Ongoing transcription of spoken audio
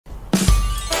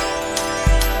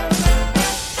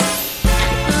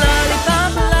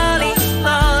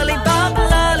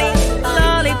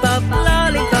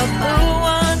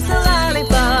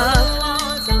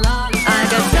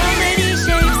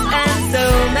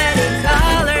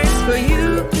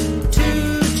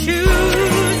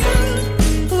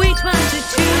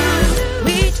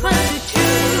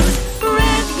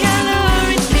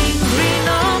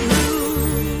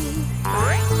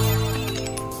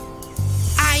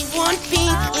one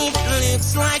pink, it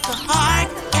looks like a heart,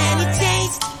 and it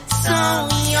tastes so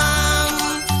yum.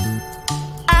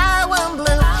 I want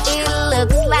blue, it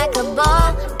looks like a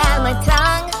ball, and my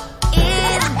tongue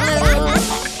is blue.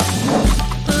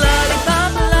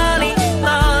 Lollipop, lolly,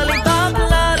 lollipop,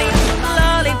 lolly,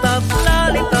 lollipop,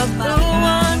 lollipop, who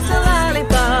wants a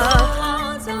lollipop?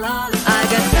 I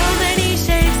got so many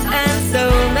shapes and so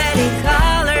many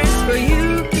colors for you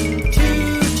to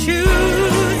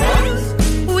choose.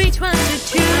 Which one to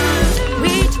choose?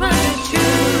 Which one to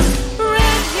choose?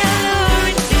 Red, yellow,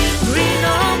 orange, pink, green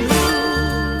or blue?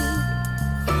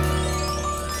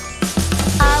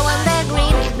 I want the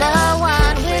green, the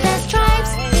one with the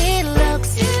stripes. It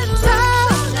looks so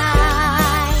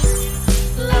nice.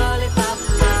 Lollipop,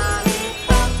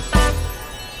 lollipop.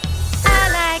 I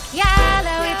like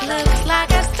yellow, it looks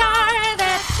like a star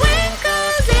that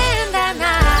twinkles in the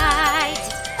night.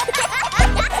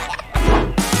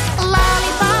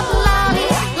 Lollipop, lolly,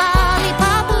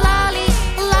 lollipop, lolly,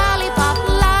 lollipop,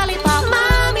 lollipop.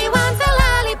 Mommy wants a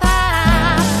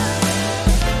lollipop.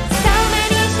 So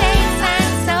many shapes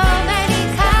and so many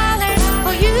colors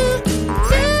for you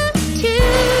to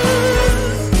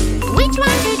choose. Which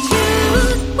one to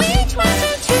choose? Which one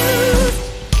to choose?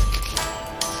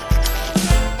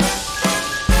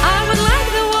 I would like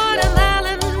the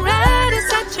watermelon. Red is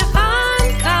such a fun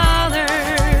color.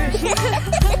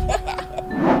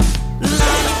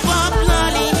 Lollipop,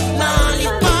 lolly,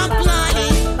 lollipop, lolly,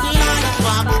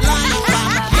 lollipop,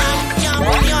 lollipop, yum, yum,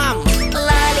 yum.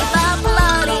 Lollipop,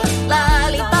 lolly,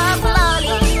 lollipop,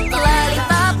 lolly,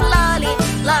 lollipop, lolly,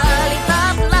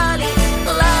 lollipop, lolly,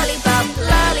 lollipop,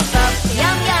 lollipop,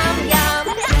 yum, yum, yum.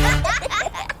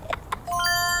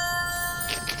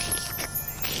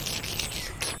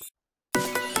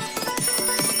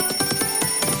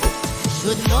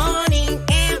 Good morning,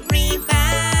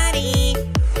 everybody.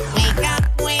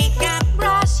 Wake up,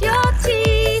 Brush your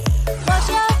teeth, wash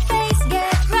your face,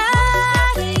 get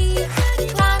ready.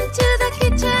 Run to the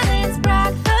kitchen, it's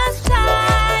breakfast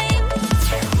time.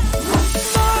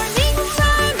 Morning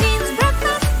time means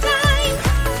breakfast time.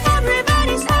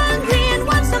 Everybody's hungry and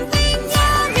wants something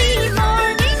yummy.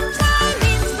 Morning time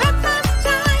means breakfast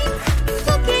time.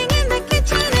 Cooking in the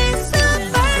kitchen is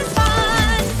super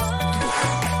fun.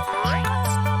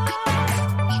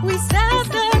 We set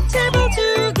the table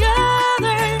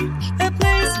together, a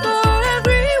place for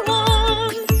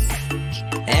everyone.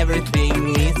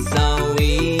 everything is so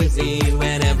easy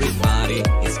when everybody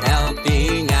is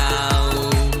helping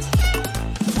out.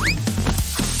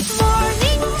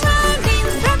 Morning time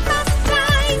means breakfast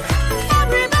time.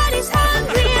 Everybody's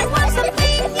hungry and wants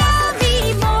something yummy.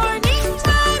 Morning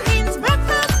time means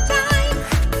breakfast time.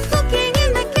 Cooking in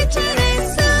the kitchen is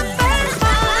super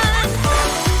fun.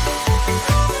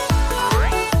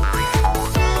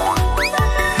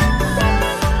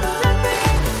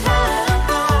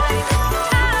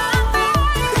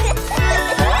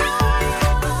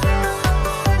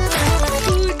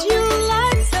 Would you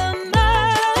like some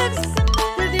eggs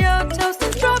with your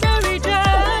toasted strawberry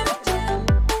jam?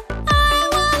 I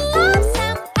would love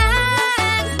some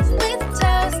eggs with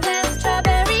toasted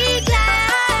strawberry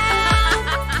jam.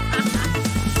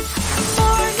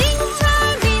 Morning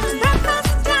time means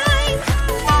breakfast time.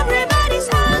 Everybody's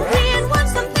hungry and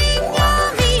wants something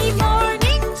yummy.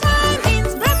 Morning time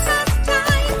means breakfast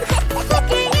time.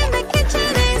 Cooking in the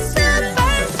kitchen is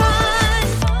super fun.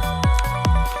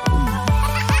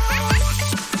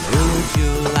 Would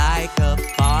you like a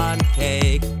fun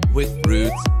cake with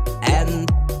fruits and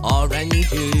orange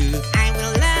juice? I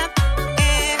will love a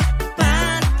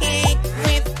fun cake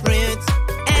with fruits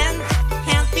and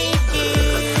healthy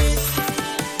juice.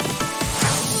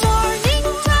 Morning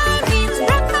time means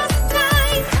breakfast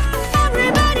time.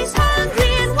 Everybody's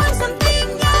hungry and wants something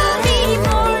yummy.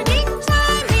 Morning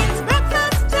time means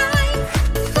breakfast time.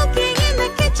 Cooking in the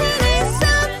kitchen is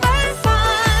super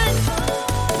fun.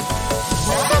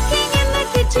 Cooking in the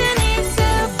kitchen is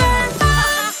super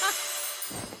fun.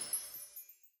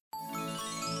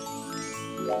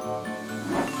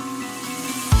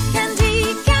 Candy,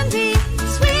 candy,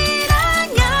 sweet and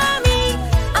yummy.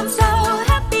 I'm so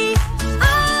happy. I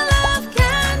love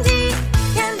candy.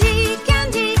 Candy,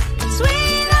 candy,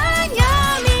 sweet and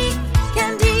yummy.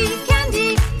 Candy, candy,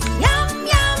 yum,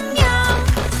 yum, yum.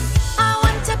 I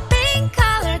want a pink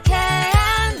color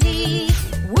candy.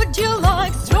 Would you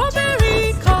like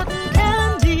strawberry cotton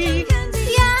candy?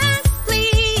 Yes,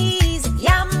 please.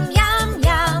 Yum, yum,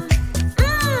 yum.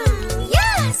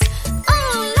 Yes.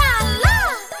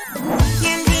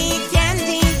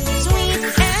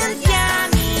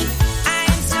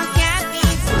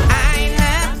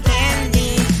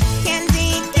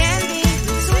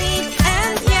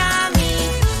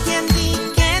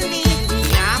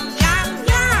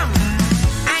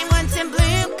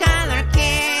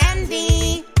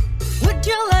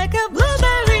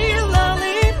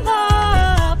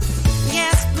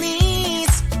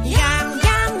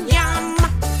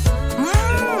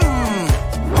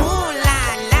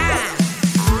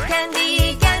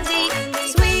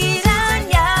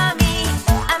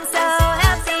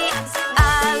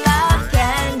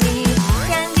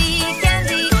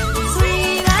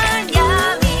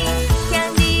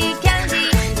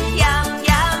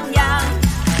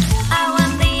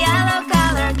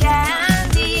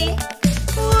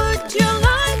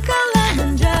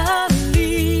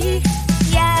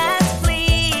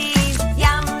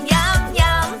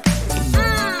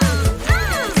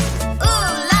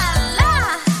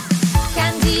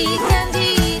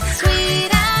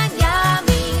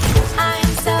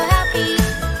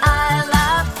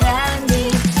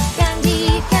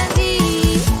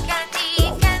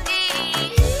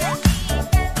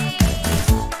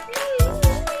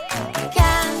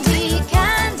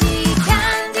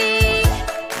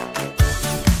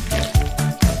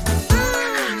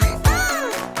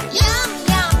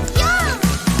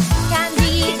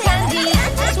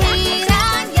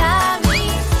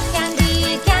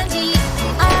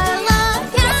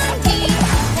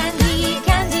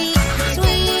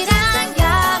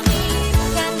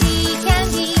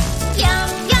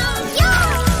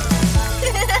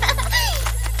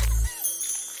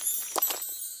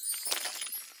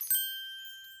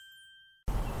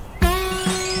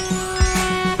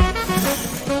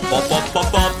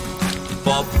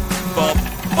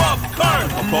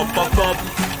 pop,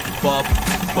 pop,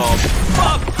 pop,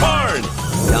 pop, popcorn!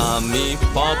 Yummy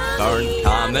popcorn,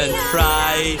 come and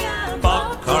try.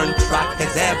 Popcorn truck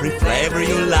has every flavor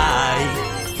you like.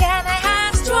 Can I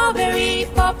have strawberry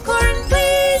popcorn,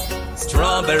 please?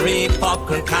 Strawberry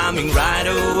popcorn coming right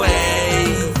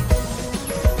away.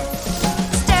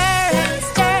 Stir and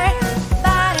stir,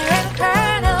 butter and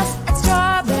kernels and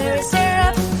strawberry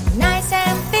syrup, nice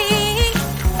and thick.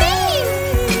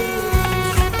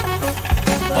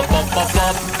 Pop, pop, pop,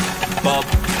 pop, pop,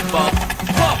 pop,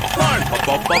 popcorn! Pop,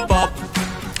 pop, pop, pop,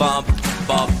 pop,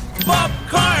 pop,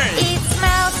 popcorn! It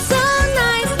smells so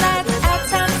nice, let's add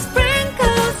some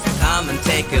sprinkles. Come and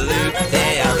take a look,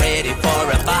 they are ready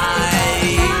for a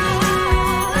bite.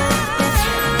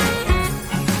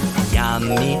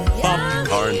 Yummy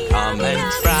popcorn, come and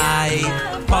try.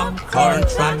 Popcorn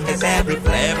truck has every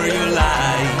flavor you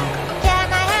like. Can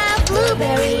I have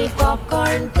blueberry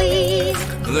popcorn, please?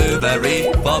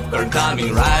 Blueberry popcorn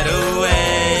coming right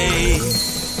away.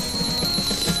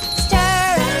 Stir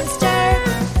and stir,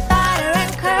 butter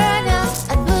and kernels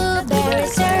and blueberry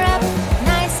syrup,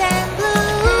 nice and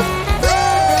blue.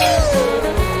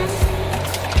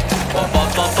 Pop, pop,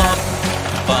 pop, pop,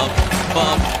 pop, pop,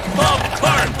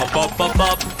 popcorn! Pop, pop, pop,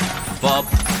 pop, pop,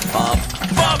 pop,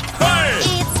 popcorn!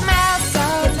 It smells so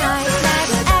nice,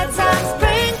 let's add some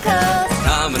sprinkles.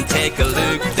 Come and take a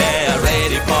look, they are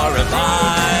ready for a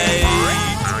bite.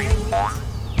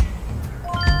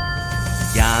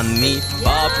 Yummy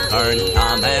popcorn,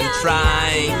 come and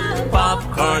try.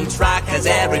 Popcorn truck has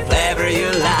every flavor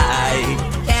you like.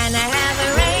 Can I have a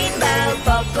rainbow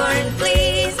popcorn,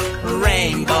 please?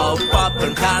 Rainbow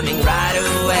popcorn coming right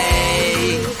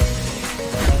away.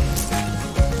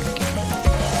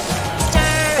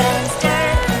 Stir and stir,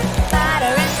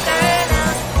 butter and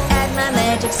kernels, add my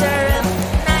magic syrup,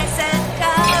 nice and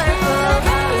colorful,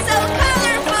 so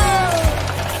colorful.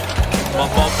 Pop,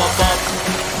 pop, pop, pop,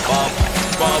 pop,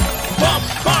 pop,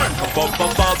 popcorn! Pop,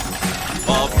 pop, pop,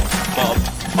 pop, pop, pop,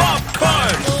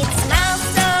 popcorn! It smells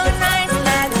so nice,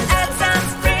 let's add some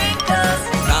sprinkles.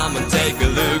 Come and take a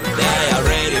look, they are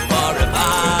ready for a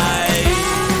bite.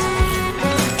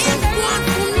 And one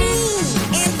for me,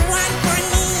 and one for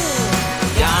me.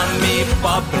 Yummy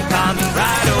popcorn coming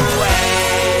right away.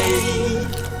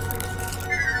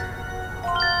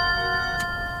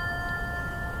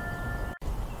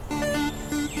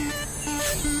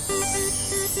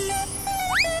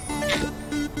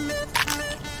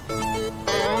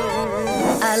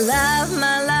 I love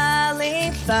my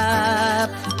lollipop,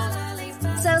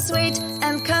 so sweet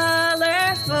and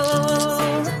colorful.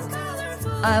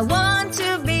 I want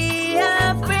to be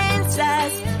a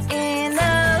princess in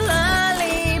a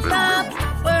lollipop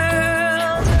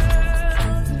world.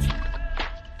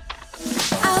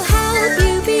 I'll help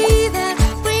you be the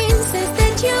princess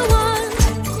that you want,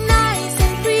 nice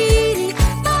and pretty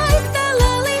like the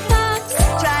lollipops.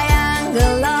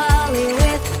 Triangle lolly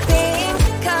with pink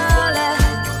color,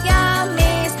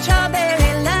 yummy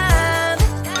strawberry love.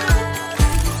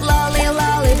 Lolly,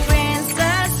 lolly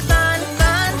princess, fun,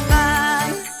 fun, fun.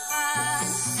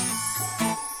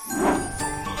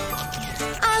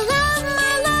 I love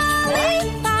my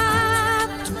lollipop,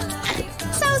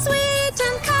 so sweet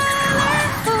and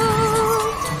colorful.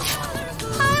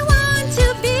 I want to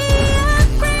be a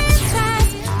princess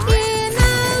in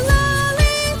a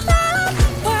lollipop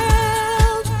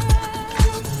world.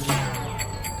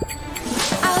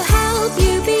 I'll help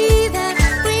you be the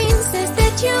princess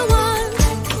that you want,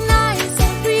 nice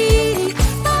and pretty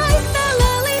like the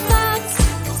lollipops.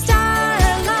 Star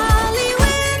lolly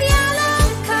with yellow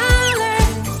color,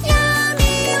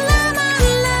 yummy lemon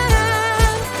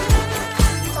love.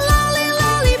 Lolly,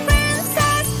 lolly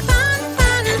princess, fun,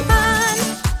 fun, and fun.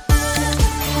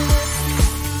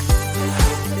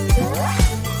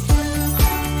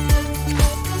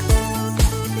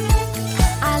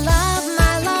 I love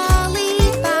my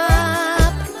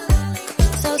lollipop,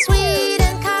 so sweet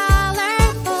and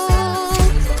colorful.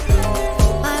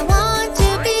 I want to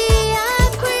be a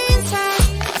princess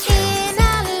in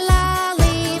a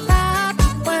lollipop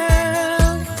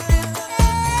world.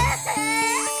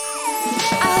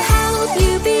 I'll help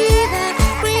you be the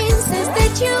princess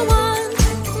that you want,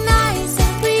 nice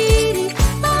and pretty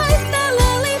like the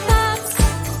lollipops.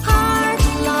 Heart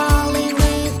lolly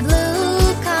with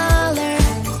blue color,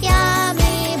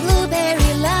 yummy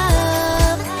blueberry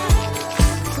love.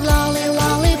 Lolly,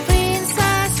 lolly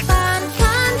princess, fun,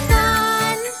 fun,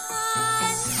 fun.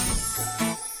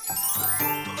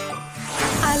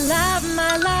 I love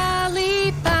my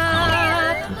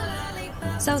lollipop,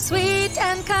 so sweet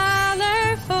and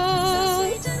colorful.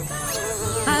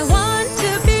 I want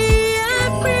to be a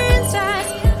princess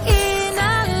in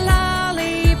a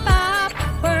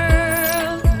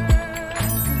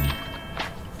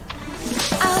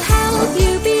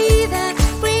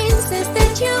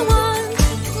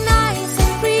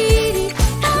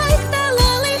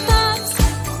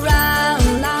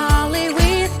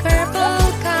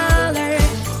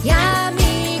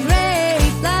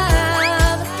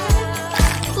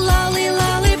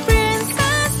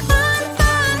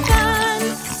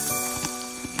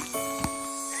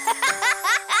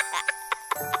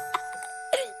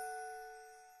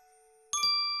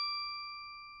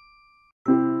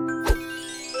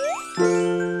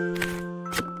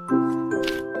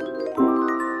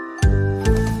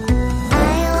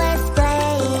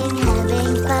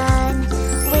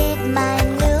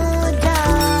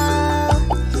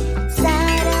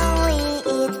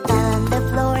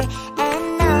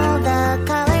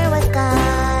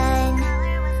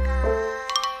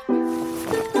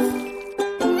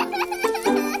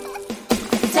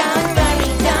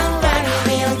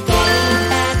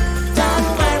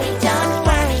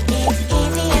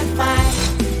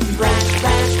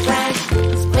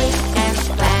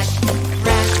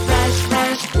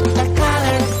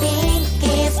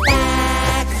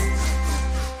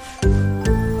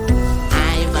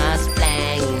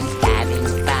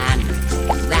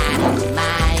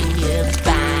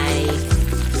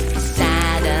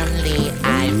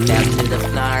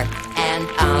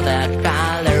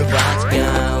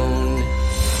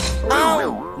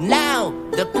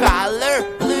the color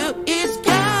blue is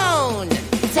gone.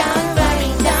 Don't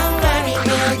worry,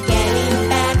 we'll get it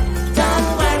back. Don't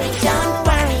worry,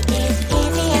 it's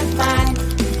easy and fun.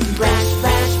 Brush,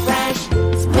 brush, brush,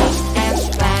 splish and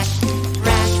splash.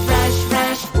 Brush, brush,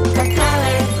 brush, the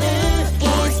color blue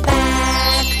is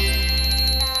back.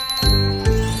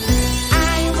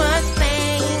 I was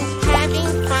playing,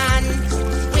 having fun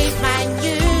with my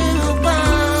new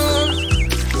ball.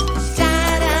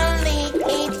 Suddenly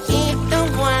it hit the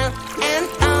wall and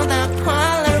all the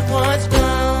color was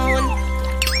gone.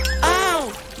 Oh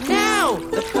no,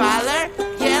 the color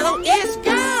yellow is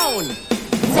gone.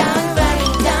 Don't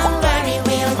worry,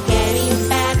 we'll get it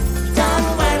back. Don't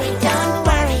worry,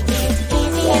 it's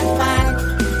easy and fun.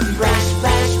 Brush,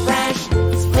 brush, brush,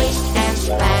 splish and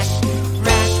splash.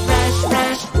 Brush, brush,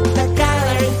 brush, the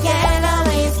color yellow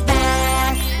is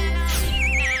back.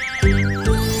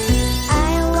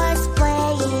 I was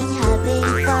playing, having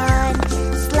fun,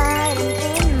 sliding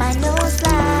in my new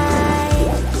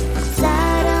slide.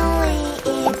 Suddenly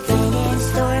it rained and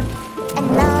stormed, and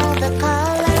now the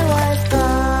color was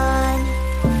gone.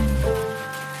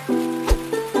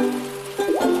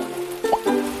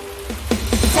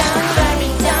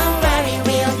 Don't worry,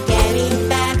 we'll get it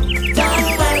back. Don't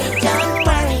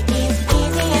worry, it's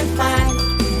easy and fun.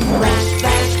 Brush,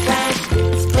 brush, brush,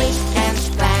 splish and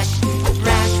splash.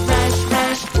 Brush, brush,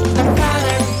 brush, the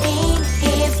color pink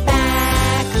is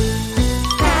back.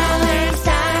 Colors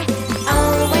are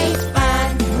always fun.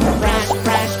 Brush,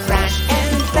 brush, brush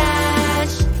and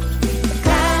brush.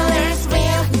 Colors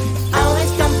will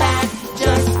always come back.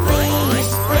 Just splish,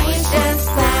 splish and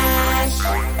splash.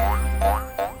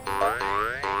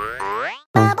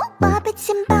 Bubble pop, it's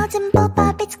simple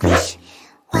pop, it's squish.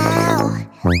 Wow,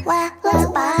 let's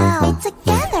wow it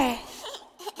together.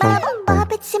 Bubble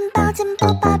pop, it's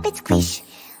simple pop, it's squish.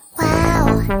 Wow,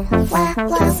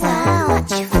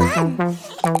 much fun.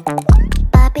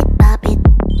 Pop it, pop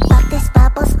this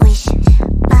bubble squish.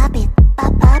 Pop it,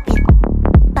 pop it,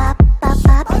 pop it.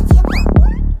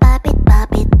 Pop it,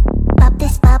 pop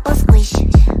this bubble squish.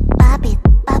 Pop it,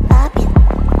 pop it,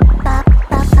 pop it.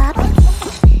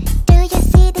 Do you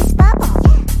see this bubble?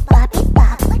 Pop it,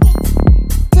 pop.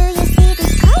 Do you see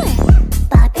this color?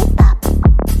 Pop it, pop.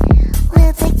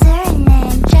 We'll take turn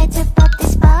and try to pop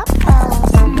this bubble.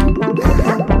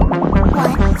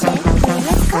 1, 2, 3,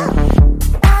 let's go.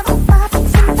 Bubble pop, it's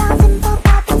simple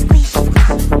pop, it's squish.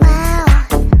 Wow,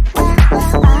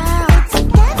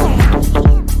 together.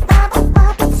 Bubble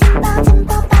pop, it's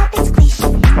simple pop, it's squish.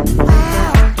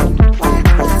 Wow,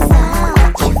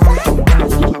 much fun.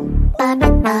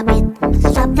 Pop it,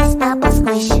 pop this bubble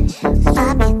squish.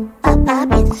 Pop it, pop it,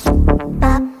 pop it.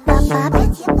 Pop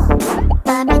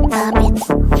it,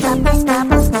 pop this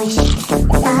bubble squish.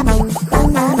 Pop it, pop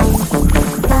it, pop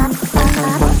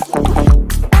it.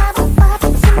 Bubble pop,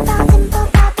 it's simple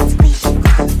pop, it's squish.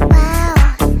 Wow,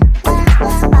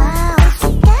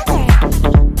 together.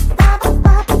 Bubble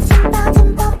pop, it's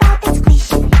simple pop, it's squish.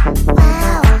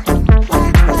 Wow,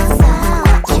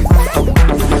 much fun.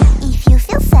 If you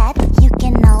feel sad, you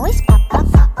can always pop.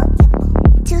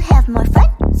 To have more fun,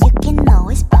 you can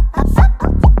always pop.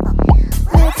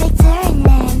 We'll take turn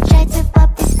and try to pop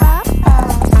this bubble.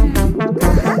 1,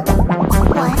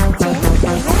 2, 3,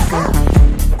 let's go.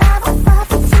 Bubble pop,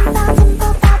 it's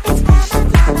simple pop, it's squish.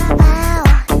 Wow,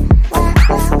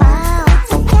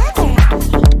 together.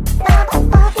 Bubble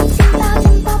pop, it's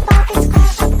simple pop, it's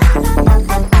squish.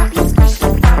 Pop, you squish,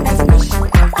 pop, I squish.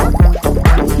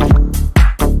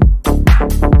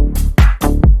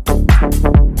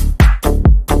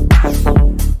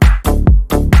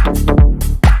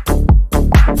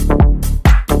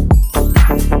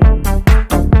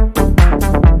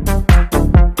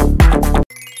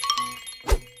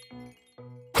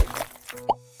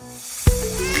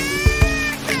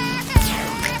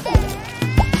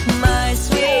 My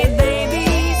sweet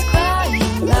baby's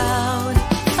crying loud.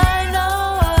 I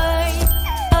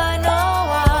know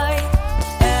why.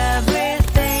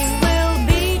 Everything will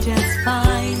be just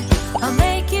fine. I'll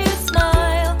make you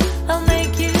smile.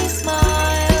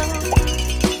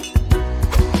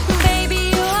 Baby,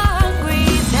 you are hungry,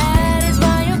 that is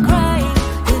why you're crying.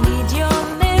 You need your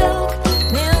milk.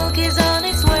 Milk is on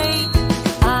its way.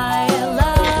 I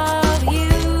love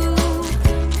you.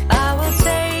 I will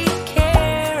take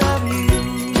care of you.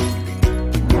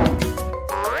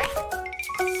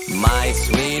 My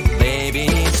sweet baby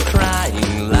is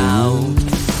crying loud.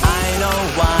 I know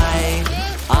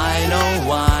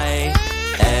why.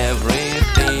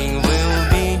 Everything will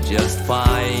be just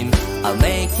fine. I'll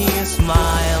make you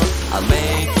smile.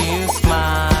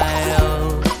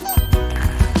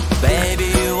 Baby,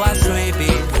 you are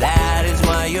sleepy, that is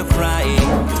why you're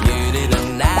crying.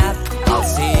 I'll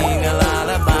sing a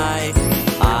lullaby.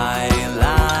 I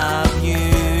love you.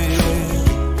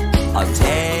 I'll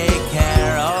take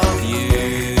care of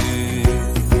you.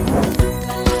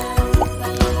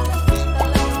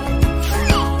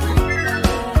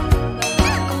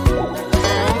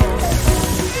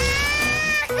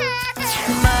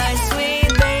 My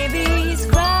sweet baby's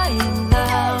crying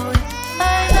loud.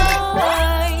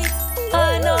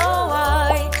 I know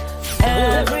why.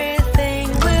 Everything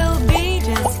will be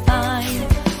just fine.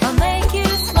 I'll make you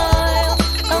smile.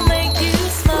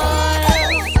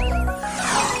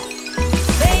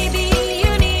 Baby,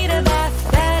 you need a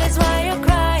bath. That is why you're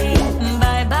crying.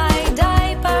 Bye bye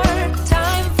diaper.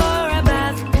 Time for a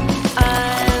bath. I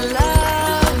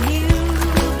love you.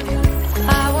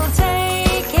 I will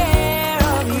take care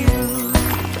of you.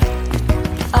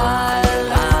 I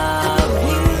love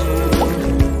you.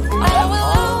 I will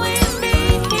always be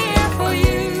here for you.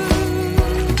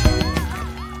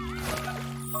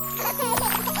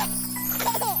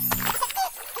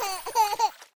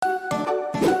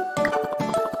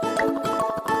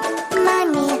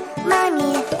 Mommy,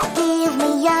 give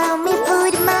me yummy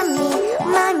food. Mommy,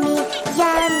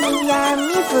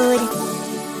 yummy food.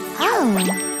 Oh.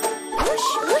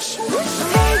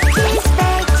 Veggies,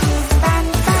 fun.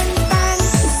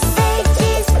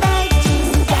 Veggies,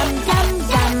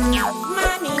 yum.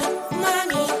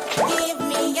 Mommy, give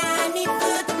me yummy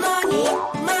food. Mommy,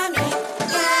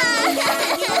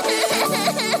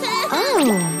 Oh.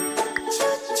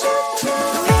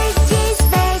 Veggies,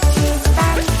 fun.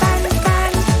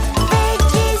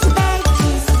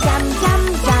 Veggies,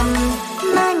 yum.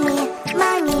 Mommy,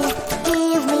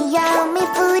 give me yummy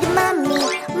food. Mommy,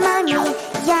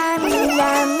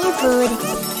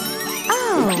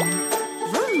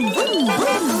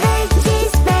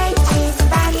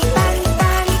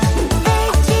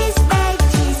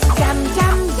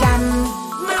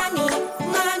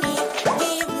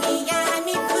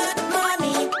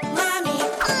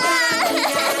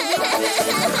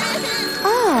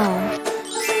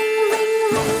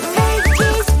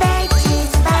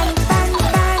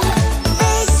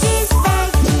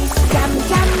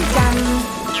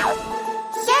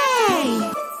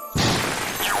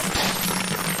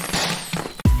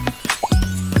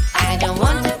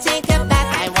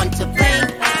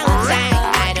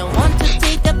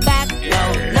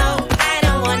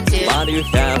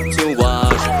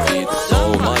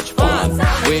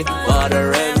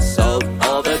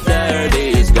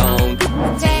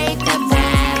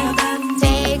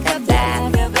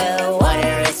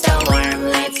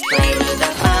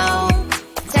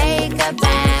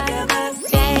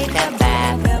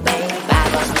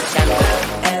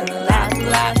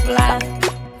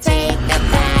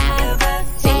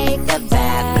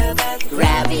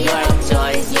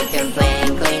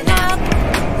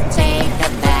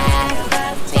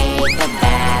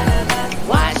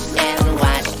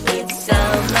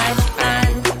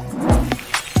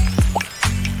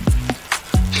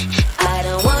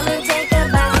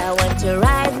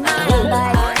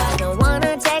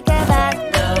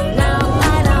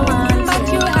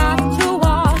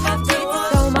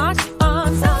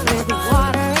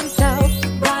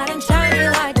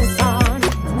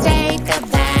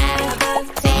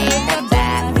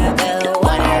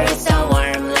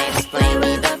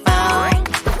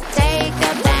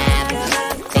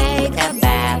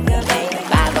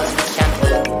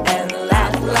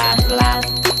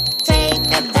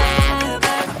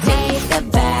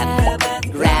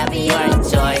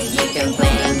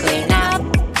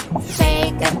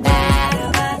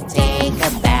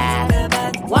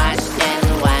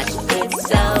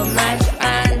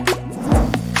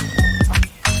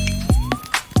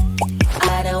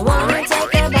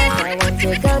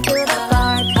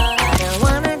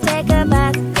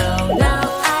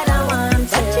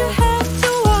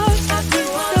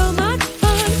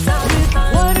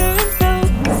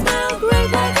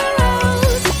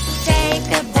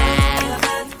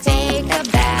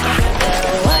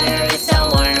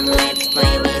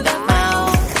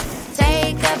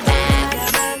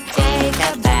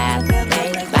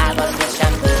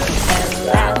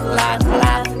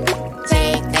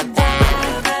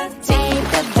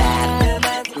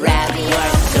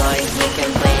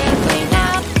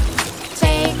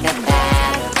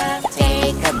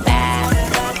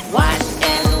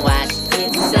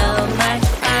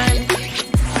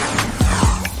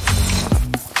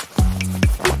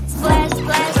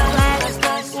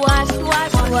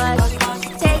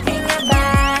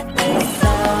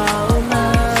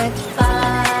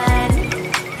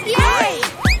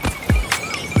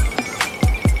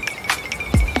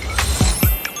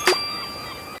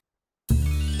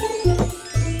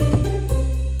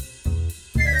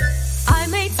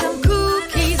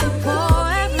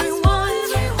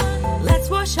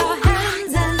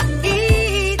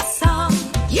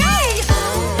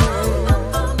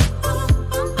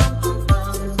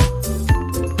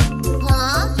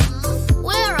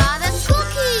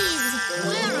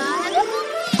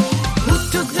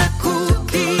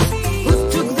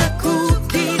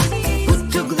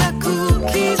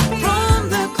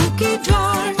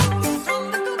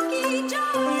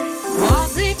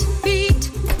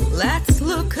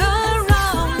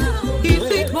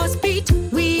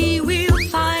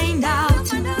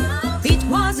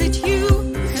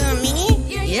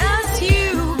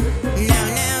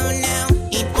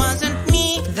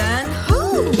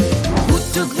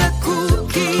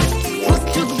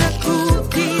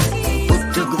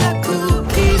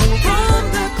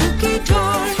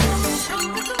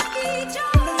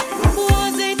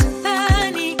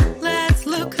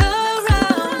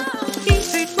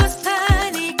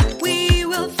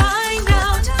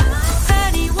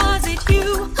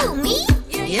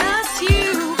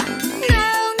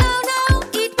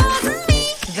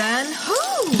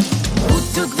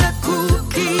 the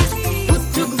cookies? Who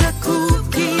took the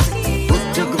cookies? Who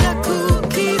took the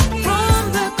cookies from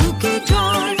the cookie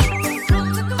jar?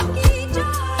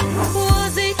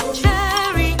 Was it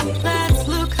cherry? Let's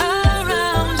look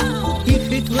around. If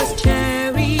it was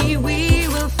cherry, we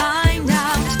will find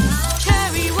out.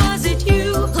 Cherry, was it you?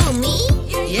 Who, me?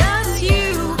 Yes,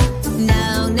 you.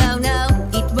 No, no, no,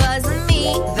 it wasn't me.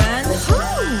 Then who?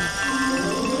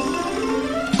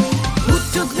 Who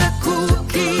took the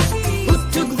cookies? Who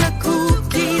took the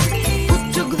cookies? Who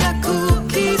took the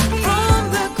cookies from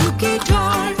the cookie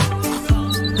jar?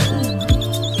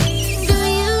 Do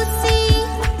you see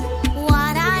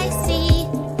what I see?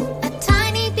 A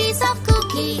tiny piece of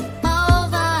cookie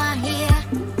over here.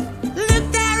 Look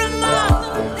there, Mom.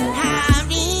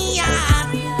 Hurry up.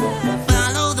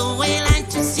 Follow the wayline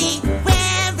to see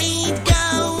where it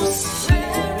goes.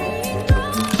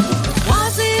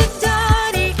 Was it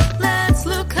Daddy? Let's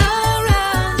look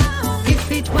around.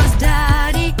 If it was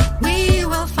Daddy, we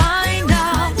will find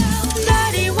out.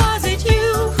 Daddy, was it you?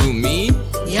 Who, me?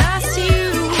 Yes,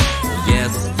 you.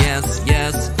 Yes, yes,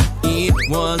 yes, it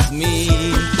was me.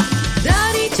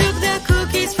 Daddy took the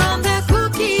cookies from the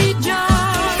cookie jar.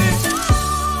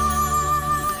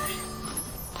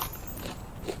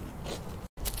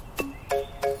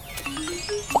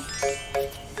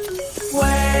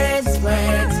 Words,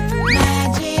 words,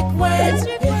 magic words.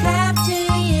 You have to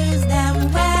use them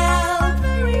well.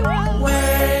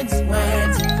 Words,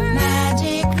 words,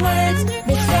 magic words.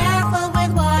 Be careful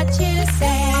with what you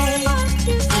say.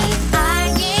 If I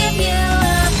give you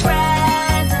a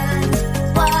present,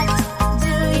 what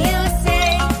do you say?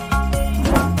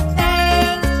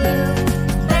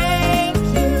 Thank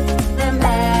you, the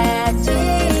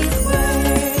magic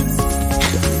words.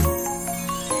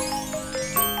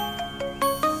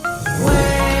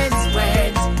 Words,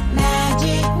 words,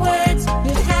 magic words.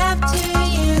 You have to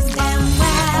use them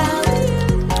well.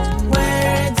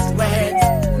 Words, words,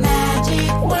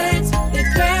 magic words. Be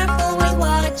careful with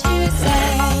what you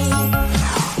say.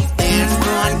 If there's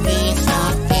one piece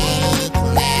of cake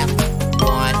left,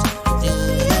 what do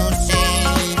you say?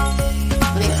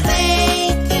 Please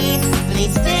take it,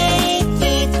 please take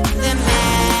it. The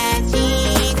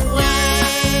magic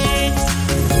words.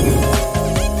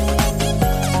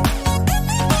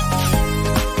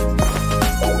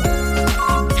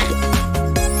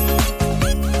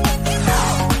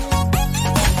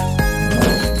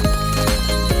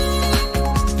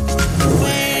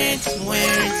 Words,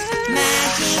 words,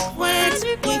 magic words.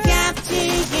 You have to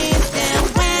use them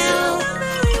well.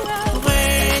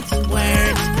 Words,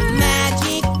 words,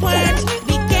 magic words.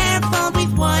 Be careful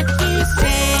with what you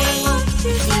say.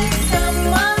 If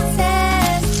someone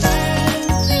says thank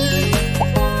you,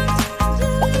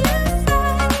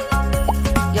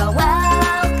 you're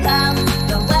welcome,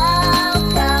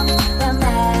 the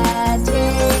magic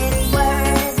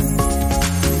words.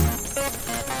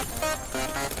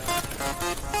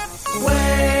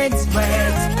 Words,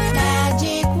 words,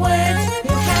 magic words.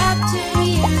 You have to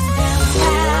use them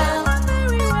well.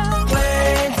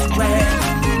 Words, words,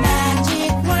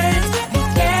 magic words. Be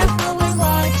careful with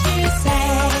what you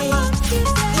say.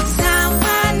 If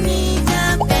someone needs a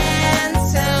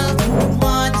pencil,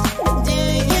 what do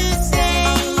you say?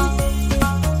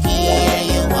 Here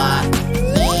you are,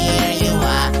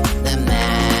 the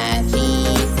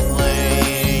magic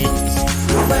words.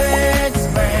 Words,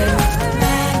 words,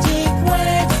 magic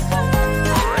words.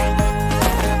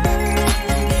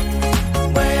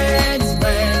 Words,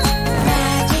 words,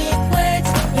 magic words.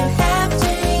 You have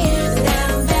to use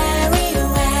them very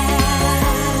well.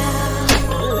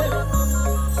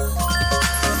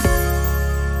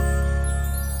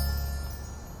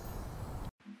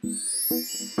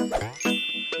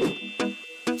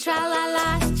 Tra-la-la,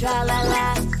 tra-la-la,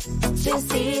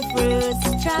 juicy fruits.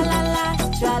 Tra-la-la,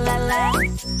 tra-la-la,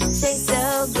 taste so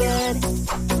good.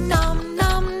 Nom,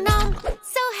 nom, nom,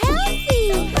 so healthy.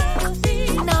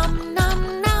 Nom, nom,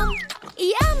 nom,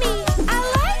 yummy, I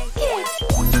like it.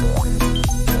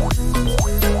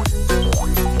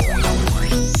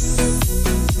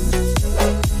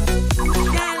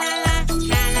 Tra-la-la,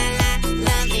 tra-la-la,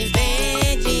 lovely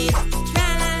veggies.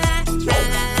 Tra-la-la,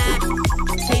 tra-la-la,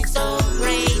 tastes so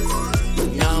great.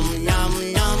 Nom, nom,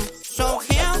 nom, so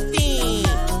healthy.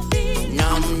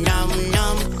 Nom, nom,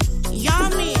 nom,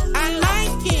 yummy, I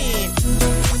like it.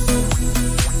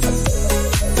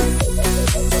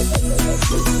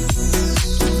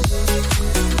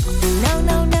 No,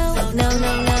 no, no, no,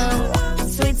 no, no,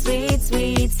 sweet, sweet,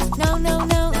 sweets. No, no,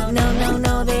 no, no, no,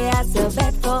 no, they are so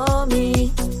bad for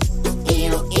me.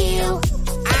 Ew, ew,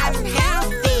 I'm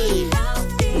healthy.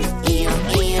 Ew,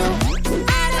 ew,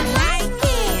 I don't like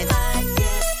it.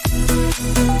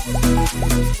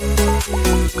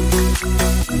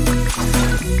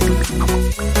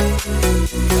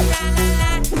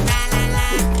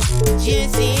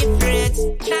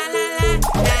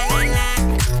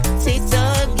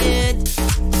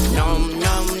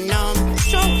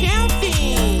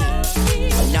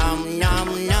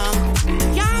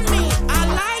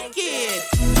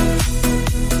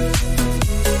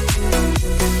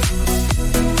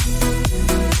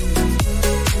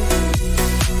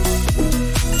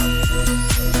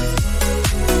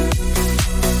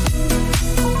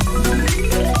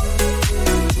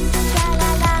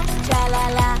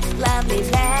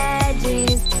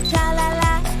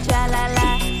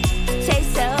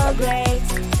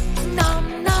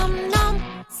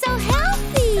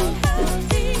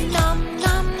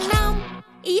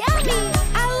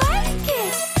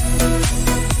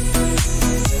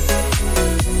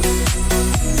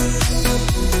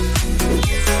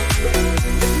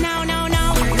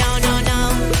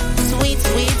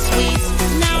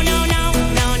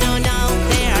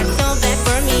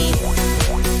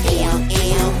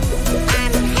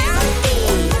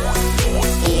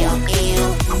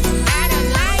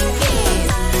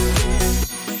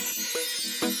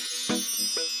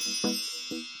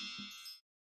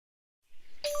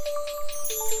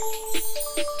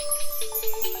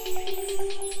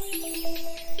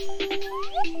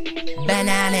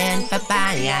 and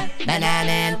papaya,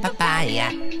 banana and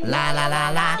papaya. La la la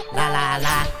la la la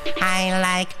la. I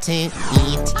like to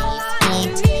eat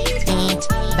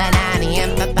banana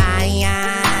and papaya.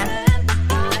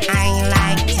 I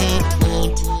like to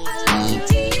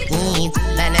eat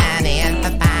banana and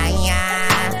papaya.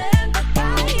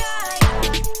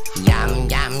 Yum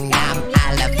yum yum. I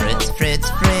love fruits.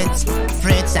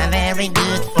 Fruits are very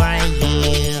good for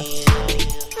you.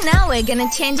 Now we're gonna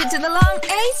change it to the long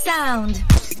A sound.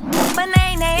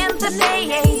 Banana and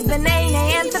papaya, banana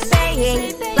and papaya.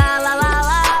 La la la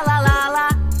la la la la.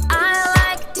 I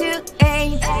like to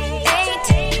eat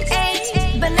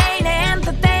banana and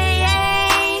papaya.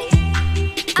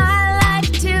 I like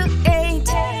to eat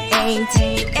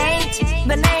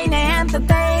banana and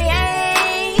papaya.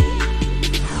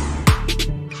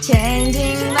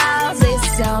 Changing vowels is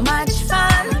so much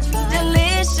fun.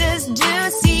 Delicious,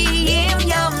 juicy,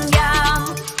 yum yum.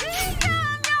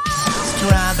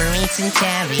 Strawberries and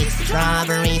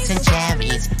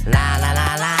cherries, la la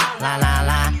la la la la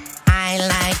la. I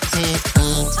like to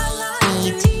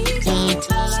eat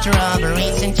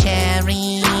strawberries and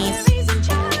cherries.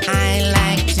 I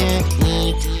like to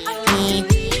eat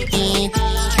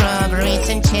strawberries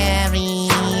and cherries.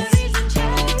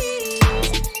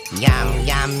 Yum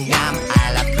yum yum. I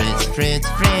love fruits.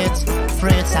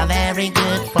 Fruits are very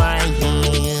good for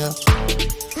you.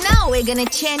 Now we're gonna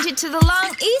change it to the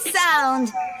long E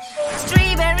sound.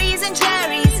 Strawberries and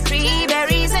cherries,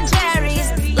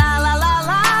 la la la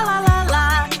la la la la.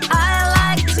 I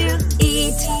like to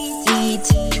eat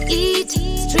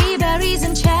strawberries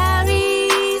and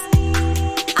cherries.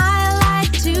 I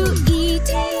like to eat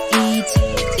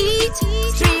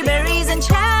strawberries and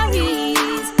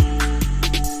cherries.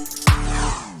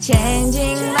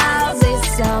 Changing vowels is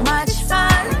so much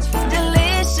fun.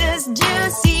 Delicious,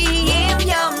 juicy,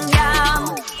 yum yum.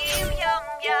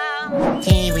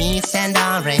 Kiwis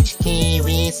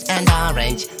and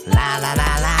orange, la la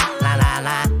la la la la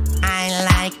la. I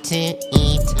like to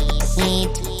eat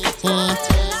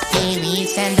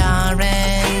kiwis and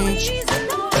orange.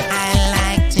 I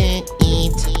like to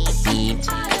eat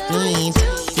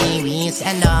kiwis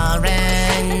and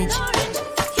orange.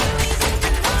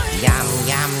 Yum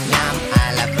yum yum. I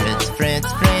love fruits.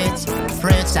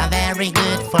 Fruits are very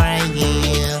good for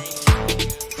you.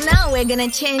 Now we're gonna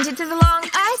change it to the long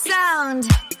I sound.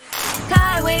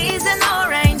 Kiwis and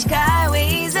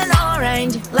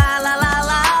orange, la la la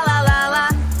la la la la.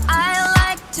 I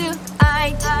like to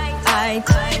eat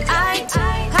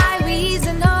kiwis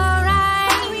and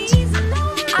orange.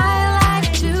 I like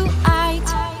to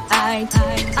eat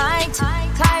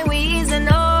kiwis and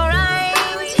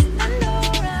orange.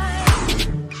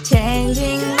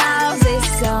 Changing vowels is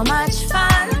so much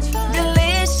fun.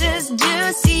 Delicious,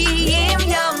 juicy, yum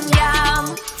yum yum.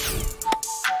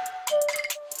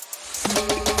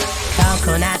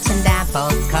 Coconut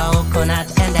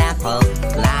and apple,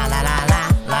 la la la la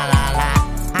la la la.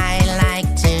 I like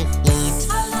to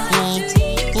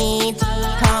eat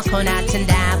coconut and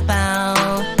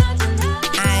apple.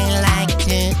 I like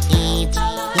to eat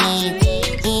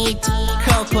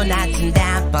coconut and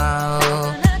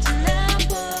apple.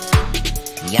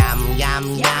 Yum yum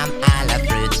yum. I love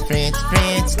fruits.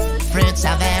 Fruits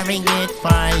are very good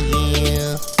for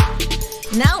you.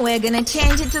 Now we're gonna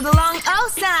change it to the long O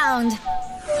sound.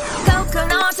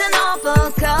 Coconut and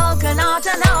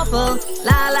apple,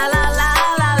 la la la la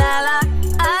la la la.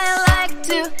 I like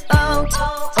to oat,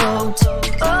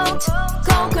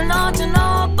 coconut and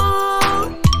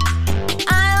apple. I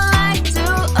like to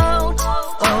oat,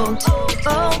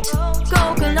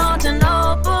 coconut and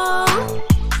apple.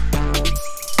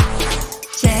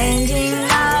 Changing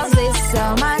vowels is so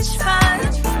much fun.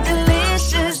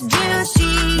 Delicious,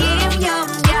 juicy, yum yum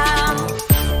yum.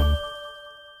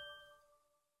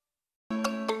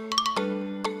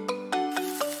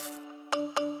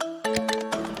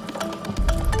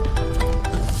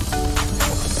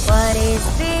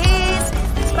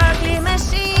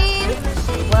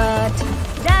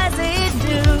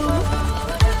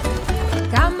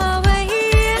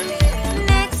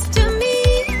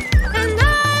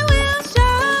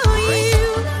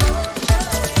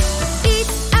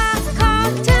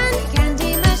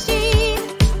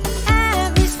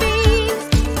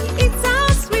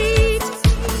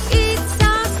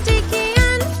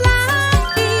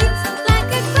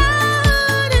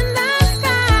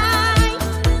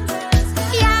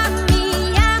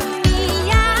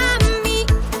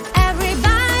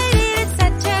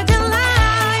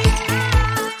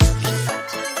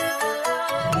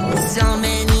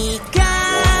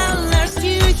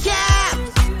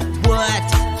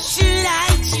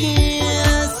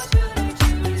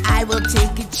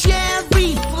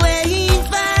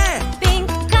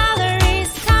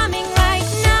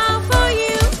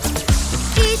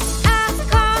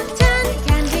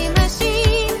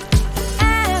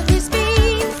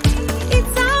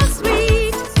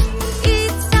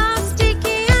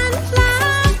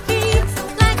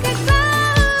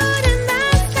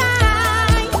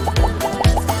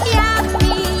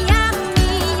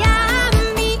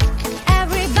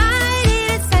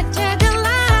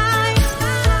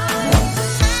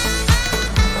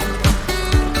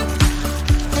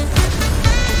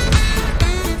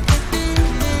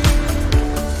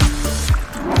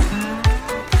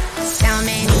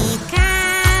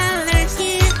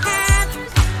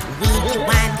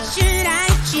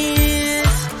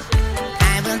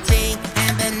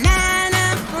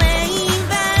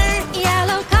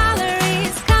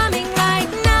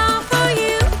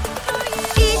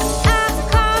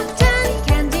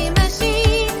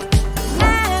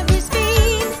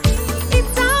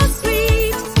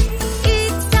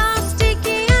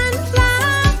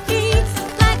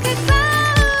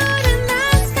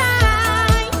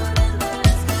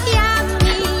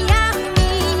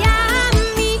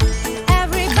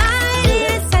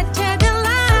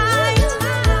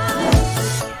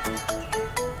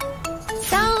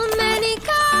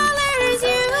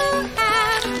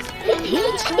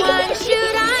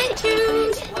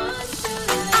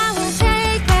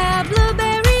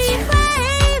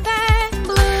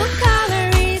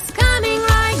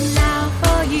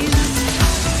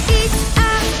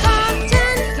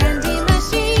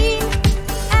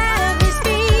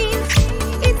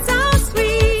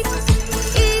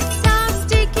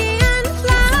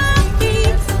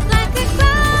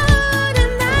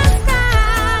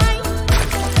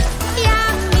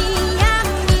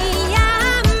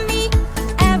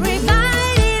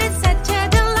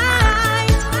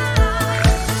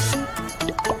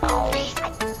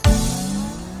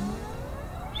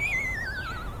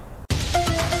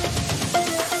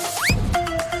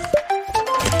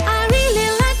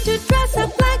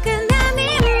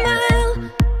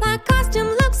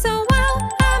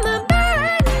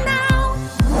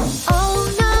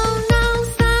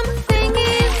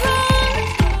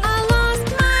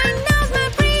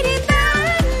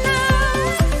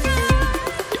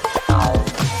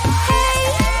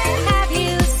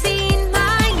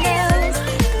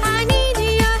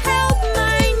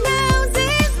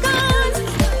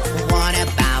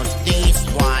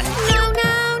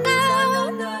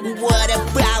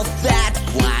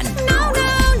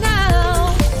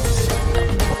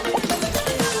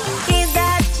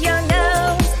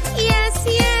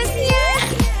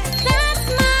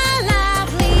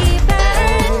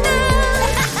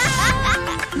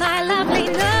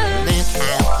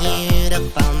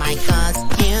 my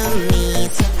costume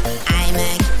needs. I'm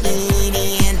a kitty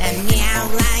and I meow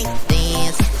like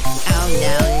this. Oh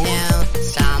no, no,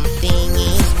 something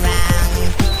is wrong.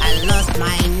 I lost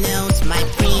my nose, my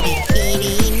pretty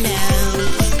kitty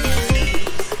nose.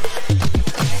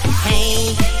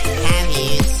 Hey, have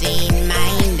you seen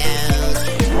my nose?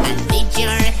 I need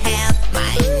your help,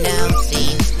 my nose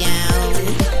is gone.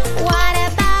 What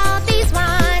about this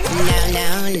one? No, no,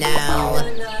 no.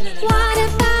 What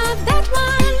about that one?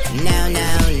 No, no,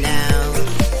 no.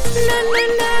 No, no,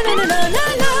 no, no, no, no, no,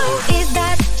 no. Is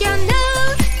that your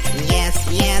nose? Yes,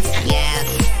 yes, yes.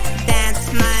 That's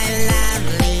my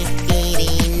lovely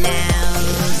kitty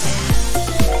nose.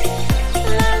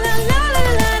 La la la la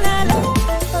la la la.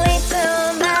 Little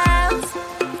mouse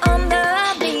on the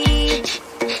beach.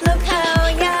 Look how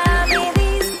yummy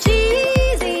this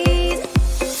cheese is.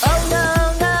 Oh no,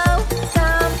 no,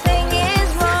 something is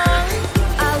wrong.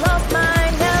 I lost my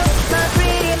nose, my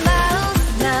pretty mouse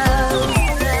nose.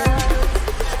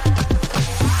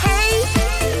 Hey,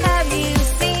 have you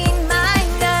seen my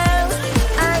nose?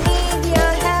 I need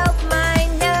your help, my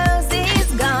nose is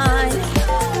gone.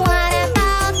 What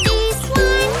about this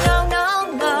one? No, no,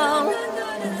 no.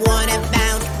 What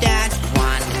about that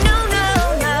one? No, no,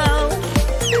 no.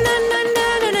 No, no, no,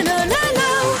 no, no, no, no,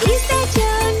 no. Is that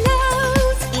your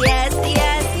nose? Yes,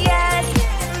 yes, yes.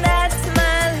 That's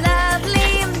my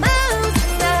lovely mouse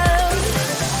nose.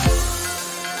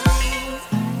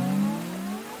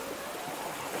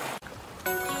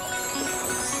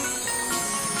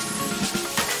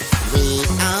 We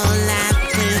all love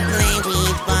to play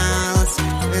with balls.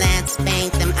 Let's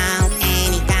paint them out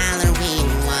any color we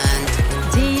want.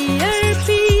 Dear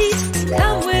Peach,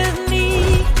 come with me.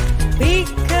 Pick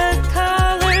a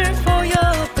color for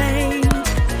your paint.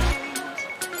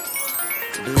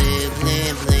 Blue,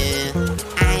 blue, blue,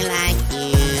 I like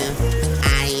you.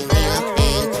 I will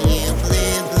paint you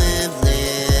blue, blue,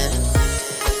 blue.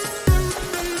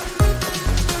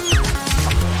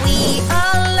 We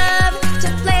all love to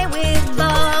play with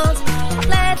balls.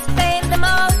 Let's paint them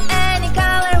all any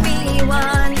color we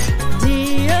want.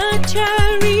 Dear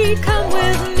Cherry, come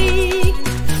with me.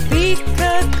 Pick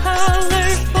a color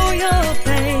for your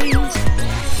paint.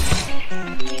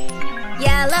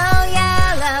 Yellow,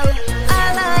 yellow, I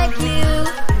like you.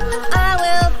 I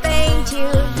will paint you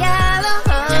yellow,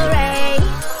 hooray.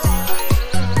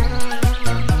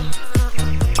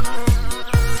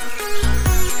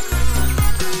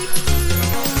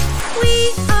 We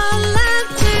all love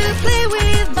to play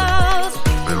with balls.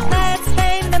 Let's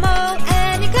paint them all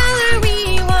any color we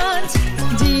want.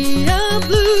 Dear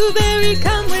Blueberry,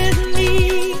 come with me.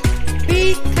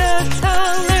 Pick a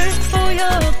color for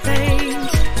your paint.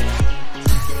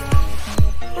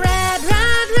 Red,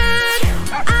 red, red,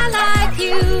 I like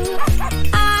you.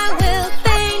 I will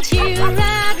paint you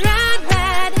red, red,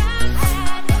 red.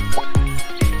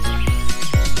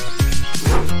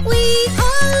 We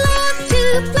all love to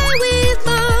play with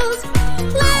balls.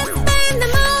 Let's paint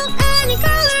them all any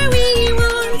color we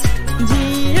want.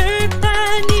 Dear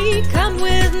Penny, come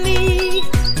with me.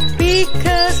 Pick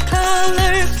a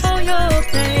color for your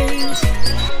paint.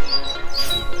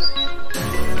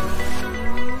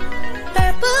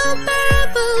 Purple,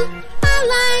 purple, I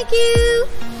like you.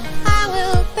 I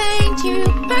will paint you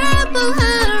purple,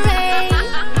 hooray.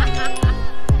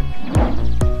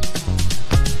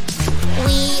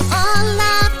 We all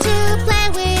love to play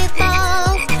with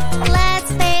balls. Let's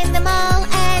paint them all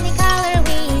any color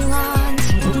we want.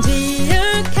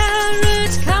 Dear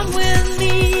Carrot, come with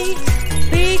me.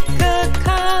 Pick a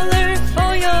color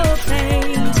for your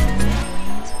paint.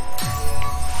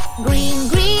 Green,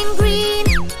 green, green,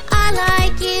 I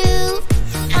like you.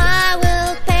 I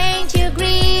will paint you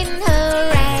green,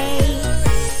 hooray.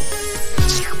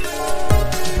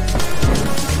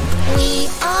 We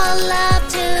all love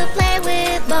to play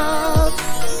with balls.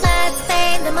 Let's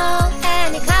paint them all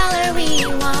any color we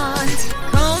want.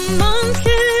 Come on,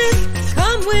 kid,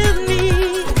 come with me.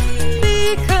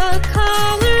 Pick a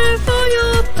color for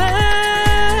your paint.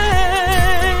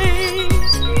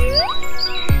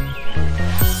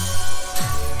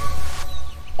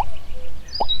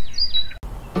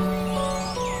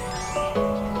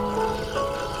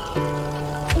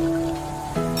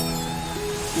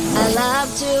 I love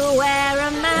to wear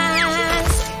a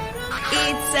mask.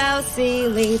 It's so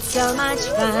silly, it's so much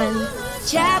fun.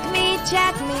 Check me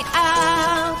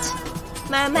out.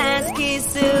 My mask is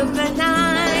super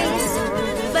nice.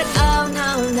 But oh no,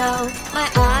 no, my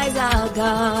eyes are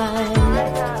gone.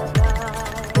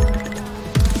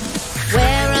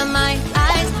 Where are my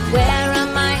eyes? Where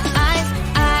are my eyes?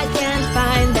 I can't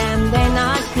find them, they're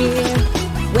not here.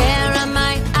 Where are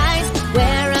my eyes?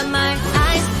 Where are my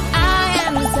eyes?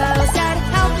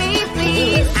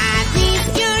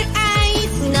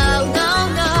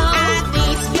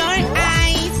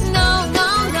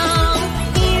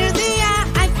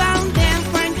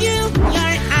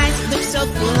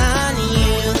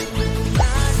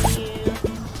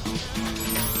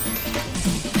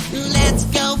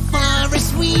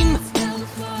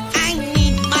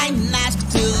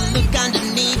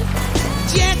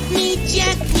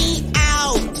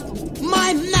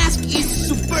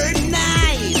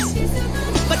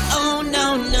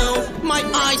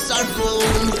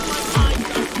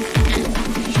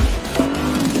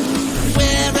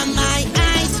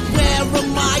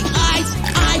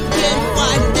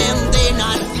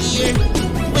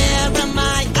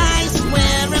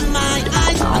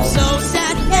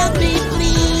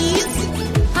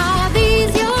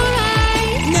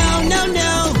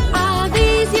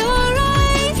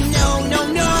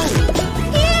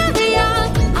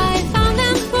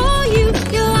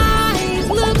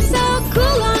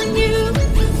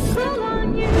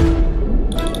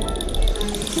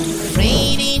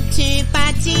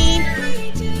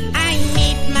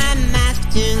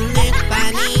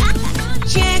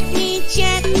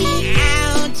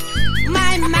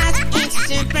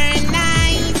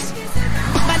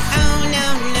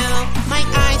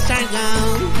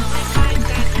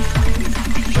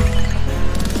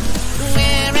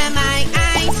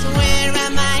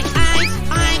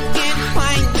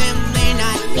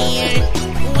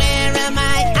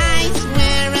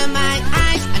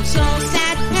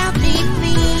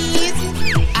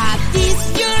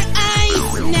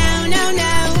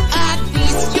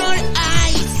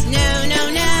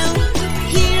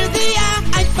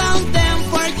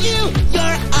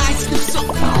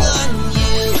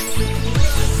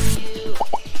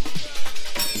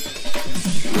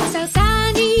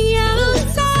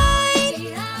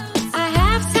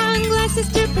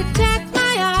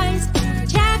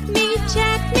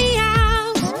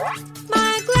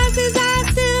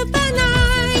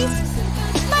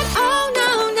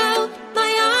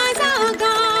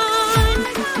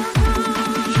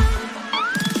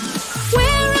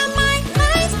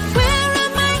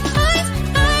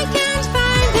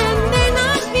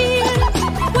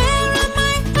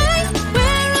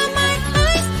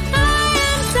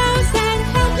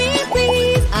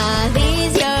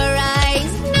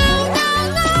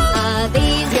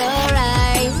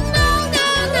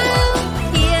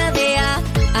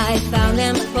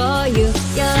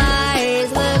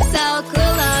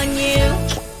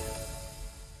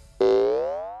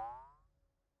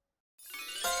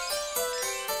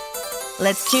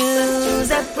 Let's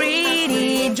choose a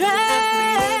pretty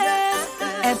dress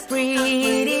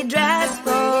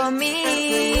for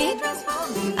me.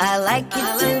 I like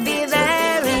it to be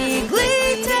very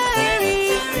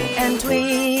glittery and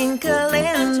twinkle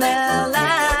in the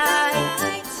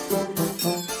light.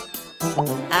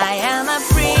 I am a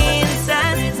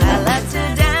princess, I love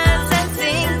to dance and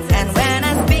sing, and when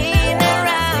I spin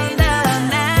around the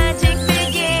magic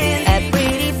begins. A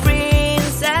pretty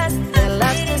princess that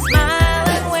loves to smile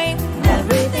and wave.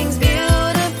 Everything's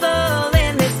beautiful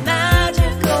in this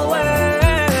magical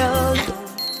world.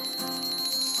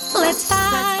 Let's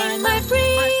find my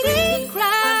pretty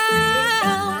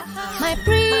crown. My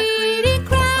pretty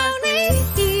crown is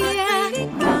here.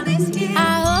 I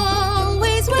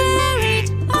always wear it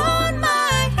on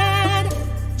my head,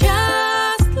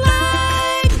 just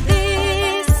like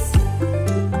this.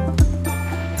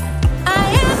 I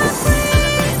am a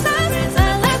princess, I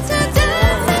love to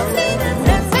dance and sing, and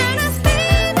when I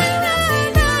spin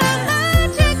around the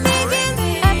magic begins.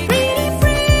 A pretty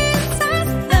princess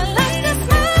that loves to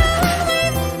smile and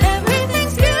wave.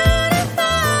 Everything's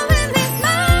beautiful in this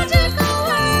magical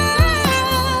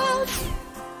world.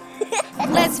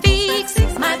 Let's fix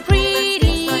my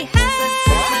pretty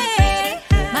hair,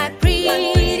 my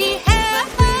pretty hair,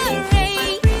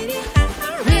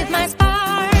 with my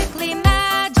sparkly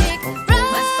magic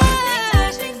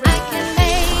brush. I can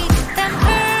make them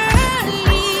curly.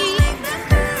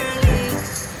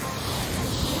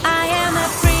 I am a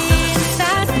princess,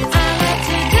 I love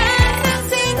to dance and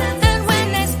sing, and when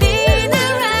I spin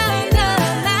around the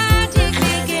magic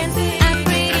begins. A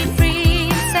pretty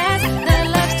princess that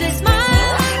loves to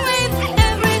smile and wave.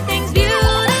 Everything's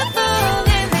beautiful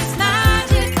in this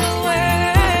magical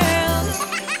world.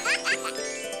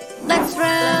 Let's throw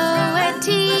a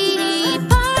tea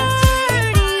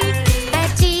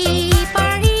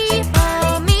party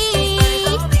for me.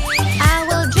 I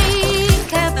will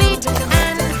drink a bit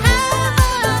and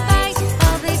have a bite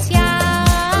of this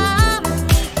yummy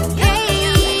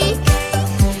cake.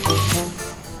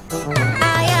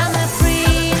 I am a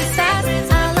princess,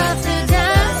 I love to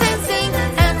dance and sing,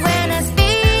 and when I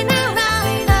spin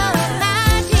around the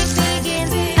magic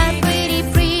begins. A pretty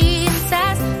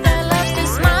princess that loves to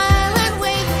smile and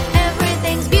wave.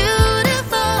 Everything's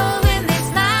beautiful in this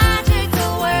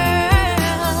magical world.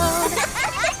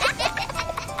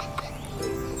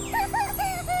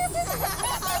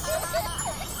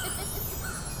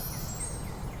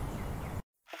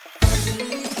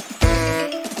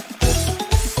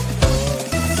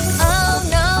 Oh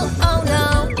no,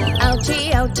 ouchie,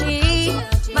 ouchie.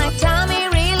 My tummy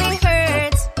really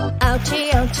hurts. Ouchie,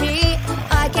 ouchie.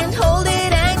 I can't hold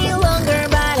it any longer,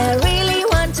 but I really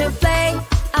want to play.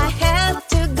 I have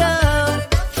to go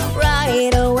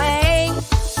right away.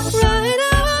 Right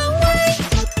away.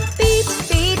 Beat,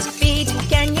 beat, beat.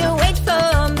 Can you wait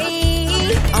for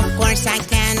me? Of course I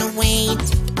can wait.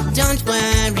 Don't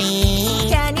worry.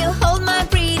 Can you hold my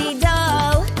pretty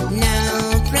doll? No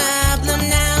problem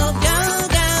now. Go,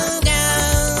 go, go.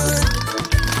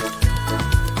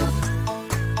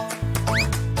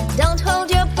 Don't hold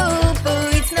your poo-poo,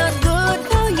 it's not good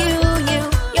for you.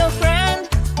 Your friend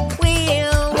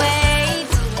will wait.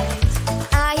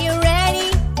 Are you ready?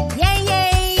 Yay,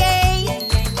 yay, yay.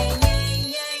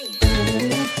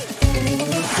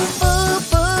 Poo,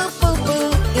 poo, poo, poo.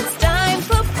 It's time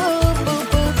for poo, poo,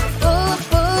 poo. Poo,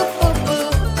 poo, poo, poo.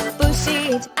 Push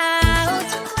it out.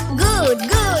 Good,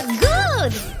 good,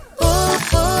 good. Poo,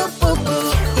 poo, poo, poo.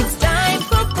 It's time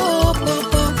for poo, poo,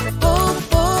 poo. Poo,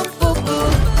 poo, poo, poo.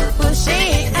 Push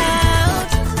it out.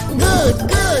 Good,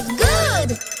 good, good.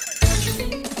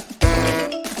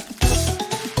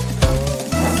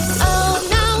 Oh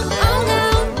no, hold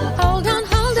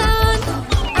on.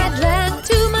 I drank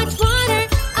too much water.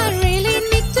 I really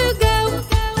need to go.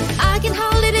 I can't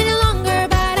hold it any longer,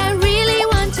 but I really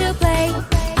want to play.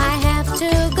 I have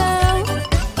to go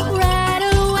right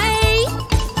away.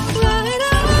 Right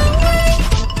away.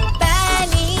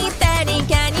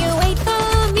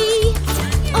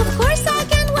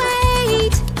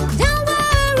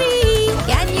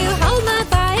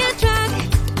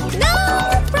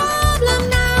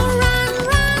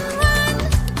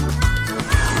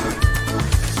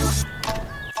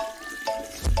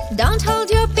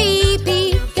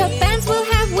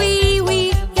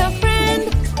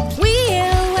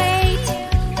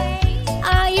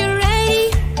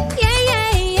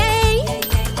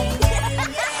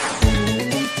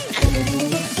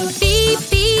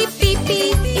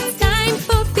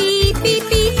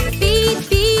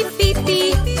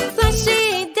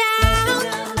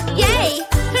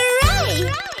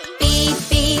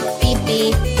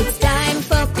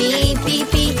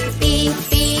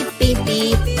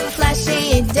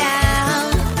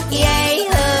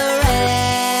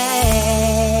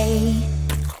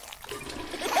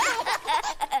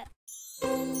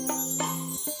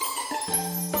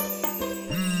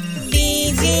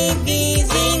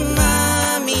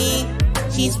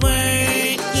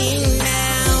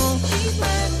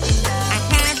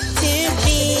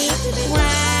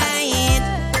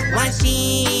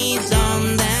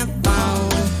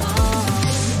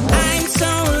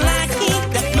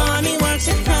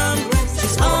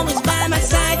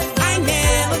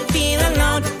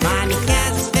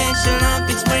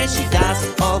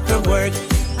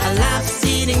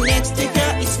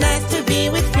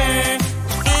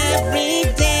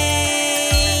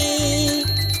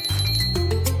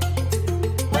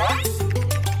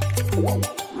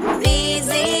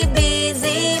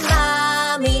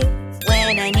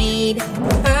 need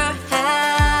her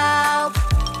help.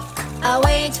 I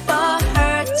wait for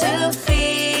her to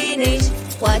finish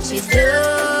what she's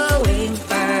doing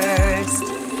first.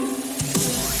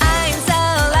 I'm so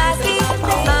lucky,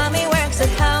 Mommy works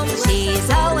at home. She's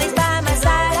always by my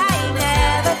side, I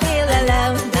never feel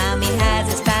alone. Mommy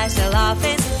has a special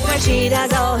office where she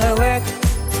does all her work.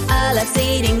 I love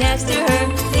sitting next to her,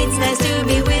 it's nice to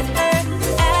be with her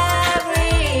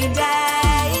every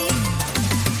day.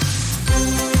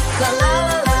 La la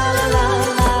la la la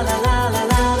la la la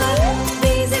la la la.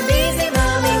 Busy, busy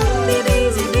mommy,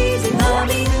 busy, busy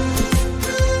mommy.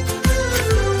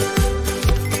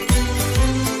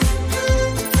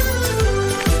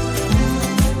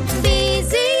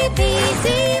 Busy,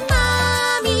 busy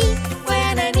mommy,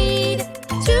 when I need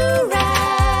to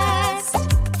rest.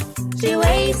 She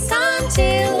waits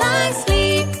until I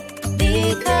sleep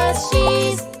because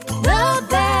she's the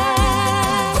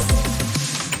best.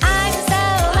 I'm so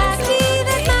lucky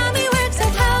that Mommy works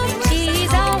at home.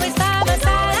 She's always by my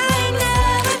side, I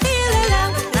never feel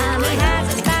alone. Mommy has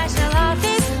a special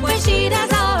office where she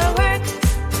does all her work.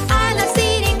 I love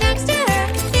sitting next to her,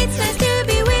 it's nice to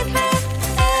be with her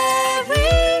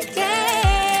every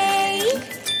day.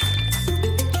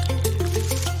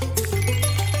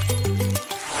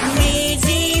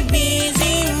 Busy,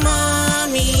 busy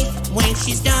mommy. When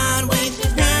she's done with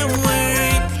her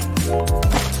work,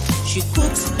 she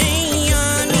cooks a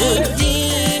yummy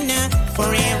dinner for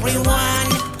everyone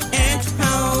at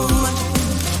home.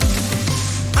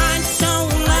 I'm so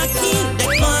lucky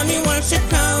that mommy works at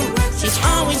home. She's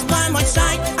always by my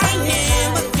side, I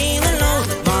never feel alone.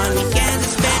 Mommy has a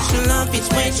special office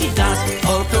where she does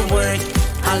all her work.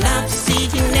 I love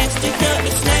sitting next to her,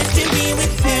 it's nice to be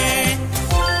with her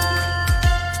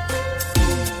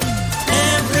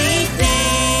every day.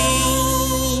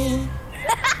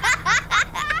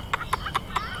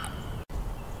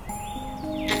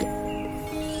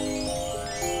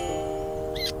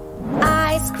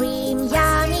 Ice cream,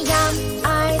 yummy yum.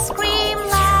 Ice cream,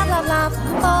 love, love, love.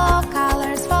 4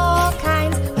 colors, 4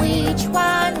 kinds. Which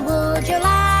one would you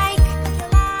like?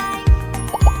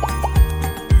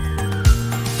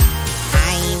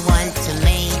 I want to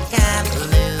make a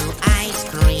blue ice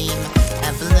cream.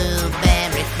 A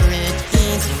blueberry fruit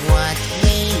is what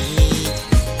we eat.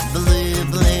 Blue,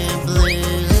 blue,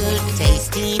 blue,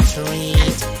 tasty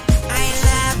treat. I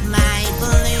love my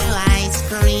blue ice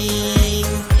cream.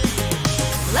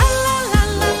 La la la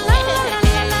la la la la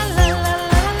la la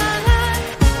la la.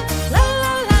 La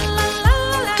la la la la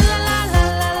la la la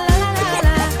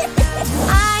la.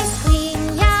 Ice cream,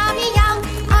 yummy yum.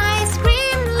 Ice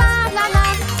cream, love, love,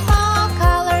 love. 4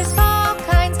 colors, 4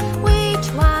 kinds. Which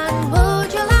one would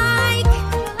you like?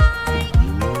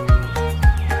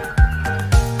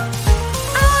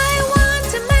 I want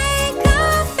to make a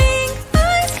pink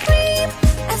ice cream.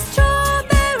 A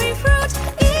strawberry fruit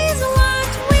is what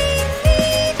we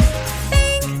need.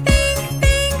 Pink, pink,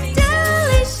 pink,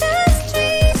 delicious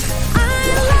treat. I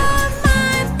love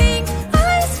my pink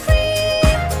ice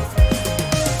cream.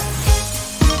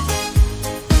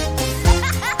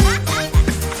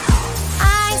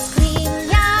 Ice cream,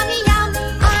 yummy yum.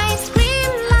 Ice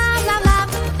cream, love, love, love.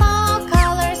 4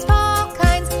 colors, 4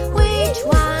 kinds. Which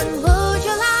one would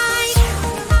you like?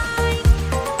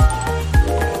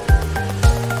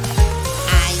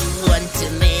 I want to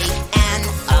make an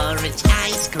orange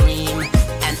ice cream.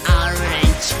 An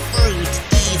orange fruit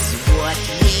is what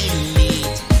we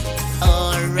need.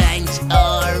 Orange,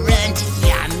 orange,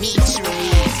 yummy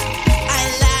treat. I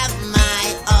love my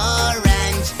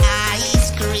orange ice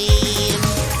cream.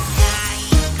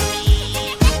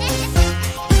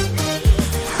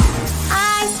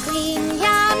 Ice cream,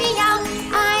 yummy yum.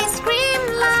 Ice cream,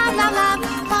 love, love, love.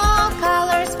 4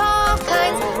 colors, 4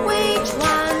 kinds. Which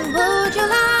one would you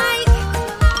like?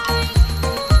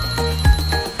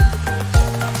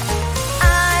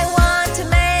 I want to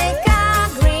make a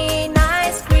green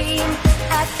ice cream.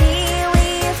 A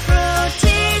kiwi fruit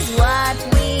is what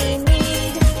we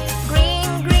need. Green,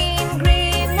 green,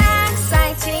 green,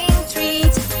 exciting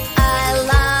treat. I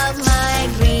love my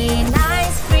green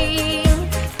ice cream.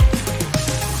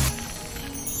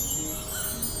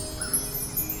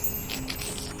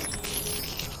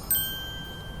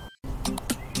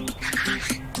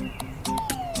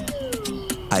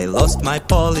 I lost my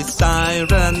police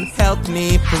siren, help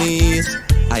me please.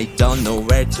 I don't know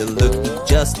where to look, it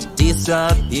just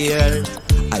disappeared.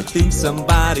 I think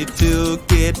somebody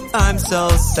took it, I'm so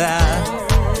sad.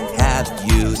 Have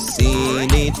you seen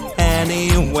it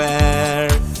anywhere?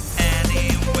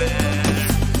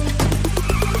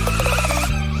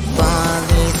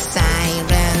 Police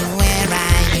siren, where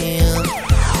are you?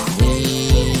 We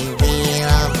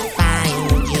will find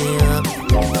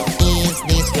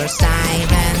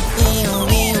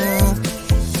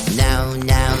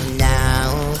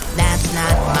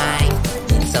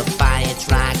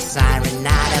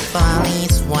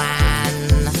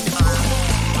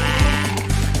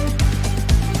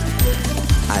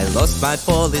lost my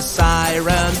police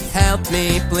siren, help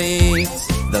me please.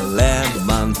 The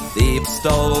lemon thief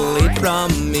stole it from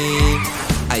me.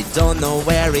 I don't know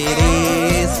where it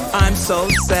is, I'm so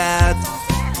sad.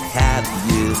 Have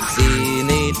you seen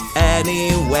it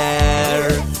anywhere?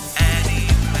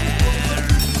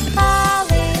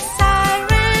 Police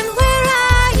siren, where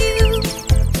are you?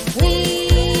 We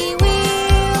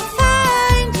will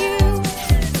find you.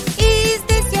 Is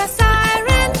this your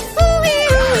siren? Ooh-wee,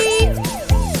 ooh-wee.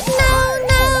 No,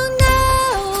 no, no,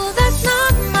 that's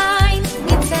not mine.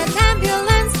 It's an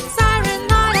ambulance siren,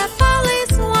 not a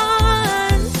police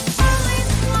one.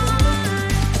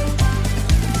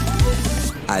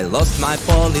 I lost my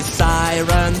police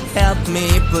siren, help me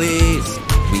please.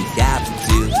 We have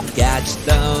to catch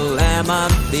the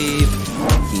lemon thief.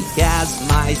 He has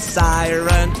my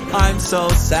siren, I'm so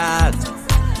sad.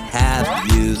 Have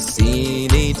you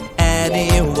seen it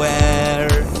anywhere?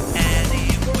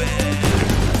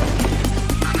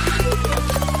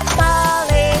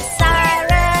 Police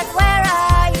siren, where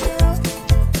are you?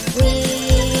 We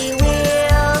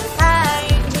will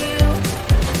find you.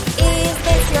 Is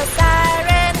this your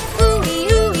siren? Ooh-wee,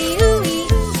 ooh-wee, ooh-wee.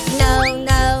 No,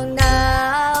 no, no,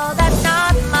 that's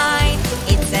not mine.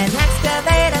 It's an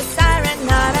excavator siren,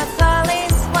 not a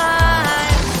police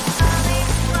one.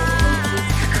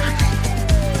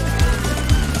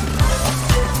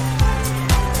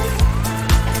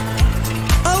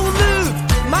 Oh look,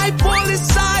 my police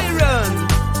siren!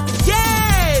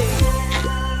 Yay!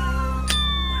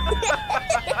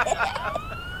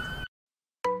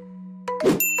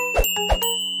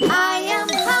 I am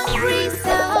hungry,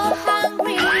 so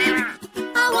hungry.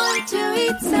 I want to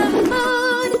eat some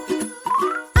food.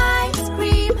 Ice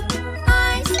cream,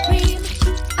 ice cream,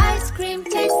 ice cream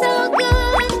tastes so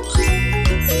good.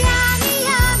 Yummy,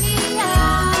 yummy,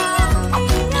 yum.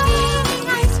 Eating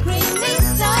ice cream is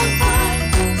so fun.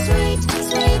 Sweet,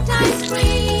 sweet ice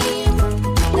cream.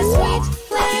 The sweet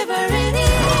flavor it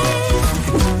is.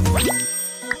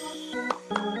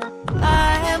 I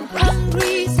am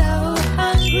hungry, so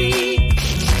hungry.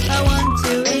 I want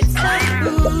to eat some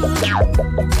food.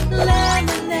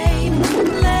 Lemonade,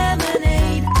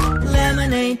 lemonade,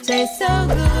 lemonade tastes so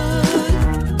good.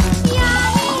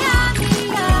 Yummy, yummy,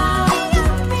 yum.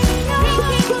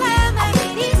 Drinking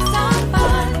lemonade is so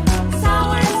fun.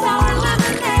 Sour, sour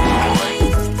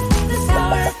lemonade. The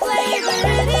sour flavor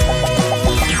it is.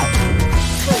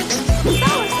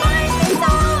 Sour, spicy,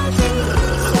 salty.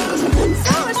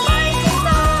 Sour, spicy,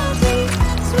 salty.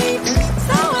 Sweet,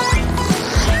 sour.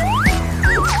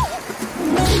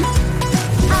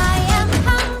 I am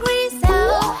hungry, so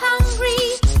hungry.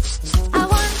 I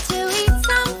want to eat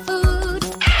some food.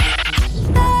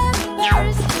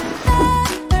 Peppers,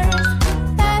 peppers,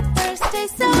 peppers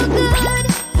taste so good.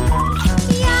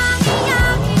 Yummy,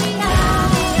 yummy,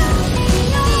 yummy.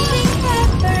 Eating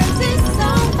peppers is so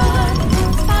fun.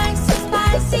 Spicy,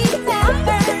 spicy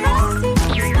peppers.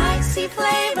 Spicy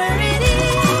flavor it is.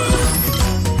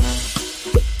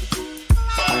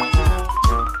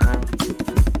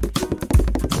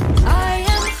 I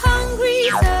am hungry,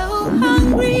 so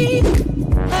hungry.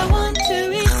 I want to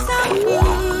eat some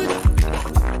food.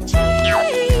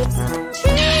 Chips,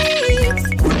 chips,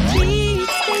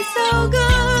 chips taste so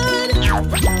good.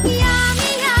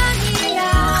 Yummy, yummy,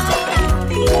 yum.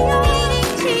 Eating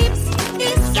chips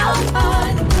is so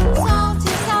fun.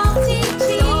 Salty, salty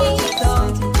cheese.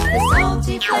 The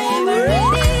salty flavor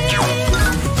it is.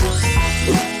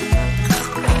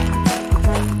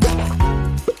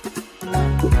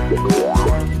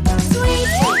 Sweet,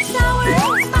 sour,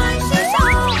 spicy,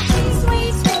 salty.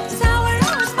 Sweet, sour,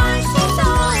 spicy,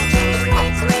 salty.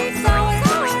 Sweet, sour,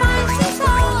 spicy,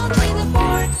 salty. The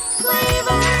four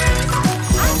flavors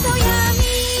are so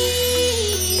yummy.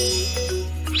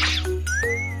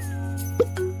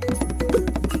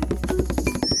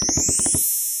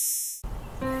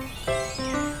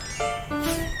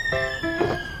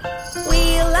 We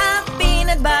love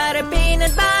peanut butter,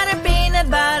 peanut butter, peanut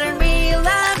butter. We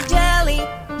love jelly,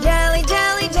 jelly,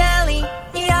 jelly, jelly.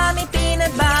 Yummy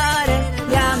peanut butter,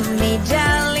 yummy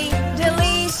jelly.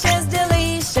 Delicious,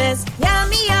 delicious.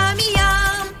 Yummy, yummy,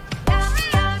 yum. Yummy,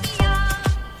 yummy, yum.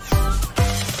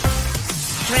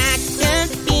 Crack the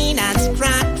peanuts,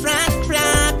 crack, crack,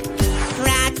 crack.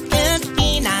 Crack the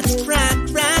peanuts, crack,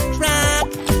 crack, crack.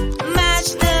 Mash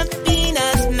the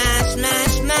peanuts, mash,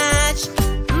 mash, mash.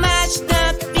 Mash the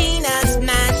peanuts,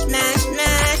 mash, mash,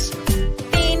 mash.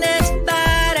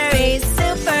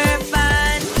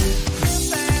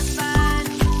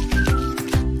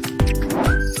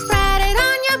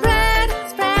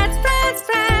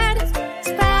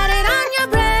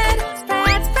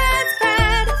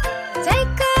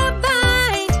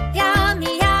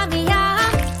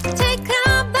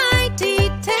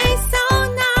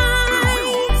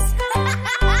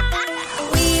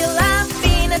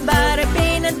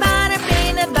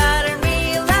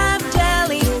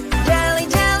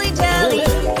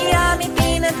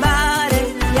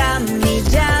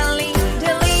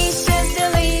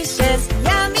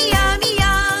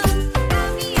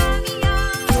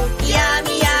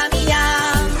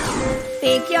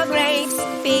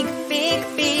 Pick, pick,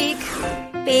 pick.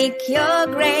 Pick your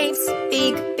grapes.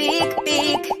 Pick, pick,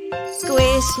 pick.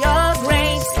 Squish your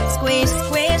grapes. Squish,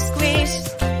 squish, squish.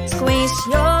 Squish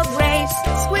your grapes.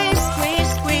 Squish, squish,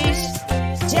 squish.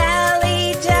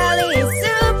 Jelly, jelly is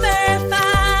super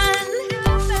fun.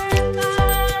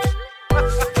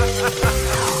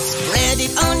 Spread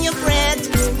it on your bread.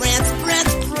 Spread, spread,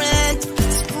 spread.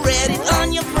 Spread it on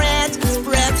your bread.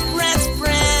 Spread, spread,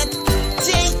 spread.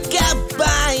 Take a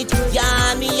bite.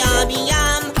 Yummy, yummy,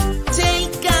 yum.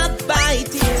 Take a bite.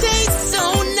 It tastes so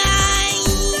nice.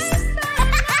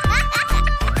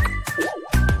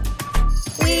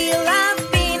 We love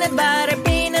peanut butter,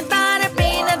 peanut butter,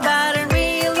 peanut butter.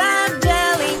 We love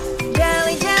jelly,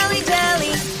 jelly, jelly,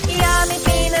 jelly. Yummy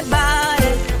peanut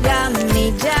butter,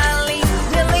 yummy jelly.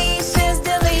 Delicious,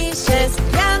 delicious.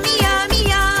 Yummy, yummy,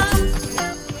 yum.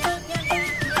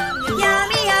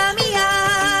 Yummy, yummy, yum.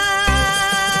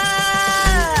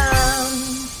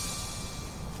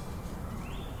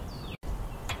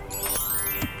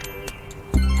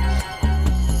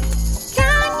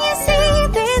 Can you see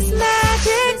this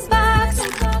magic box?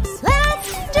 Let's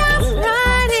jump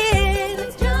right in.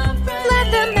 Let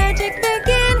the magic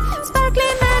begin.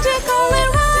 Sparkling magic all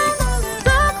around.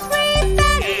 Look, three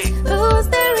fairies. Who's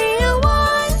the real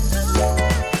one?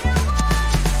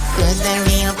 Who's the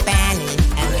real Fanny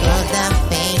and who's the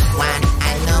fake one?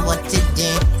 I know what to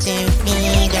do to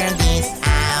figure this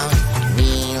out.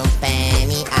 Real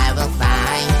Fanny, I will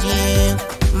find you.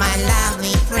 My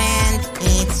lovely friend,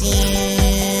 it's you.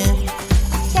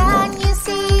 Can you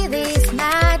see this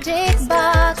magic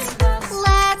box?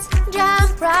 Let's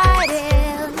jump right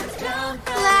in.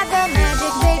 Let the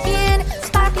magic begin.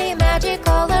 Sparkling magic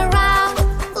all around.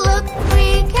 Look,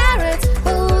 3 carrots.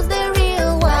 Who's the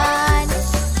real one?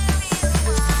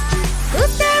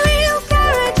 Who's the real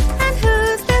carrot and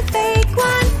who's the fake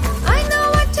one? I know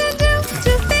what to do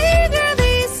to figure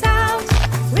this out.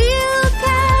 Real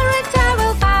carrot, I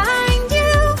will find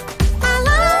you. My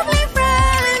lovely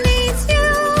friend, it's you.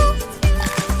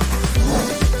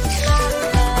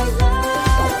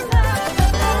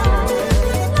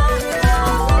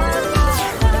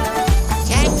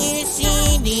 Can you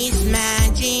see these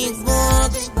magic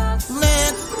books?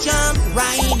 Let's jump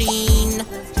right in.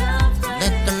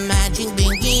 Let the magic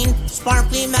begin.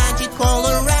 Sparkly magic all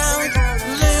around.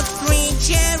 Look, 3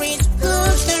 cherries.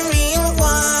 Who's the real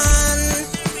one?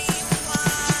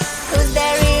 Who's the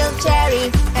real cherry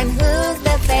and who's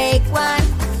the fake one?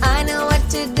 I know what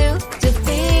to do to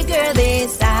figure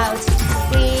this out.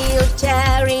 Real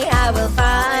cherry, I will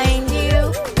find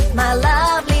you. My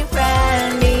lovely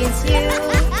friend is you.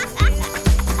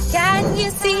 Can you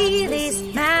see this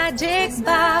magic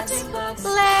box?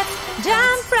 Let's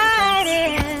jump right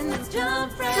in.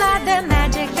 Let the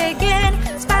magic begin.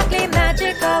 Sparkling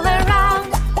magic all around.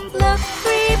 Look,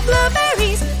 3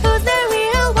 blueberries. Who's the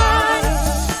real one?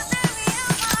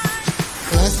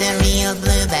 Who's the real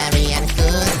blueberry and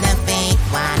who's the fake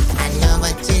one? I know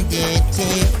what to do to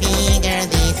figure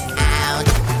this out.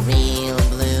 Real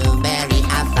blueberry,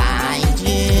 I'll find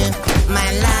you. My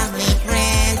lovely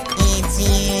friend, it's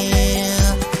you.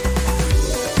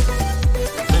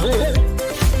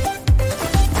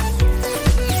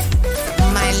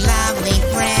 My lovely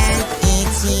friend,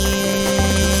 it's you.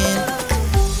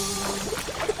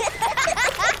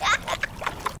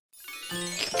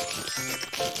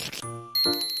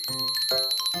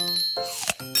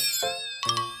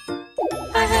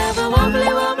 I have a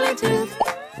wobbly wobbly tooth.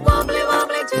 Wobbly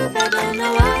wobbly tooth. I don't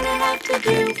know what I have to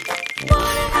do. What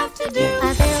I have to do.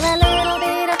 I feel a little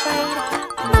bit afraid,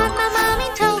 but my mommy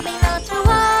told me not to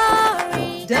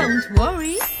worry. Don't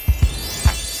worry.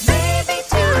 Baby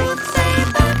tooth, say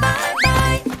bye bye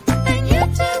bye. The new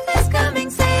tooth is coming.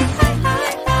 Say hi hi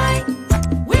hi.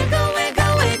 Wiggle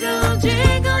wiggle wiggle,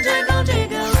 jiggle jiggle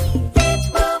jiggle. It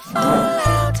will fall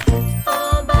out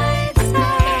all by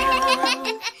itself.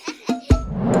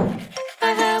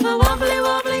 I have a wobbly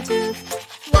wobbly tooth.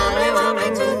 Wobbly wobbly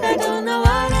tooth. I don't know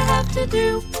what I have to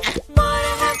do. What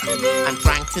I have to do. I'm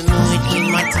trying to move it with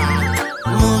my tongue.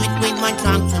 Move it with my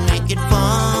tongue to make it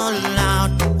fall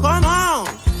out. Come on!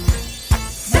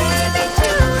 Baby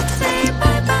tooth, say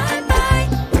bye bye bye.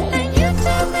 The new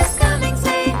tooth is coming.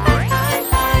 Say hi hi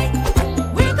hi.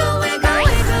 Wiggle wiggle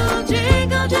wiggle,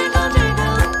 jiggle jiggle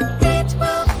jiggle. It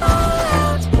will fall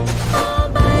out all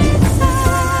by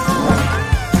itself.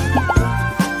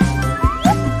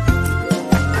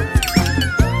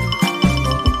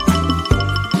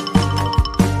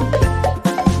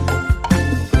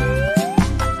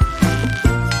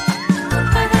 I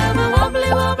have a wobbly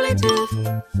wobbly tooth.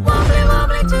 Wobbly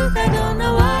wobbly tooth. I don't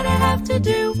know what I have to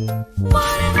do. What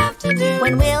I have to do.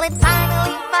 When will it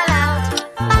finally fall out?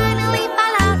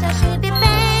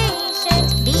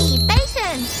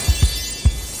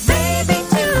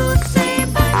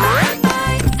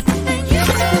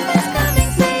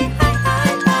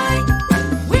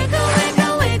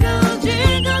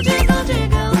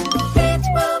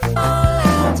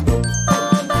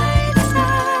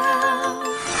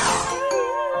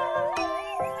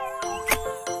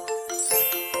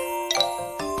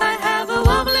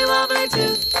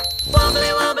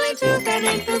 Wobbly, wobbly tooth, I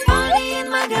think there's honey in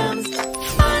my gums.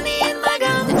 Honey in my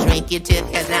gums. The tricky tooth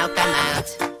has now come out.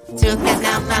 Tooth has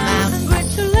now come out.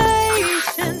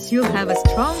 Congratulations, you have a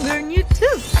stronger new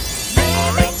tooth.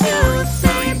 Baby tooth,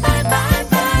 say bye bye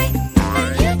bye.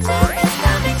 And your tooth is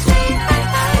coming, say bye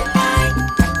bye bye.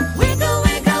 Wiggle,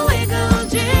 wiggle, wiggle,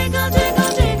 jiggle,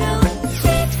 jiggle, jiggle.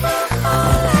 It will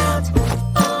fall out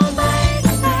all by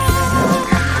itself.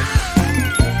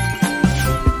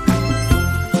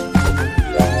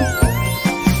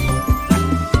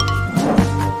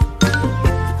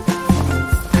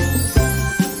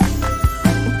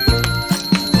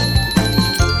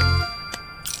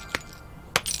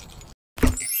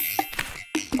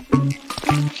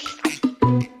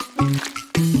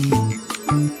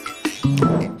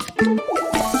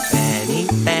 Fanny,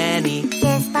 Fanny,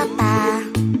 Yes, Papa.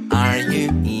 are you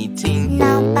eating?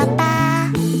 No,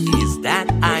 Papa. Is that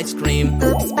ice cream?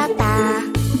 Oops,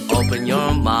 Papa. Open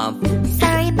your mouth.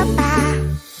 Sorry, Papa.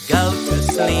 Go to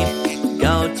sleep,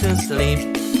 go to sleep.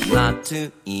 Not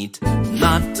to eat,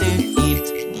 not to eat.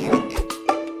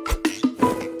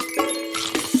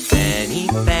 Fanny,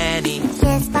 Fanny,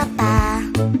 Yes, Papa.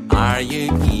 are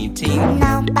you eating?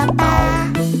 No,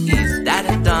 Papa. Is that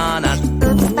a donut?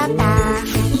 Oops, Papa.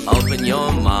 Open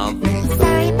your mouth.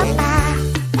 Sorry, Papa.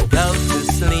 Go to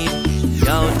sleep,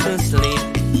 go to sleep.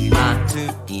 Not to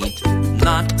eat,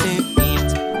 not to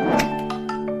eat.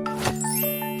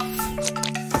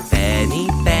 Fanny,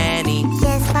 Fanny,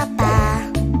 Yes,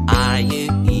 Papa. are you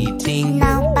eating?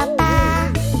 No,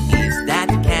 Papa. Is that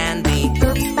candy?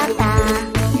 Oops, Papa.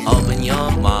 Open your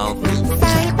mouth.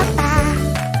 Sorry, Papa.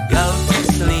 Go to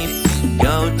sleep,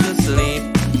 go to sleep.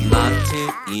 Not to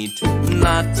eat,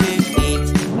 not to eat,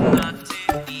 not to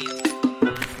eat.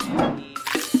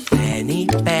 Fanny,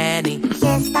 Fanny,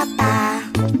 Yes, Papa.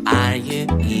 are you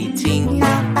eating?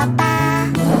 No, Papa.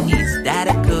 Is that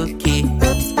a cookie?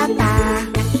 Oops, Papa.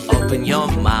 Open your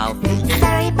mouth.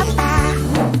 Sorry, Papa.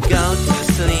 Go to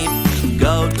sleep,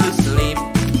 go to sleep.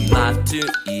 Not to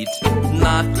eat,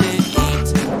 not to eat,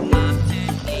 not to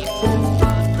eat.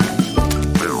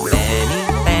 Fanny,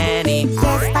 Fanny,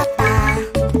 Yes, Papa.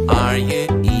 are you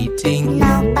eating?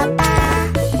 No, Papa.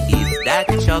 Is that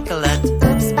chocolate?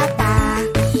 Oops, Papa.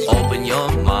 Open your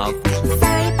mouth.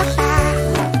 Sorry, Papa.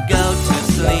 Go to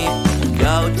sleep,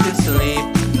 go to sleep.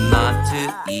 Not to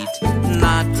eat,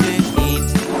 not to eat,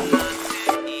 not to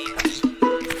eat.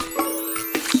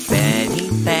 Fanny,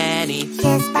 Fanny,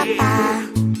 Yes, Papa.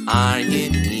 are you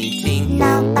eating?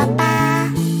 No,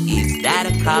 Papa. Is that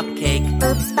a cupcake?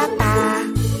 Oops, Papa.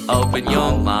 Open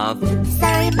your mouth.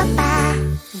 Sorry, Papa.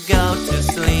 Go to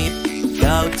sleep,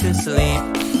 go to sleep.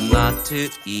 Not to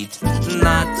eat,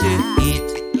 not to eat,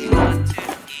 not to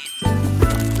eat.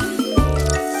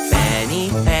 Fanny,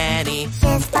 Fanny,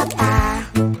 Yes, Papa.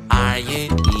 are you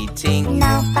eating?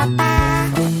 No, Papa.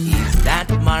 Is that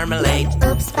marmalade?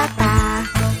 Oops, Papa.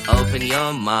 Open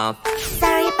your mouth.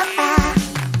 Sorry, Papa.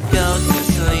 Go to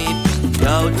sleep,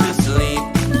 go to sleep.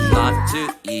 Not to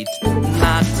eat,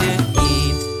 not to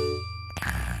eat.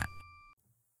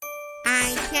 I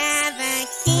have a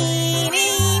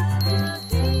kitty.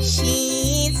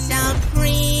 She's so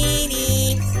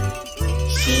pretty.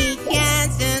 She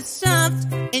has a soft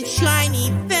and shiny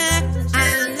fur. I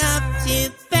love to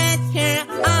pet her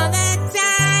all the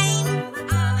time.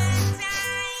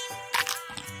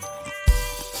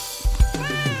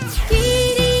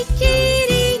 Kitty,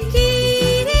 kitty,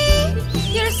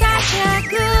 kitty, you're such a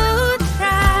good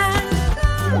friend.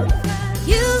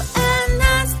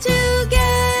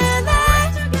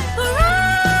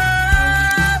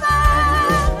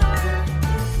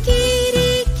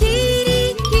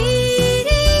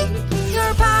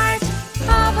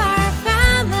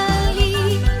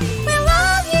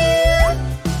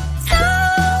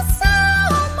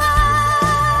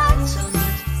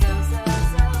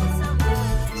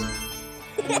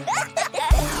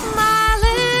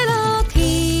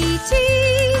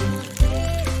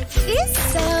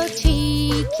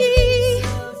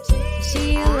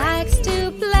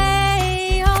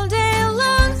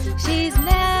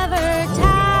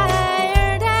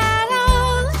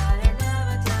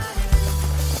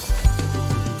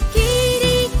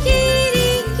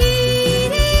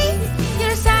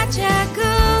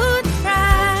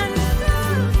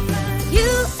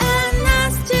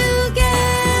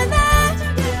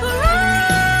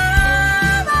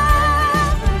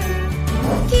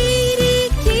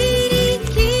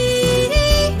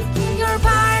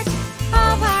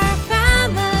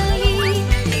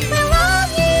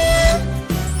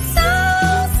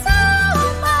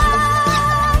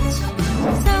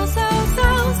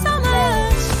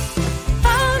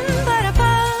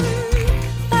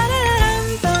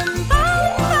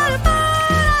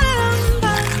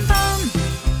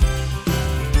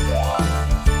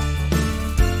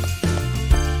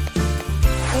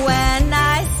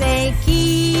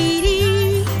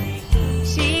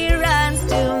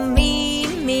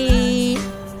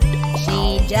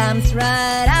 jumps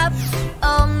right up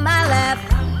on my lap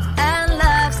and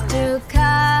loves to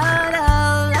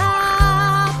cuddle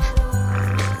up.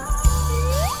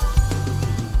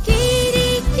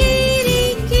 Kitty,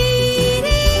 kitty,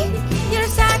 kitty, you're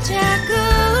such a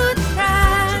good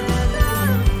friend.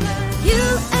 You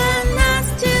and us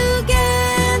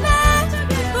together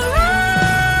forever.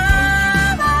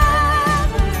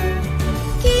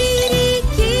 Kitty,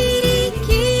 kitty,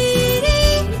 kitty,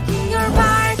 you're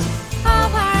part of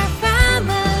our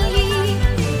family.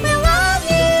 We love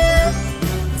you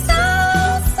so,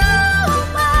 so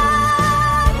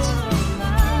much.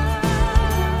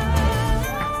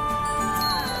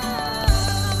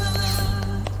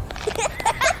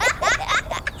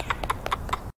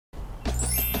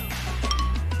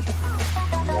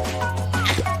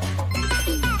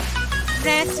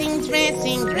 Dressing,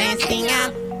 dressing, dressing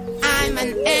up. I'm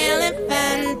an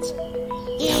elephant.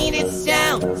 It is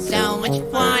so, so much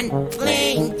fun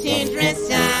playing to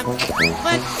dress up.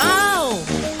 But oh,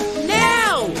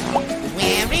 no!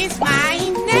 Where is my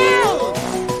nose?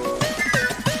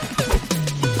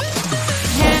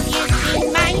 Have you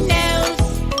seen my nose?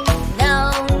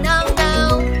 No, no, no.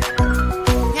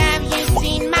 Have you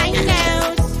seen my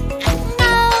nose?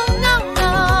 No, no,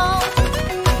 no.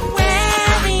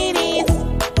 Where it is?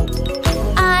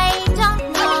 I don't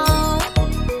know.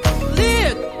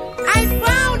 Look, I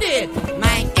found it!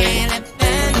 My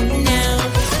elephant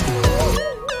nose.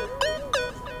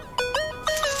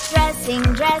 Dressing,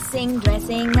 dressing,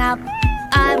 dressing up.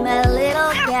 I'm a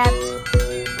little cat.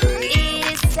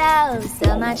 It is so,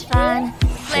 so much fun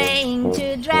playing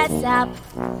to dress up.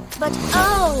 But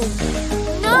oh,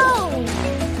 no!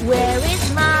 Where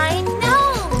is my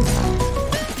nose?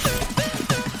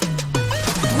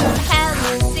 Have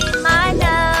you seen my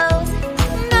nose?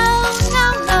 No, no,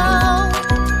 no.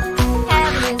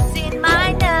 Have you seen my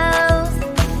nose?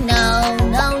 No,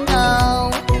 no, no.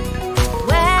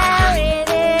 Where it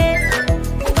is?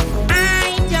 I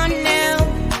don't know.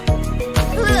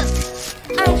 Look,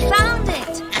 I found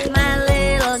it, my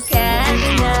little cat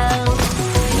nose.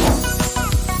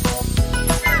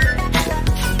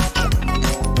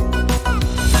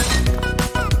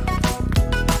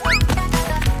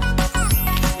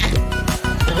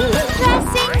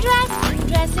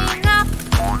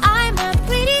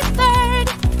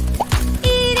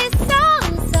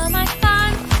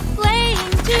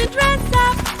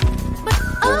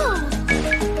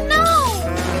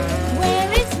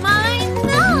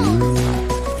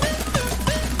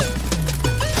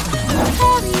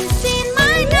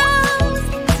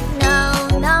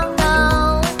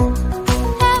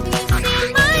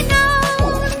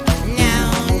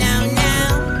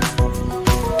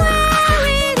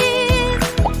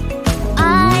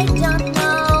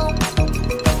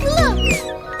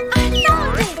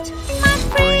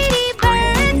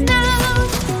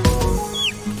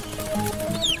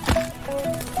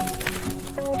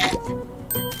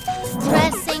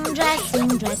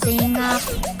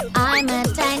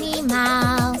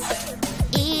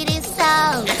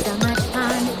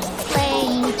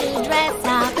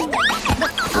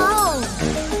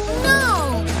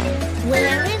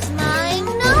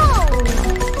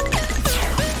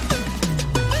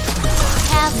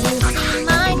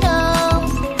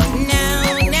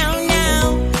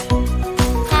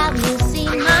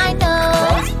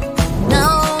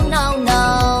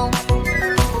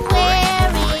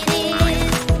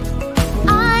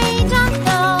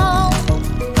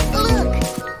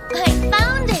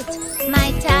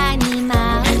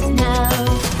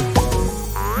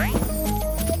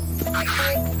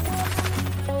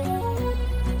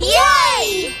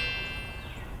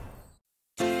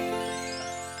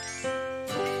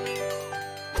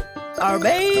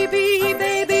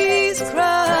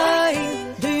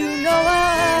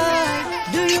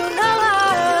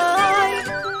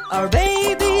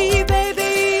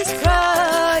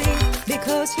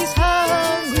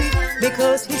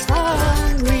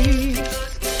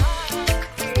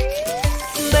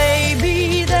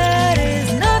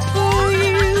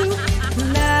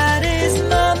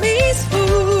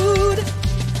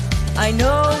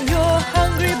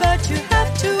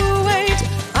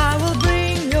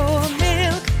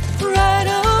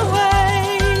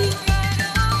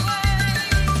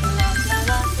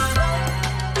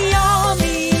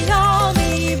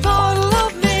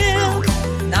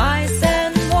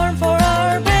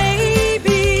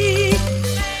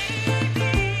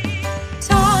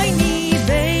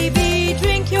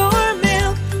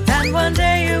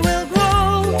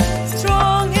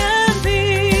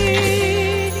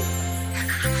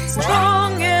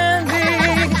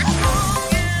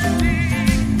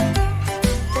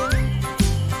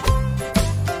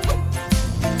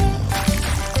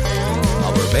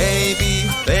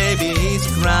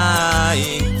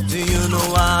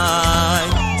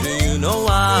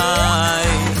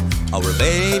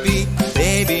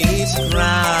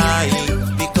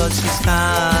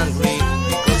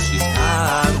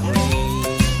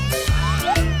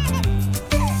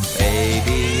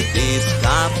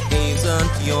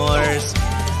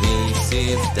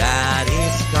 is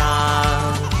Daddy's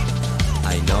car.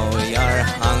 I know you're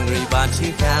hungry, but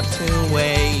you have to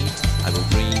wait. I will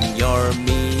bring your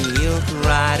milk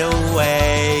right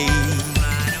away.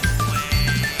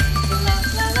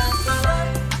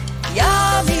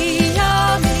 Yummy,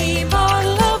 yummy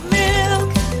bottle of milk,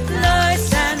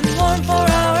 nice and warm for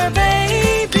our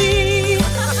baby.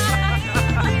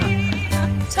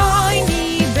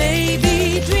 Tiny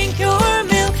baby, drink your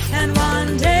milk, and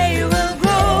one day you will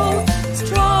grow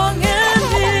strong and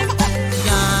big.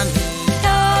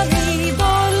 Yummy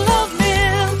bottle of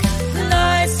milk,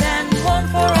 nice and warm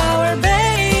for our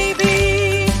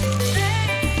baby.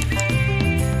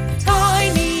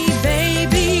 Tiny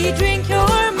baby, drink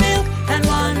your milk, and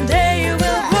one day you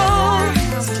will grow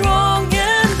strong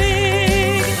and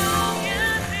big.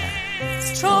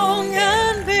 Strong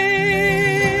and big.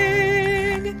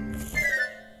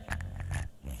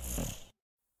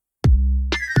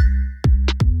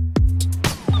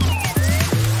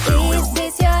 Is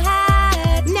this your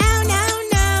hat? No, no,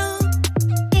 no.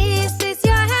 Is this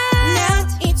your hat?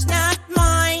 No, it's not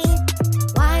mine.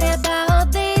 What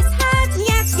about this hat?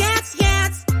 Yes, yes,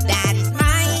 yes. That is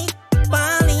my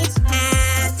police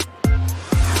hat.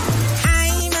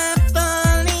 I'm a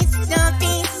police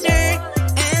officer,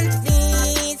 and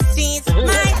this is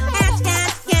my hat,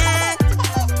 hat, hat.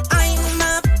 I'm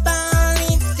a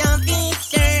police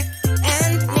officer,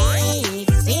 and this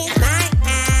is my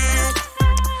hat.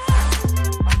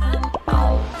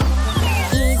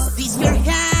 Is this your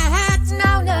hat?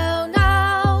 No, no, no.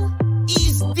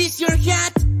 Is this your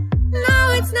hat?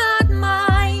 No, it's not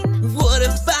mine. What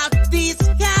about this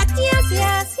hat? Yes,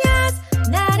 yes, yes.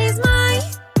 That is my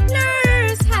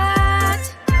nurse hat.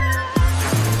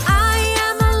 I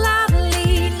am a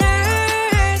lovely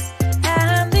nurse,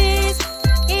 and this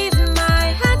is my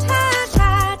hat, hat,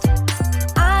 hat.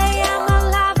 I am a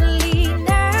lovely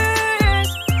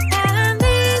nurse, and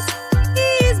this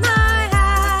is my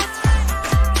hat.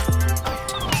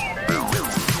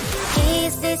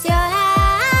 Is this your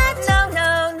hat? No,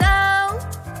 no, no.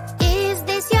 Is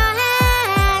this your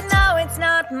hat? No, it's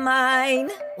not mine.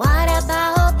 What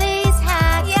about this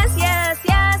hat? Yes, yes,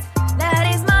 yes. That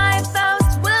is my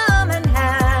postwoman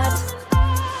hat.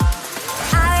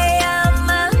 I am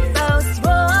a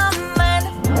postwoman,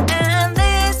 and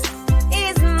this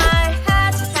is my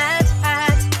hat, hat,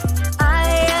 hat. I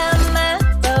am a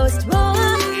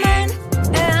postwoman,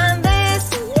 and this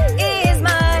is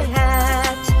my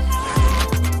hat.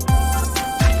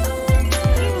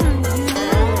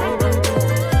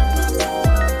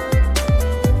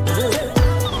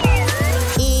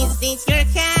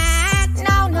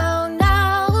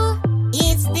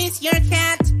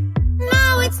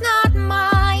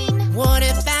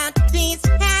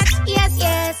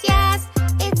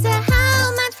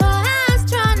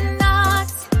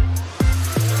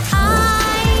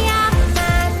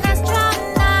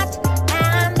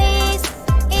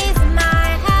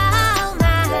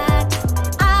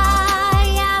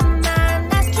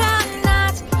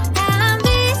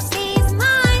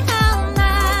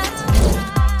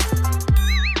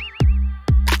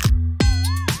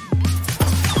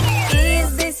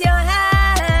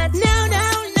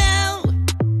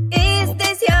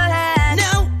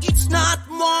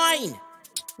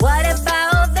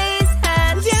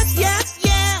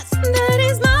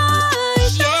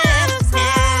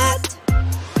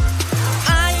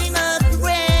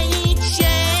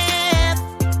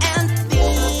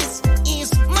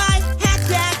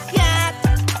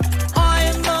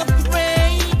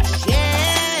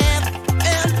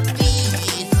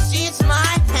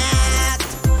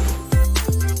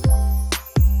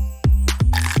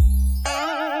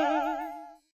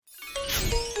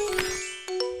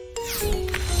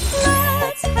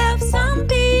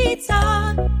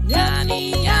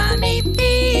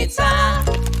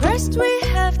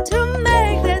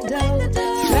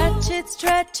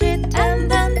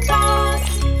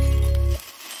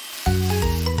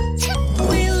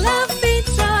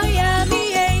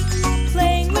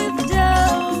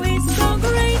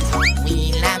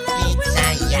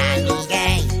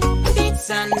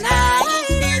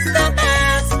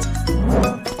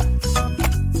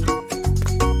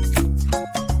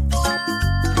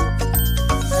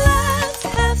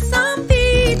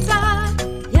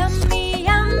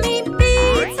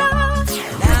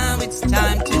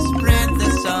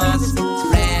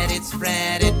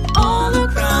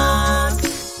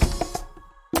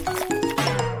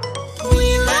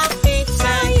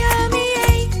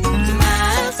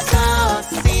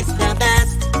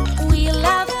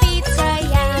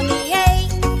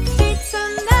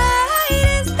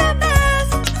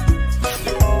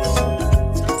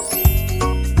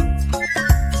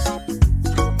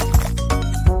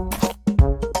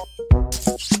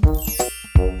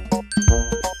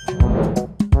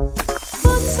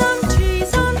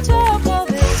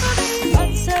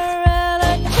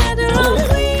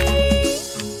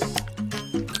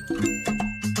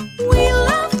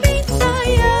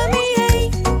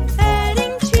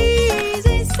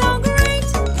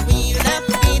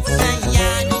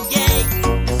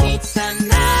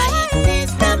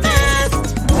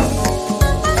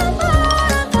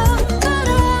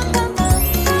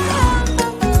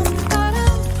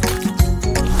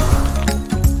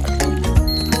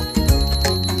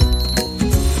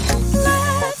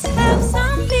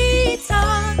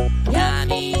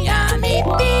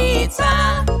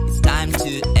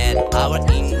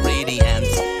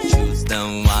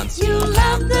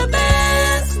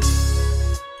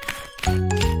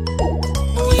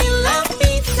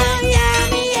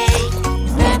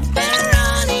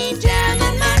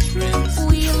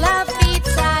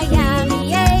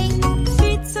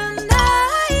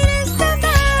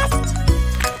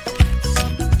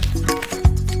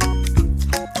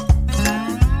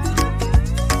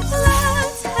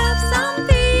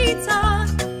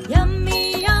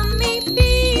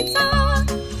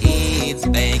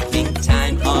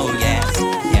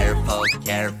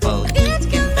 careful, it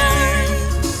can burn.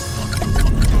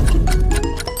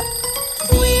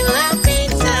 We love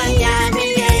pizza, yummy,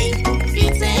 yay.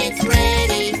 Pizza is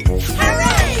ready,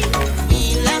 hooray! We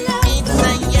love pizza,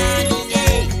 yummy,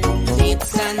 yay.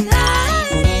 Pizza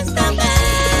night is the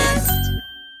best.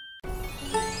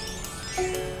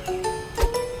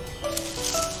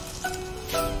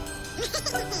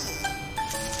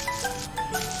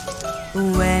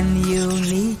 When you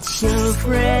meet your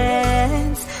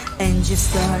friends and you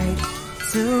start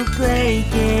to play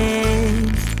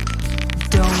games,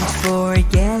 don't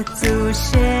forget to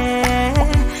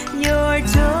share your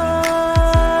toys.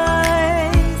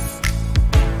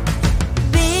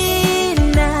 Be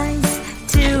nice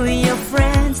to your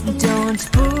friends, don't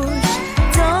push,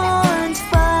 don't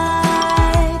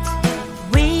fight.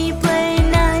 We play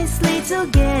nicely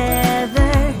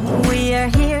together, we are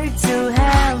here to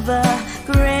have a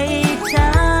great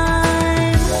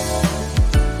time.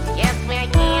 Yes, we're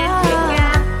here to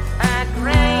have a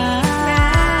great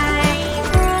time.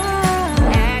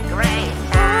 A great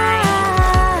time.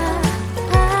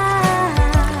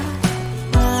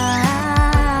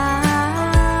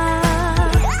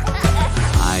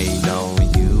 I know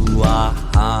you are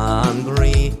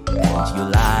hungry and you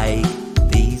like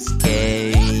this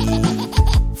cake,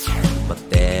 but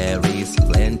there is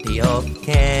plenty of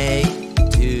cake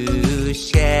to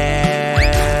share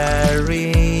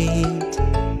it.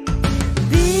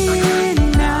 Be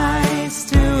nice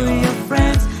to your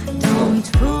friends, don't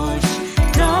push,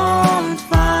 don't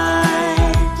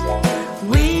fight.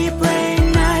 We play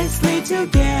nicely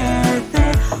together,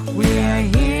 we are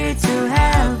here to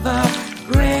have a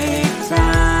great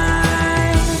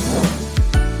time.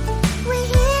 We're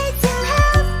here to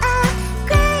have a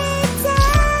great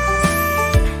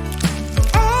time.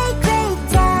 A great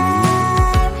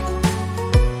time.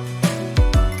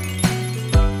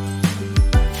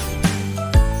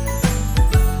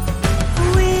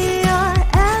 We are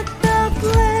at the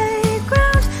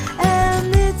playground and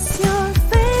it's your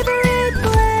favorite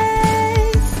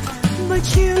place, but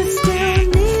you still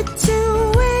need to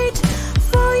wait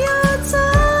for your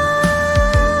turn.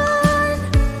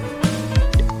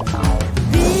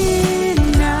 Be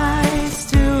nice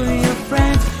to your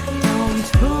friends, don't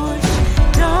push,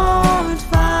 don't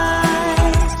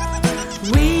fight.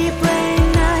 We play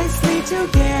nicely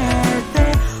together,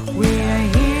 we are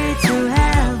here to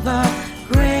have a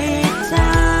great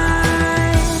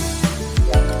time.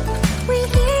 We're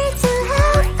here to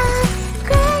have a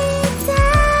great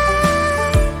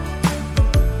time.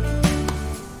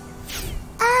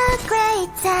 A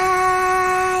great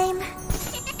time.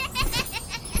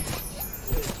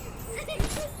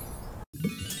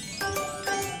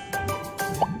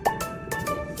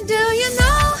 Do you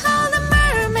know how the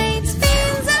mermaid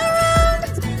spins around?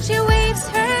 She waves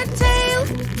her tail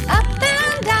up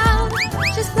and down.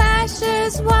 She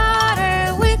splashes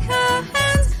water with her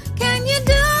hands. Can you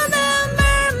do the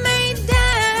mermaid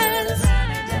dance?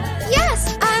 Yes,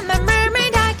 I'm a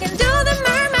mermaid, I can do the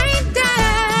mermaid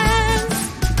dance.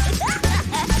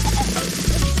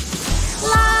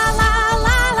 La la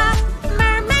la la,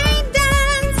 mermaid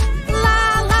dance. La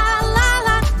la la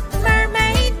la,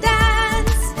 mermaid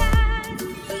dance.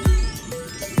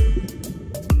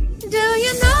 Do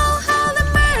you know how the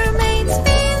mermaid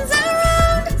spins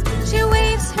around? She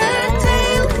waves her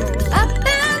tail up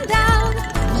and down.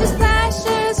 She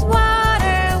splashes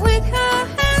water with her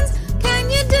hands. Can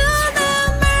you do the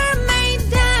mermaid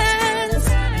dance?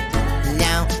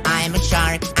 No, I'm a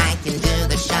shark, I can do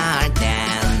the shark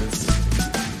dance.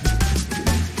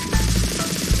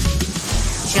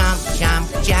 Jump, jump,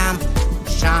 jump,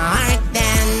 shark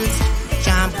dance.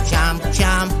 Jump, jump,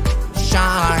 jump,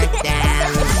 shark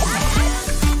dance.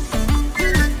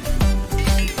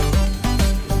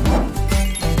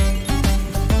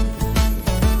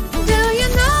 Do you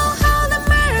know how the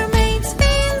mermaid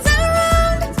spins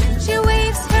around? She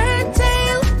waves her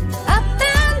tail up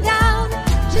and down.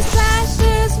 She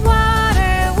splashes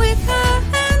water with her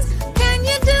hands. Can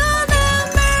you do the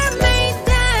mermaid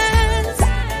dance?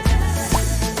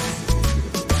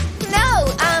 No,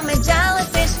 I'm a giant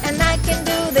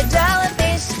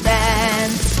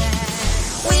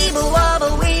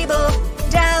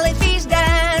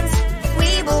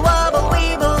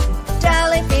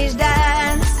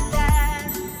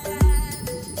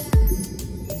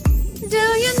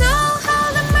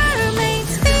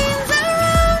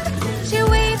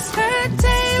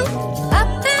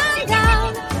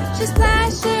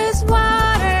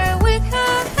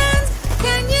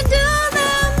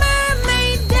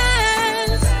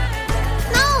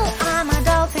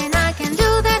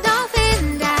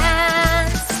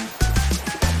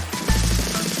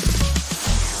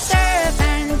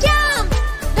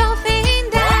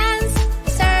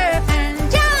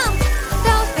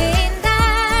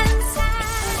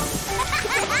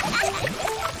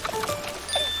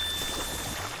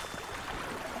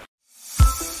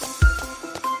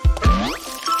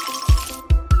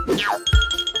I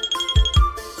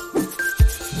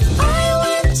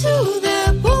went to the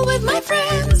pool with my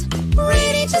friends,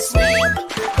 ready to swim,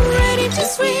 ready to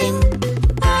swim.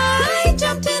 I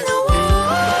jumped in the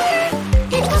water,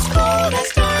 it was cold, I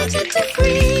started to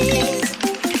freeze.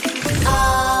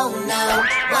 Oh no,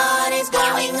 what is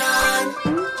going on?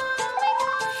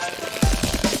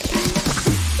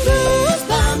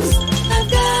 Goosebumps, I've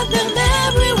got them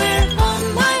everywhere, on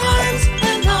my arms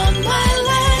and on my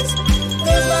legs.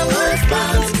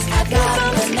 Goosebumps, I've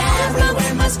got them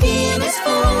everywhere, my skin is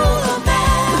full of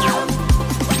them.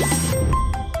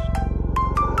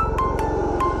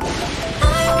 I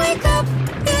wake up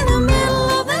in the middle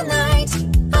of the night,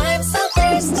 I'm so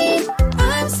thirsty,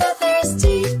 I'm so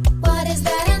thirsty. What is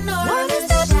that enormous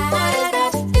shadow?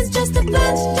 It's just a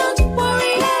plant, don't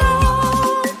worry at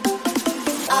all.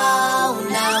 Oh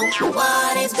no,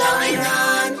 what is going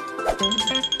on?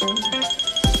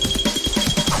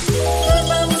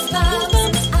 Goosebumps,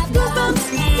 goosebumps, I've got goosebumps,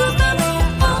 goosebumps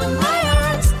on my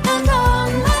arms and on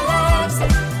my legs.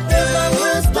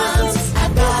 Goosebumps,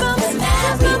 I've got them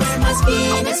everywhere, my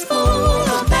skin is full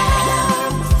of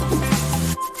them.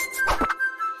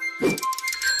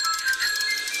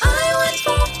 I went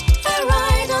for a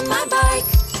ride on my bike.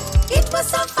 It was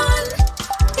so fun,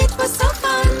 it was so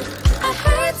fun. I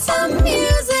heard some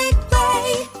music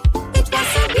play. It was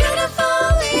so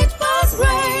beautiful, it was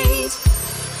great.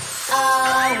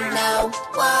 Oh no,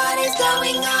 what is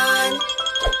going on?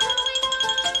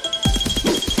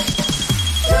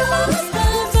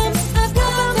 Goosebumps, I've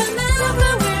got them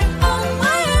everywhere, on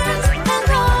my arms and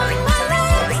on my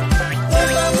legs.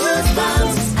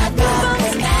 Goosebumps, I've got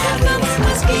them everywhere,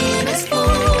 my skin is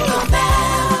full of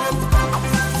them.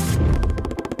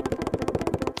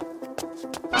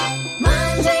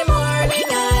 Monday morning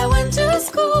I went to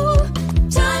school.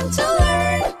 Time to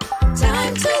learn,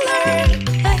 time to learn.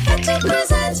 I had to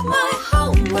present my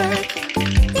homework.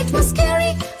 It was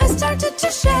scary, I started to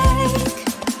shake.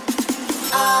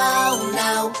 Oh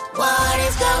no, what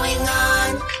is going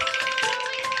on?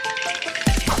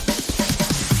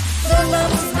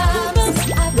 Goosebumps, goosebumps,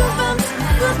 I've got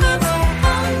goosebumps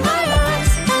on my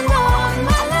arms and on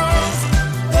my legs.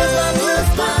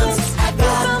 Goosebumps, I've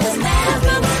got them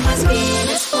everywhere, my skin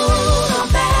is full of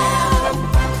them.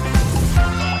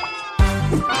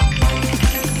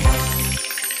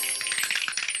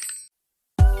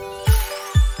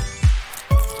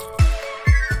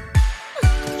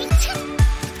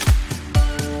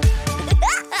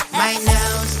 My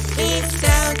nose is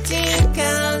so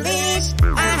ticklish.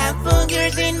 I have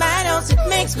boogers in my nose, it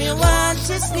makes me want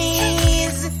to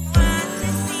sneeze.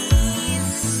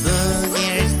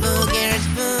 Boogers, boogers,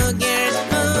 boogers,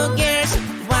 boogers.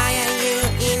 Why are you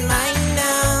in my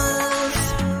nose?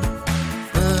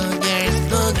 Boogers,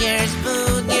 boogers,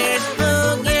 boogers,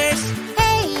 boogers.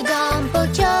 Hey, don't put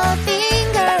your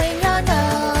finger in your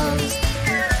nose.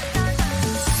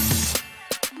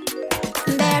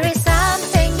 There is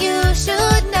something you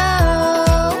should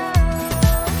know.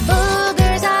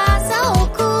 Boogers are so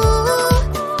cool.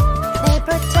 They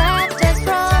protect us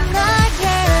from the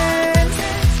germs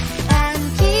and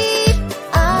keep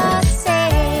us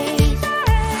safe.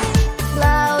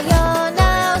 Blow your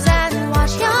nose and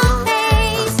wash your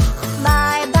face.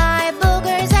 Bye bye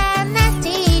boogers and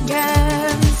nasty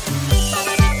germs.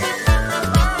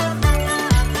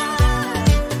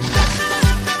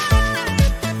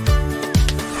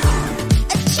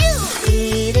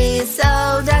 It is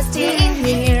so dusty in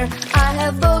here. I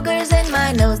have boogers in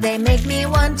my nose, they make me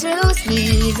want to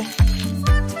sneeze.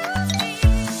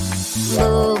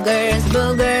 Boogers,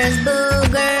 boogers,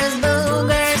 boogers,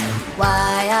 boogers.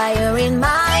 Why are you in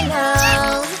my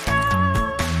nose?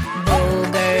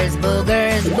 Boogers,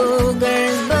 boogers,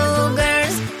 boogers,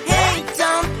 boogers. Hey,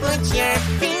 don't put your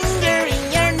finger in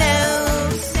your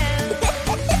nose.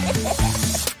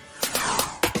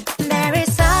 There is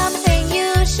something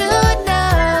you should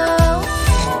know.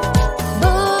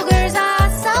 Boogers are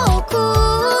so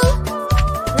cool.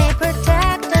 They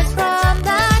protect us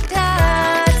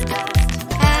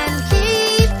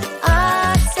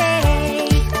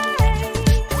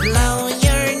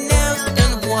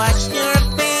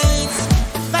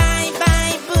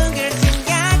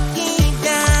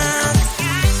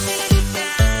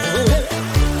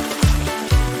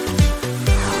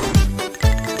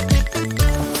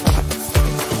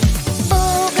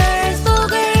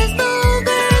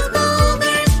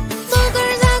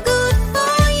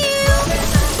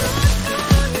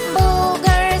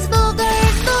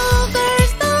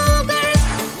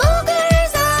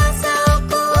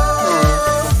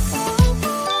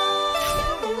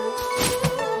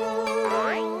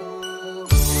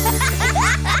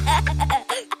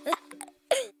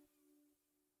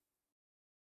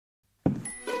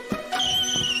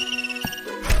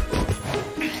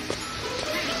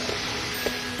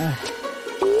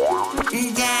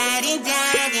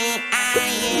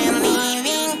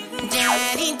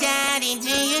Daddy, Daddy, do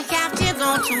you have to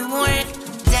go to work?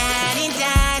 Daddy,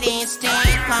 Daddy,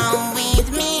 stay home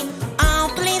with me.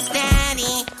 Oh, please,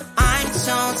 Daddy, I'm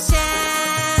so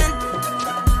sad.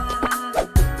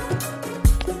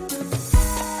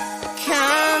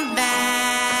 Come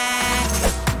back.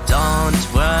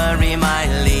 Don't worry, my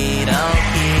little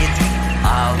kid,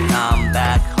 I'll come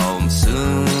back home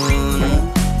soon.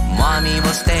 Mommy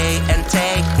will stay and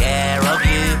take care of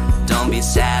you. Don't be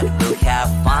sad, we'll have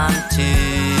fun too.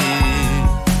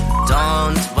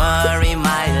 Don't worry,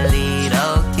 my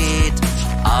little kid,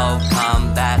 I'll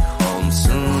come back home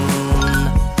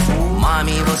soon.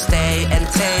 Mommy will stay and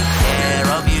take care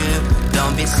of you.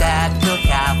 Don't be sad, we'll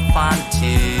have fun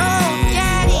too. Oh,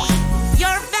 Daddy,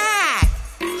 you're back!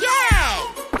 Yay!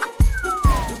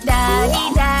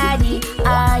 Daddy, Daddy,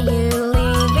 are you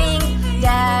leaving?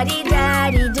 Daddy,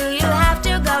 Daddy, do you have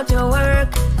to go to work?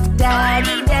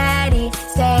 Daddy, Daddy,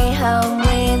 stay home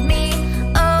with me.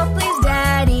 Oh, please,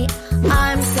 Daddy,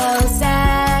 I'm so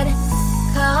sad.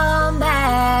 Come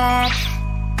back.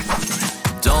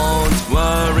 Don't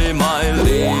worry, my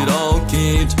little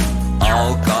kid,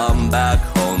 I'll come back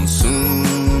home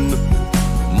soon.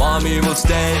 Mommy will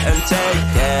stay and take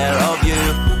care of you.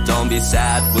 Don't be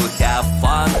sad, we'll have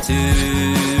fun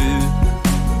too.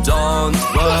 Don't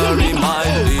worry, my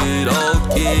little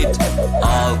kid,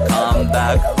 I'll come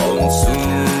back home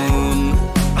soon.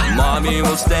 Mommy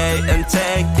will stay and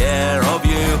take care of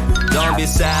you. Don't be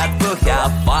sad, we'll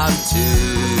have fun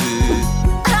too.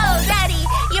 Oh, Daddy,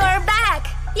 you're back.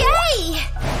 Yay!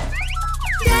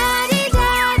 Daddy,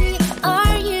 Daddy,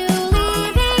 are you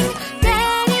leaving?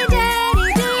 Daddy, Daddy,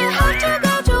 do you have to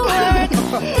go to work?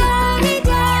 Daddy,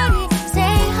 Daddy,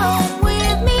 stay home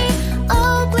with me.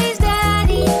 Oh, please,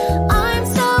 Daddy, I'm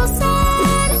so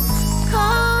sad.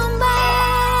 Come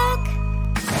back.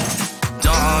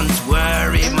 Don't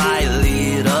worry, my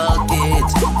little kid,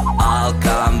 I'll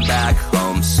come back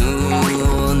home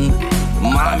soon.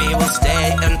 Mommy will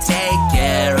stay and take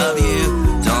care of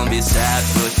you. Don't be sad,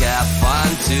 we'll have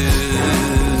fun too.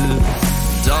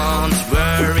 Don't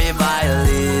worry, my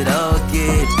little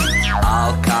kid,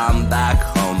 I'll come back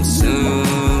home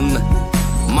soon.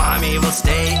 Mommy will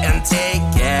stay and take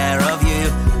care of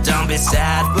you. Don't be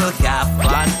sad, we'll have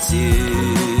fun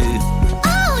too.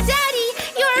 Oh, Daddy,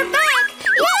 you're back.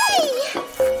 Yay!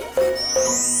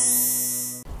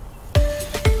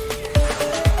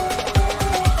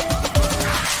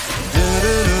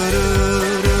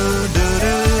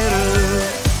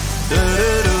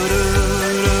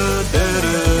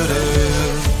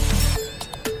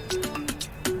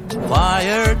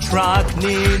 Fire truck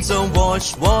needs a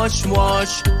wash, wash,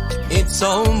 wash. It's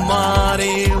so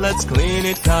muddy, let's clean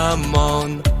it, come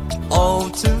on. All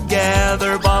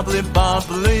together, bubbly,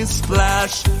 bubbly,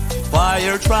 splash.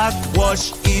 Fire truck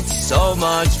wash, it's so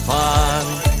much fun.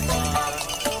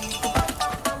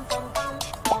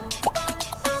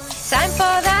 Time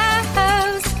for the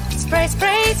hose. Spray,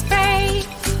 spray, spray.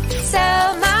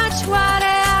 So much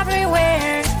water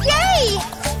everywhere. Yay!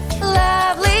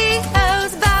 Lovely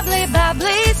hose, bubbly,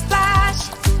 bubbly, splash.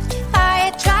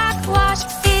 Fire truck wash,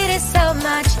 it is so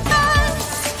much fun.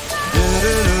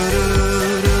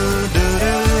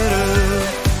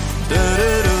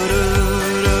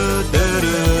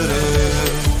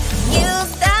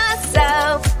 Use the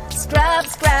soap. Scrub,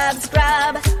 scrub,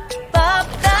 scrub. Pop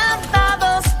the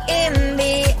bubbles in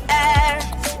the air.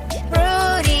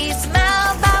 Fruity smell,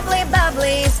 bubbly,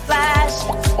 bubbly, splash.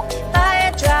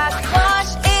 Fire truck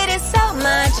wash, it is so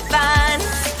much fun.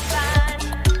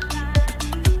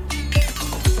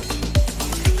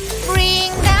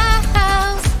 Bring the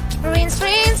hose, rinse,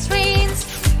 rinse, rinse.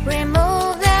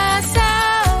 Remove the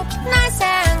soap, nice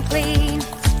and clean.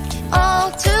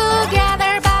 All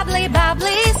together, bubbly,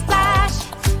 bubbly, splash.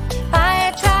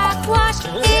 Fire truck wash,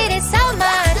 it is so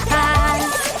much fun.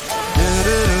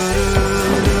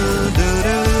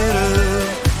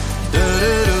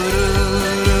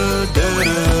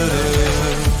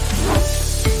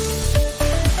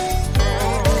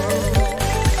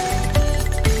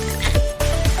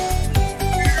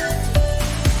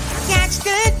 Catch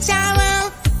the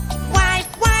towel,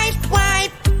 wipe, wipe,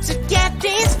 wipe to get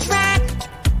this track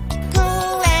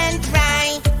cool and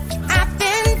dry. Up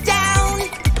and down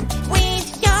with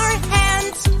your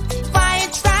hands. Fire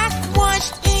truck wash,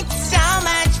 it's so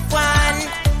much fun.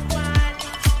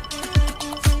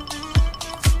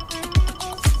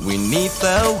 We need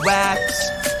the wax,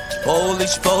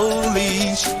 polish,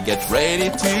 polish. Get ready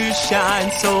to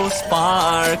shine so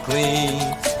sparkly.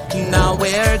 Now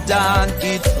we're done,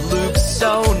 it looks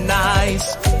so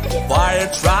nice. Fire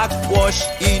truck wash,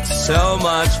 it's so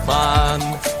much fun.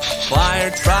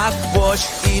 fire truck wash,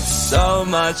 it's so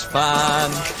much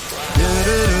fun.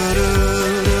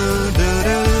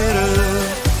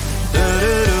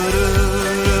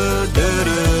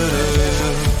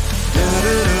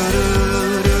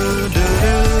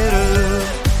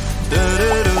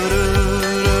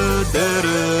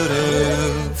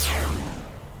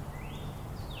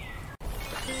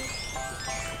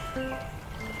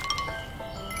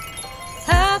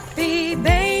 Happy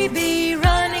baby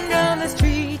running down the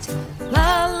street.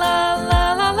 La la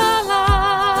la la la la.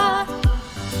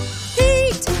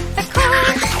 Pete, the car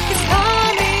is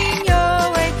coming your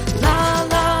way. La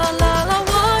la la la,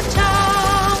 watch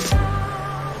out.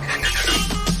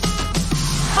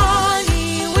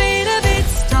 Honey, wait a bit,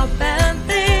 stop and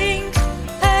think.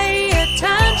 Pay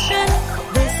attention,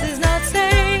 this is not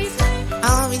safe.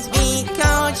 Always be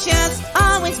cautious,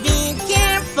 always be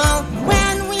careful.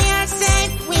 When we are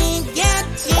safe, we get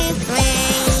to play.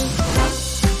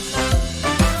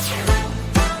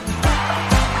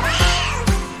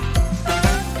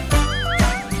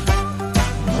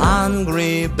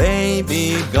 Hungry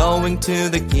baby going to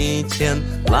the kitchen.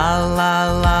 La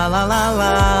la la la la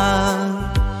la.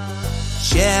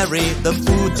 Cherry, the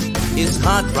food is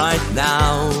hot right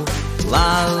now.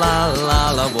 La la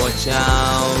la la, watch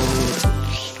out.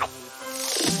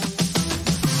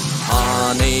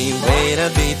 Honey, wait a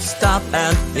bit, stop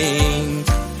and think.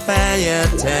 Pay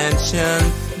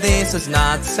attention, this is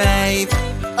not safe.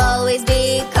 Always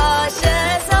be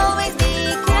cautious, always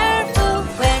be careful.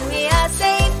 When we are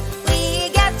safe, we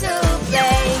get to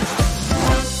play.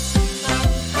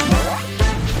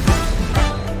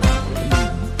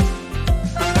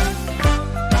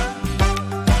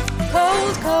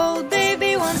 Cold, cold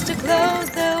baby wants to close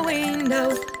the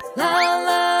window. La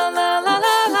la la la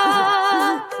la la.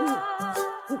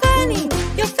 Benny,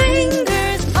 your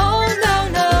fingers, oh no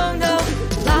no no.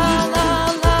 La la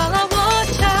la la,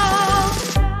 watch out.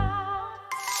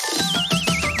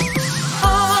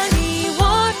 Honey,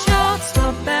 watch out,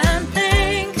 stop and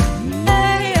think.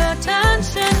 Pay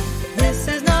attention, this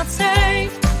is not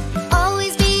safe.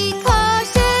 Always be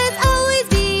cautious, always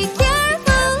be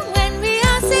careful. When we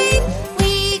are safe,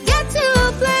 we get to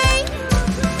play.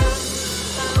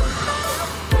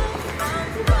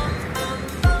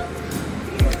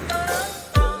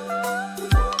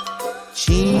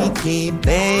 Cheeky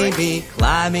baby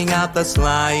climbing up the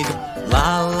slide.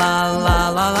 La la la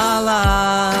la la la.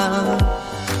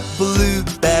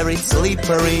 Blueberry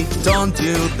slippery, don't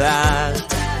do that.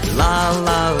 La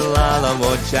la la la,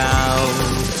 watch out.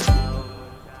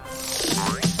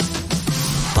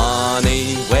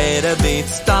 Honey, wait a bit,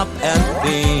 stop and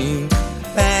think.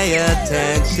 Pay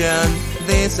attention,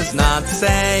 this is not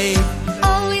safe.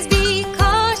 Always be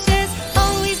cautious,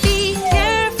 always be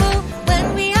careful.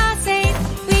 When we are safe,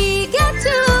 we get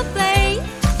to play.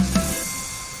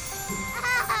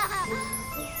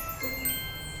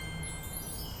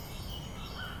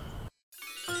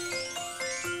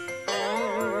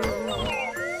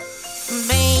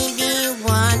 Baby,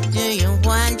 what do you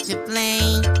want to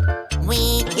play?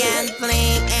 We can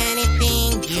play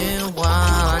anything you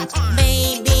want.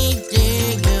 Baby, do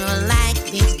you like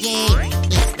this game?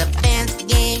 It's the best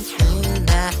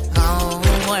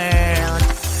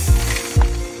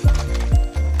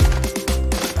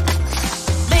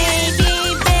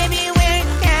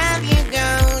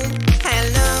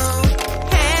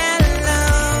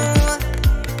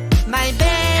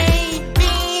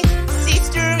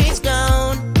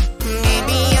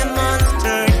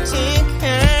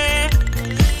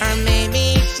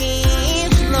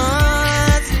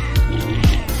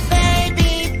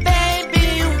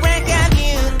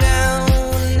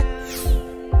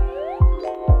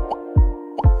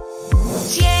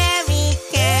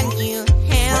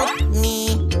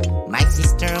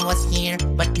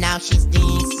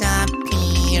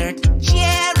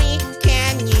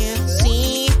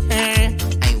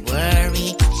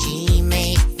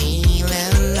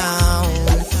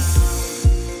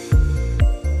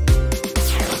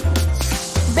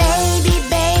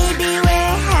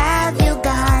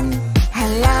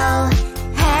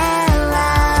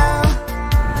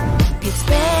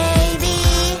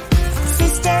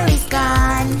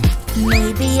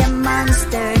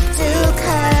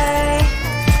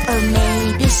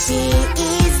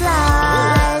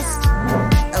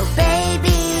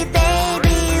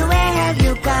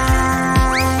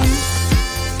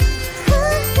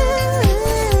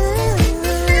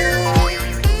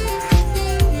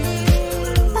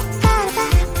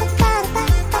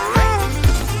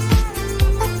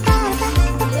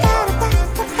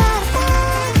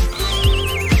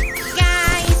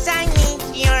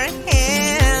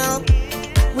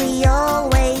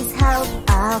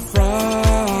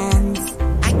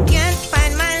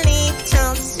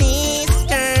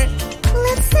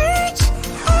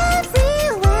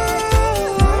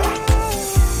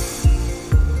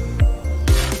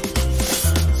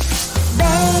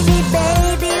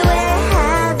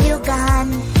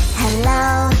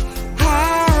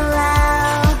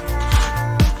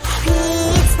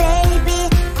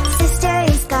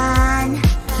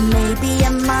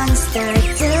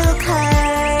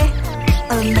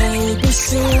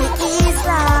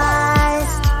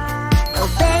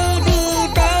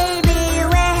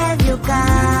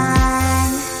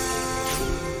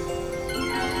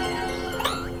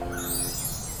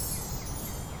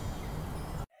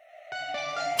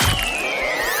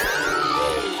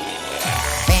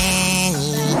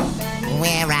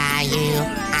are you?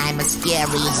 I'm a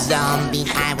scary zombie,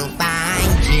 I will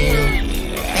find you.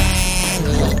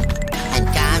 Penny, I'm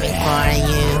coming for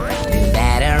you. You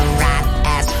better run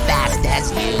as fast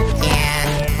as you can.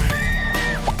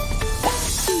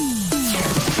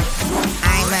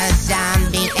 I'm a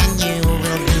zombie and you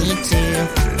will be too.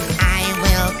 I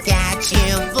will catch you,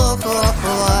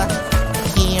 VocaVoca.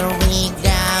 Here we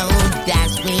go,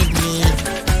 dance with me.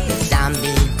 The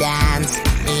zombie dance,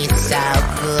 it's so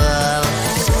cool.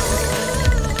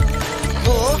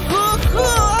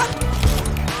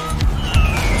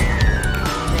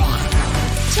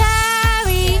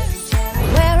 Cherry,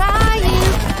 where are you?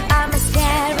 I'm a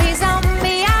scary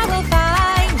zombie, I will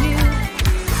find you.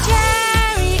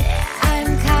 Cherry, I'm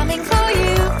coming for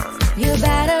you. You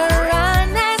better run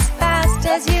as fast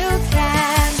as you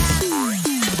can.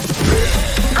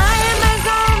 I am a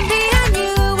zombie and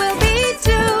you will be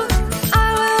too. I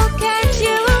will catch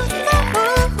you.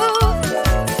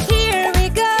 Here we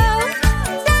go.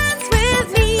 Dance with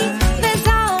me. The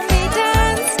zombie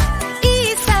dance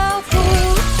is so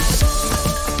cool.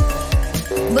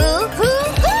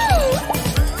 Boo-hoo-hoo.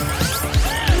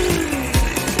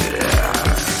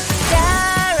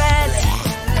 Jared,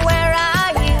 where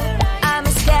are you? I'm a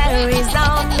scary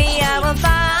zombie, I will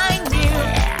find you.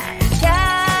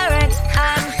 Jared,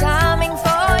 I'm coming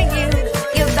for you.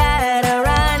 You better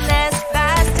run as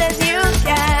fast as you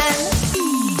can.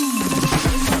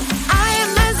 I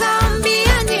am a zombie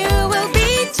and you will be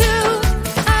too.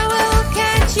 I will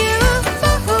catch you.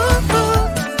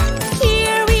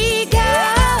 Here we go,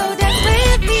 dance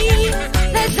with me.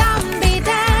 The zombie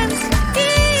dance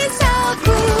is so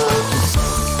cool.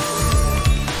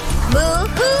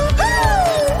 Boo-hoo-hoo.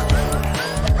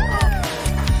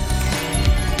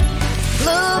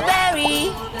 Blueberry,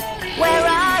 where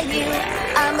are you?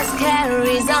 I'm a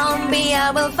scary zombie, I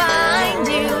will find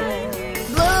you.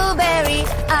 Blueberry,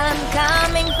 I'm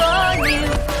coming for you.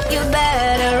 You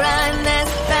better run as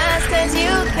fast as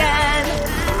you can.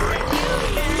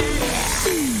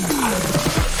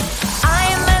 I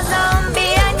am a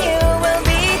zombie and you will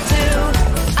be too.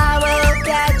 I will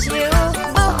catch you.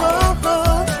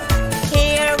 Boo-hoo-hoo.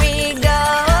 Here we go,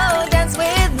 dance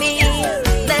with me.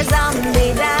 The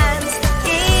zombie dance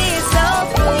is so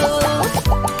cool.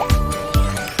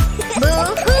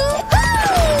 Boo-hoo-hoo.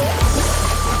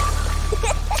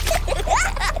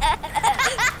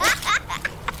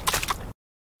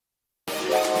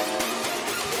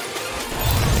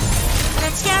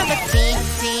 Let's have a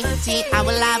tea. I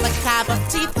will have a cup of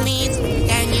tea, please.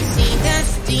 Can you see the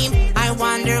steam? I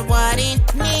wonder what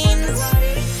it means.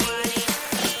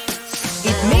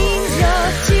 It means your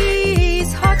tea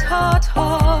is hot, hot,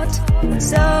 hot.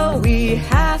 So we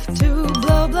have to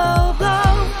blow, blow,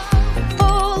 blow.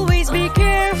 Always be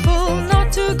careful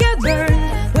not to get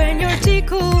burned. When your tea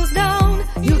cools down,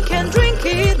 you can drink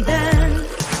it then.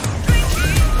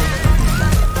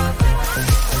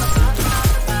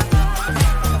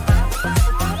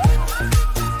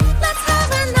 Let's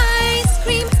have an ice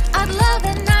cream. I'd love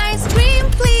an ice cream,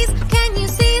 please. Can you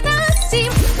see the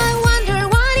steam? I wonder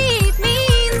what it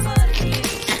means.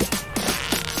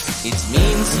 It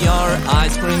means your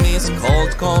ice cream is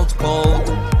cold, cold, cold.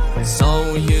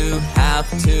 So you have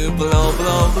to blow,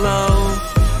 blow, blow.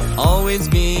 Always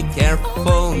be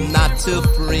careful not to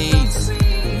freeze.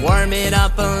 Warm it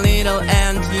up a little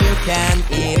and you can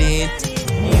eat it.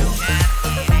 You can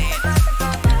eat it.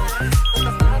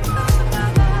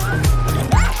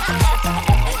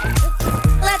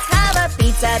 Let's have a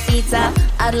pizza, pizza.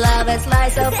 I'd love a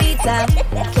slice of pizza.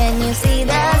 Can you see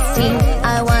the steam?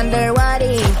 I wonder what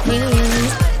it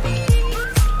means.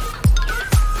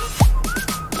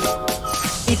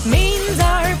 It means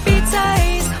our pizza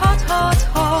is hot, hot,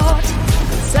 hot.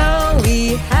 So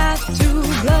we have to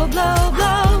blow, blow,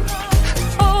 blow.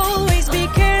 Always be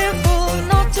careful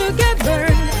not to get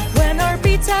burned. When our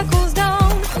pizza cools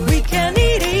down, we can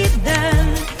eat it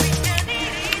then.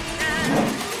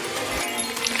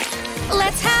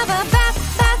 Let's have a bath,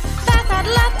 bath, bath. I'd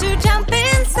love to jump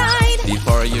inside.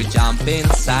 Before you jump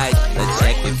inside, let's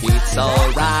check if it's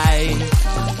alright.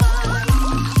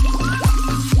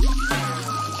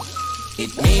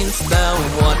 It means the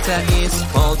water is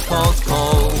cold, cold,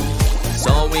 cold.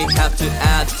 So we have to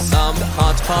add some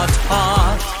hot, hot,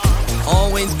 hot.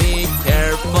 Always be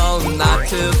careful not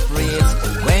to freeze.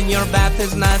 When your bath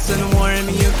is nice and warm,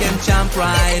 you can jump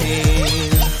right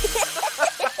in.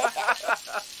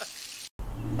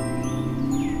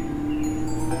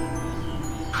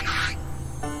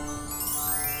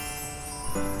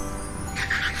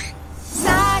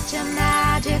 Such a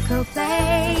magical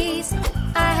place.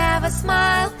 I have a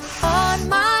smile on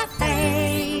my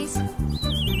face.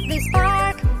 This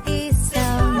park is so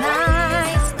nice.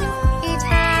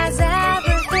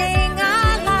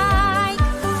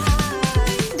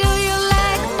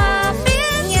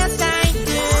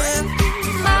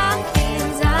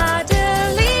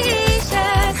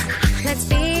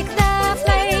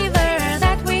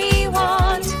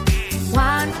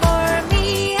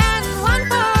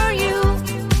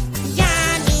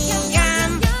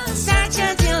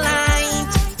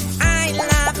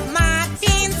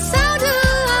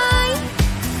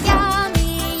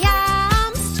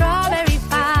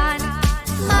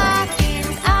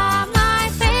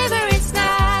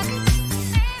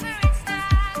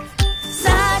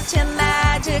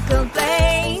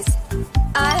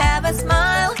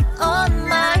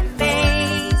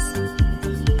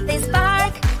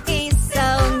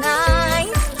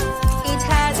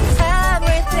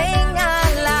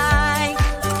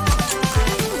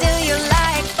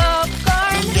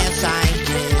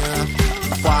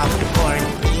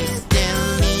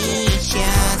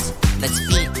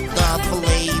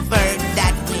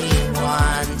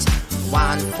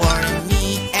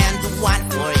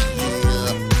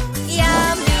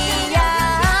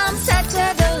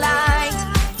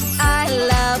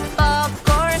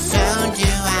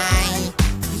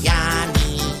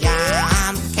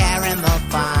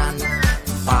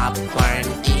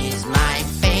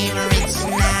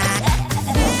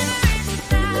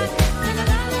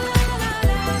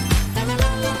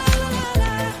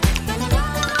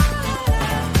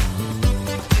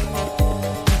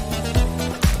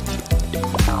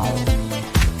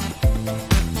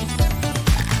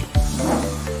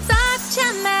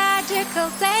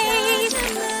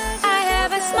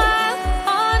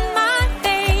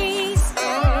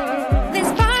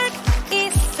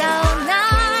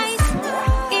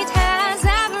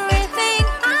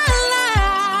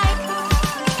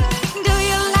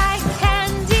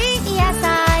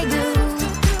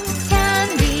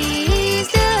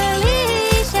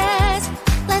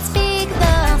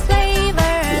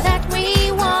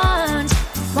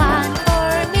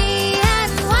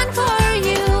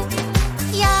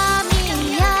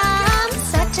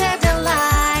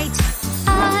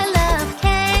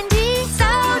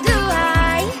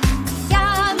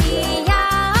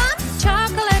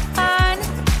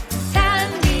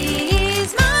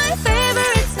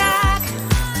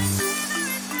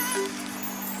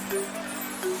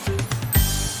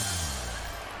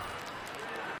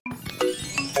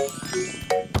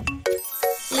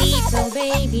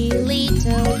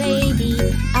 little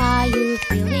baby, are you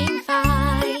feeling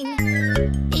fine?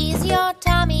 Is your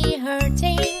tummy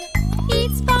hurting?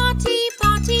 It's potty,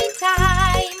 potty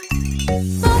time.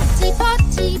 Potty,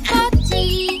 potty,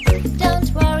 potty. Don't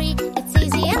worry, it's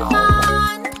easy and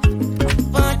fun.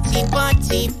 Potty,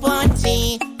 potty,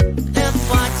 potty. The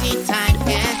potty time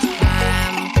has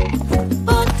come.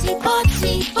 Potty,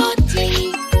 potty, potty.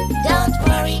 Don't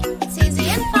worry, it's easy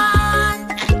and fun.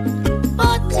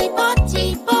 Potty,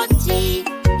 potty, potty.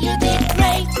 You did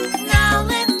great, now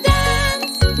let's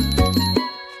dance.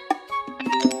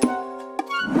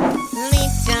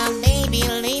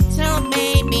 Little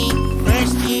baby,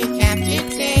 first you have to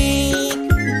take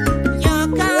your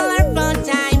colorful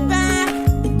diaper.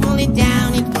 Pull it down,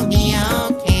 it will be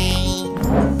okay.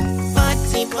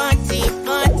 Potty, potty,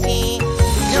 potty.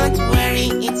 Don't worry,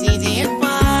 it's easy and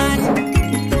fun.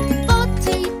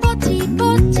 Potty, potty,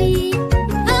 potty.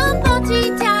 The potty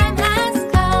time has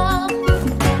come.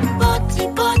 Potty,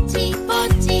 potty,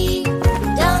 potty.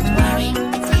 Don't worry,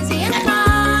 it's easy and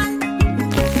fun.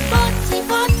 Potty,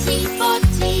 potty,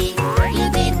 potty. You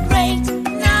did great,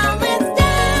 now let's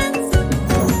dance.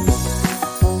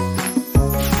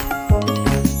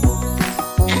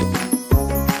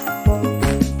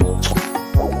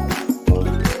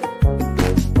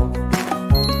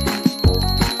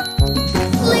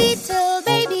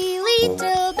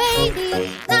 Little baby,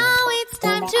 now it's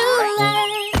time to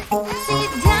learn.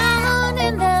 Sit down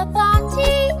in the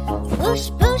potty, push,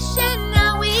 push, and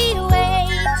now we wait.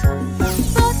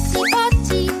 Potty,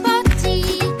 potty, potty,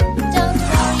 don't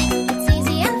worry, it's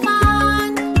easy and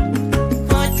fun.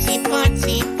 Potty,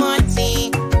 potty, potty.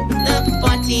 The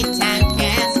potty time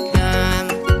has come.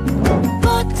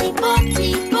 Potty, potty,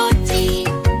 potty,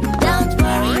 don't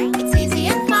worry, it's easy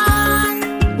and fun.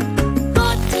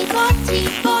 Potty, potty,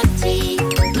 potty,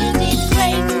 you did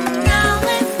great, now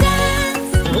let's dance.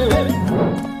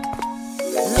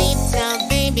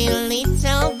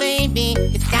 Little baby,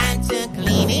 it's time to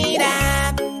clean it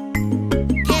up.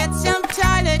 Get some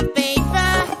toilet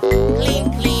paper, clean,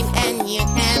 clean, and you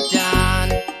have done.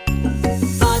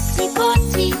 Potty,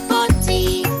 potty, potty,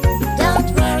 don't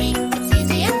worry, it's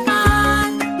easy and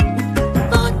fun.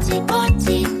 Potty,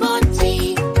 potty, potty,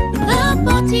 the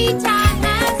potty time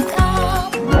has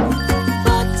come.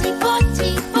 Potty,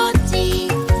 potty, potty,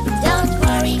 don't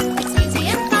worry, it's easy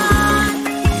and fun.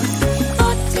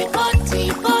 Potty, potty,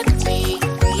 potty,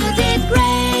 you did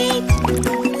great,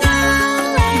 now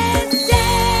let's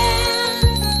dance.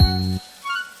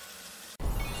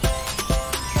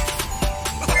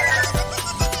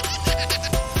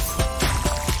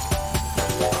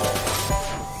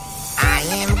 I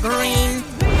am green,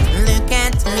 look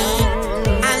at me.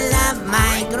 I love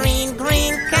my green,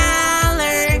 green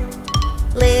color.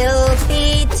 Little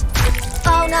feet,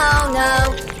 oh no, no,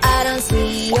 I don't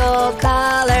see your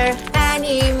color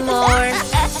anymore.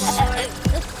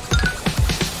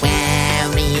 Where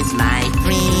is my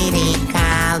pretty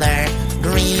color?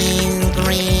 Green,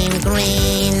 green,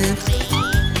 green.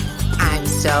 I'm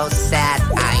so sad,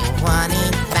 I want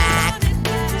it back.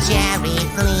 Jerry,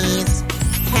 please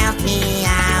help me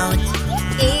out.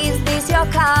 Is this your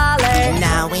color?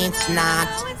 No, it's not.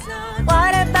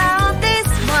 What about this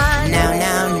one? No,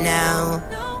 no, no.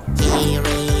 Here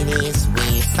it is,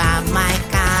 we found my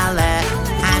color.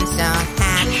 I'm so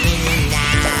happy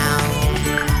now.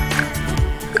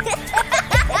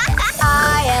 I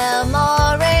am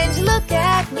orange, look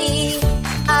at me.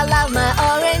 I love my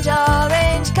orange,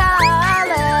 orange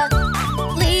color.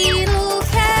 Little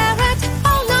carrot,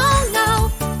 oh no, no,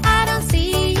 I don't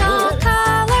see your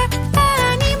color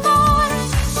anymore.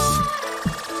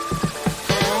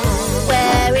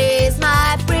 Where is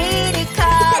my pretty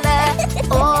color?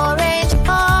 Orange,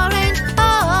 orange,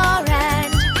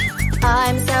 orange.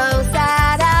 I'm so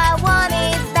sad, I want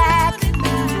it back.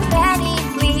 Penny,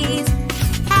 please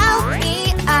help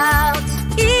me out.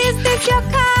 Is this your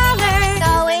color?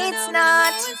 No, it's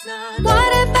not.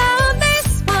 What about this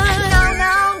one? No,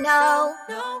 no, no.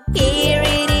 Here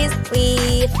it is, we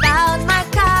found my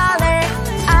color.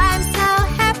 I'm so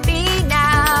happy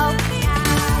now.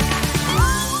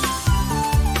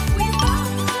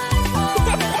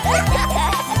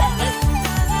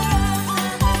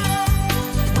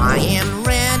 I am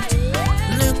red,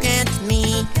 look at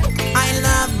me. I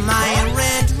love my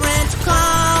red, red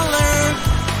color.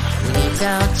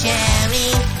 Little cherry,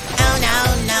 oh no,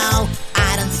 no,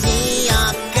 I don't see your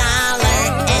color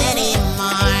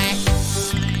anymore.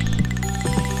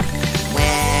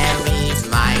 Where is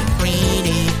my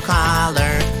pretty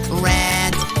color?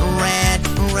 Red, red,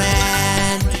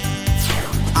 red.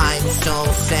 I'm so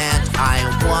sad, I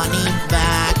want it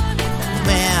back.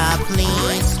 Where,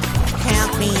 please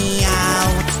me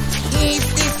out. Is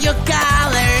this your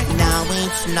color? No,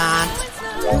 it's not.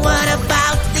 What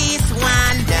about this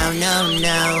one? No, no,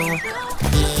 no.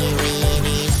 Here it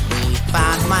is, we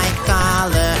found my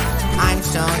color. I'm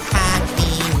so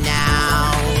happy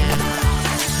now.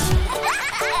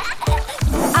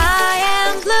 I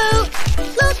am blue,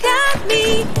 look at me.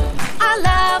 I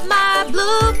love my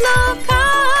blue, blue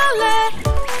color.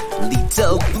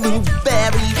 Little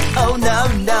blueberry, oh no,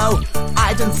 no,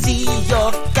 I don't see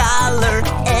your color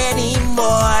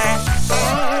anymore.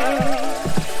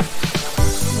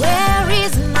 Where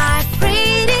is my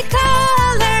pretty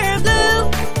color? Blue,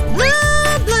 blue,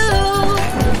 blue.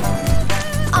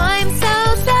 I'm so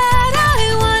sad, I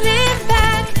want it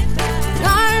back.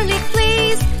 Garlic,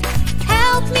 please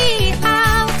help me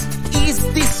out. Is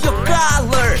this your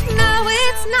color? No,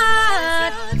 it's not.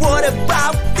 What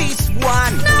about this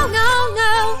one? No, no,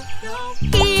 no.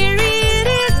 Here it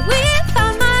is, we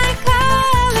found my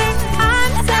color.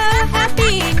 I'm so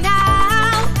happy now.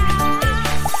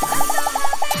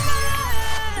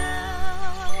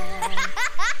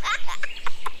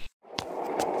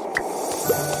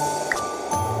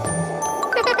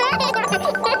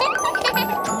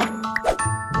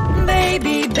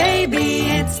 Baby, baby,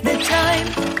 it's the time.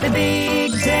 The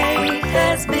big day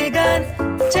has begun.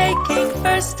 Taking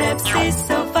first steps is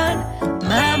so fun.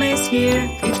 Mama is here,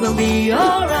 it will be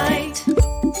alright.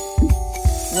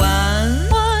 1,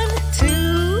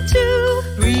 2,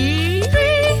 3,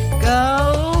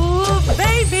 go,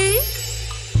 baby.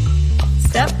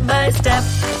 Step by step,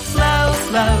 slow,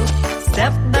 slow.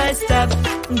 Step by step,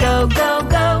 go, go,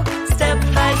 go. Step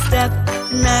by step,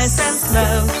 nice and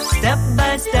slow. Step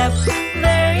by step,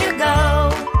 there you go.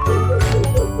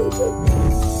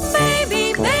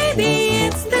 Baby, baby,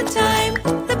 it's the time.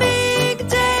 The big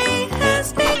day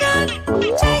has begun.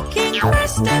 Taking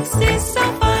first steps is so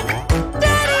fun.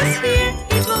 Daddy's here,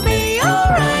 it will be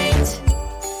alright.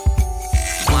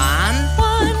 1,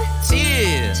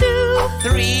 2,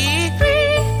 3,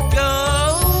 go,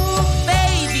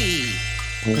 baby.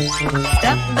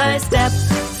 Step by step,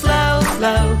 slow,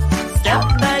 slow. Step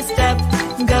by step,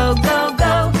 go, go,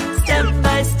 go. Step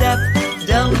by step,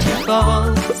 don't you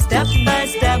fall. Step by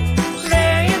step,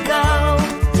 there you go.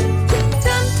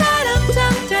 Tum ta-dum,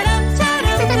 tum ta-dum,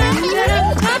 ta-dum, tum ta-dum,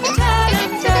 tum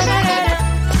ta-dum, ta-da-da-da.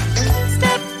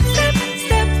 Step, step,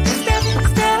 step, step,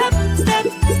 step, step,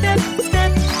 step,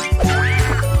 step.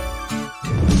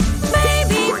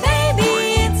 Baby, baby,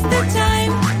 it's the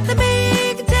time. The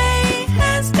big day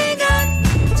has begun.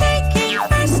 Taking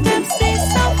first steps is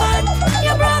so fun.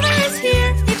 Your brother is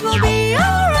here, it will be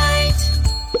alright.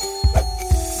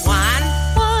 1,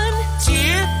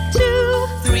 2,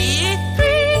 3,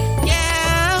 go,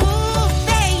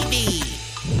 baby.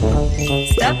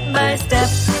 Step by step,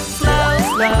 slow,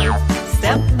 slow.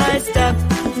 Step by step,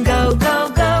 go, go,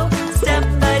 go. Step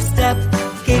by step,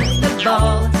 kick the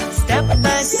ball. Step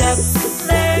by step,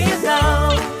 there you go.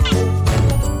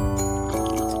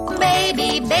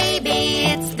 Baby, baby,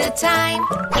 it's the time.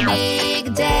 The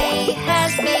big day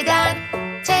has begun.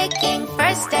 Taking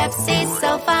first steps is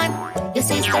so fun. Your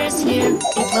sister's here,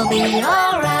 it will be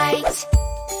alright.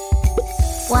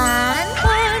 1,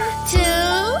 2,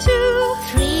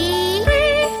 3,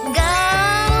 go,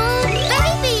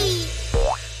 baby.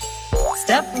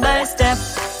 Step by step,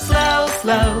 slow,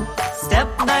 slow. Step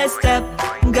by step,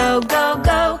 go, go,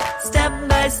 go. Step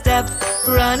by step,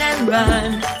 run and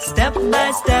run. Step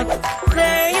by step,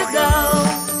 there you go.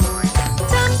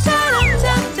 Tum ta-dum,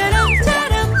 tum ta-dum,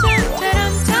 ta-dum, tum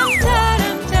ta-dum, tum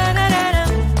ta-dum,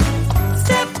 ta-da-da-dum.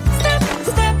 Step, step,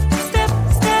 step, step,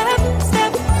 step,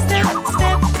 step, step,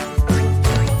 step.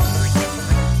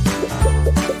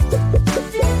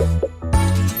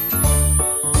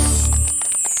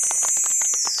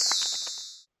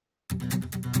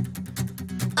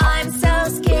 I'm so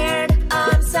scared,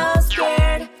 I'm so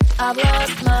scared. I've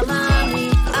lost my mommy,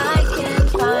 I can't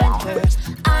find her.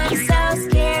 I'm so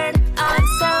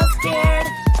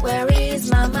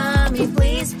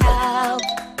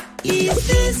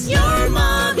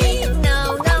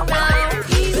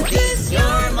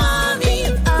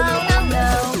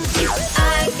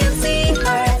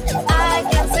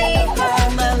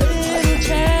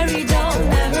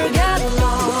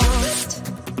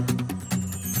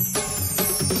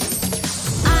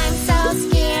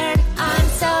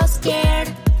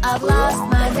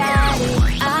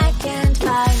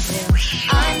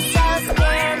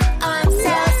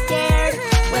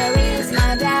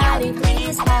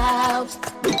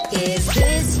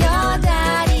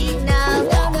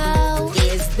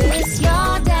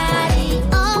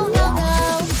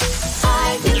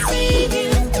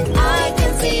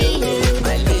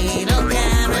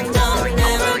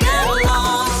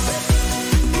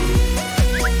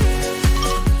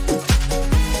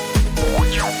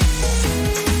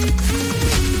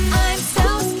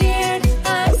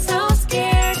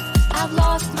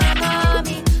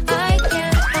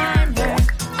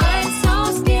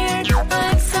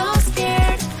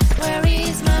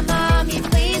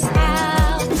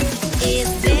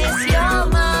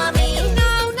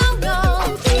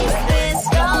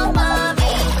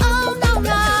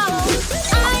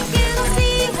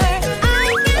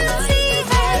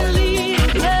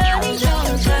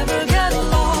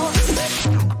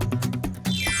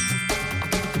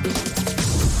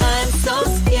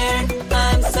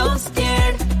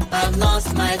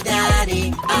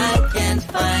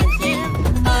find him.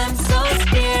 I'm so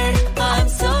scared, I'm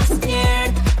so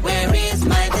scared. Where is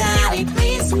my daddy?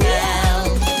 Please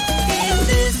help. Is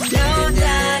this your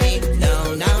daddy? No,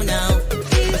 no, no.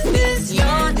 Is this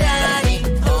your daddy?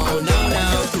 Oh, no, no.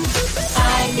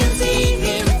 I can see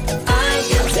him, I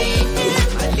can see him.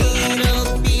 My little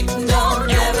feet don't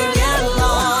ever get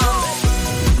along.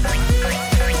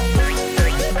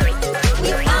 We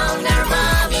found our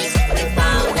mommies, we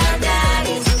found our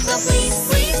daddies. So please,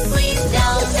 please, please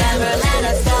don't ever let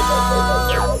us go.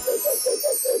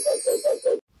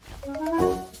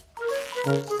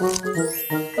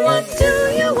 What do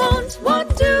you want? What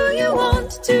do you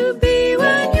want to be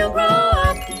when you grow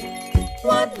up?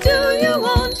 What do you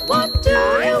want? What do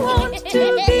you want to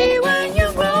be when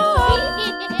you grow up?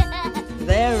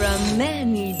 There are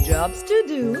many jobs to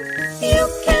do. You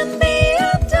can be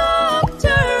a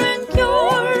doctor and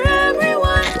cure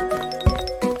everyone.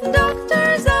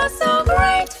 Doctors are so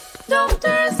great.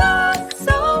 Doctors are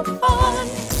so fun.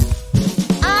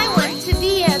 I want to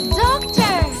be a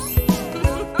doctor.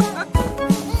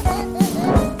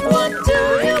 What do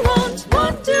you want?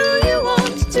 What do you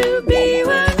want to be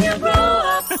when you grow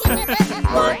up?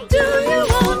 What do you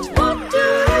want? What do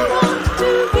you want to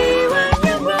be when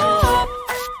you grow up?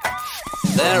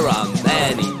 There are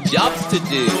many jobs to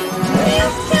do. You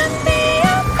can be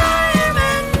a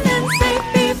fireman and save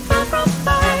people from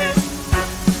fire.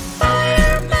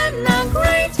 Firemen are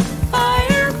great.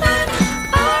 Firemen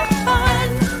are fun.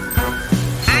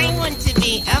 I want to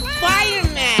be a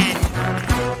fireman.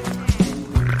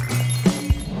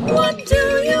 What do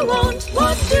you want?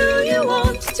 What do you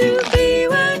want to be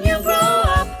when you grow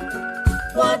up?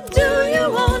 What do you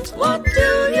want? What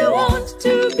do you want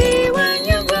to be when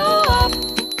you grow up?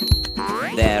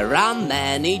 There are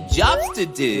many jobs to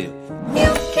do.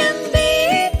 You can be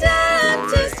a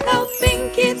dentist helping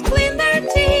kids clean their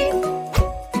teeth.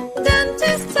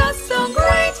 Dentists are so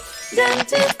great.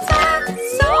 Dentists are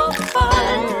so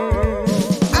fun.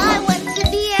 I want to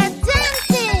be a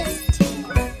dentist.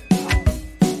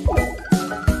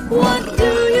 What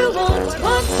do you want?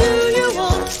 What do you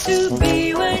want to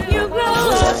be when you grow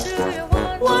up?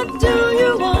 What do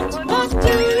you want? What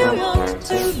do you want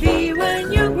to be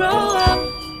when you grow up?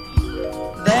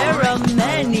 There are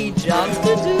many jobs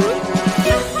to do.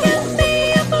 You can be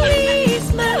a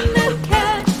policeman and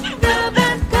catch the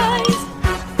bad guys.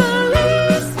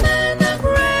 Policemen are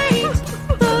great.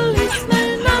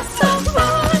 Policemen are so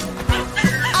fun.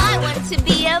 I want to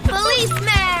be a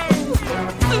policeman.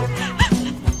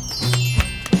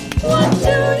 What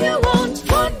do you want?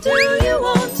 What do you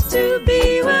want to be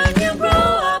when you grow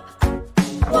up?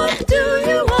 What do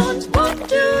you want? What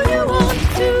do you want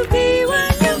to be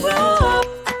when you grow up?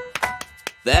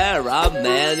 There are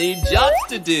many jobs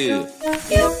to do.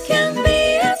 You can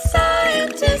be a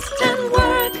scientist and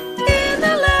work in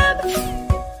a lab.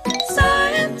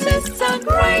 Scientists are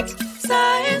great.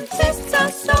 Scientists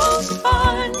are so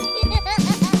fun.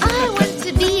 I want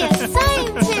to be a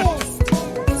scientist.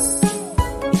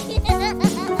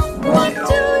 What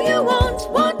do you want?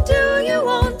 What do you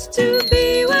want to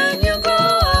be when you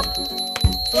grow up?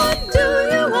 What do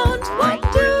you want? What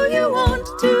do you want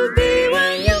to be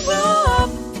when you grow up?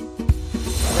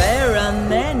 There are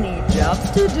many jobs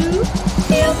to do.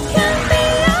 You can be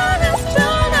an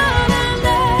astronaut and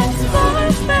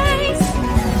explore space.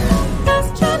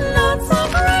 Astronauts are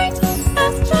great.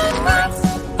 Astronauts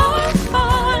are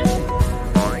fun.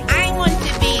 I want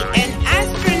to be an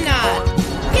astronaut.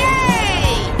 Yay!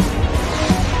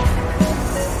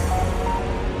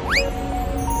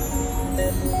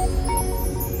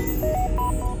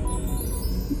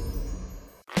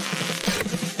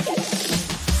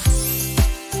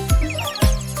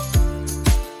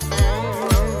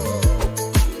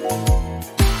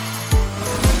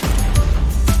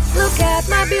 Look at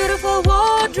my beautiful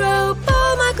wardrobe.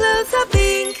 All my clothes are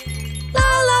pink. La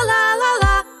la la la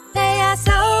la. They are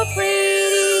so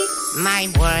pretty. My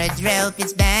wardrobe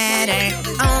is better.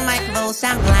 All my clothes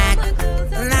are black.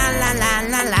 La la la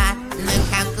la la. Look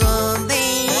how cool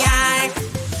they are.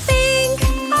 Pink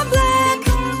or black,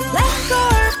 black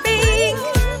or pink.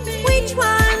 Which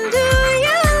one do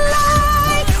you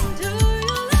like?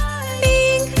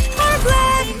 Pink or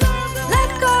black,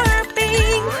 black or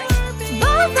pink.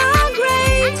 Both are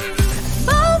great.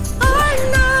 Both are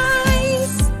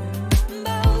nice.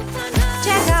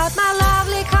 Check out my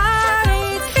lovely car.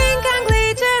 It's pink and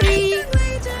glittery.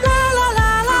 La la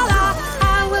la la la.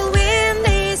 I will win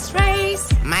this race.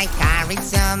 My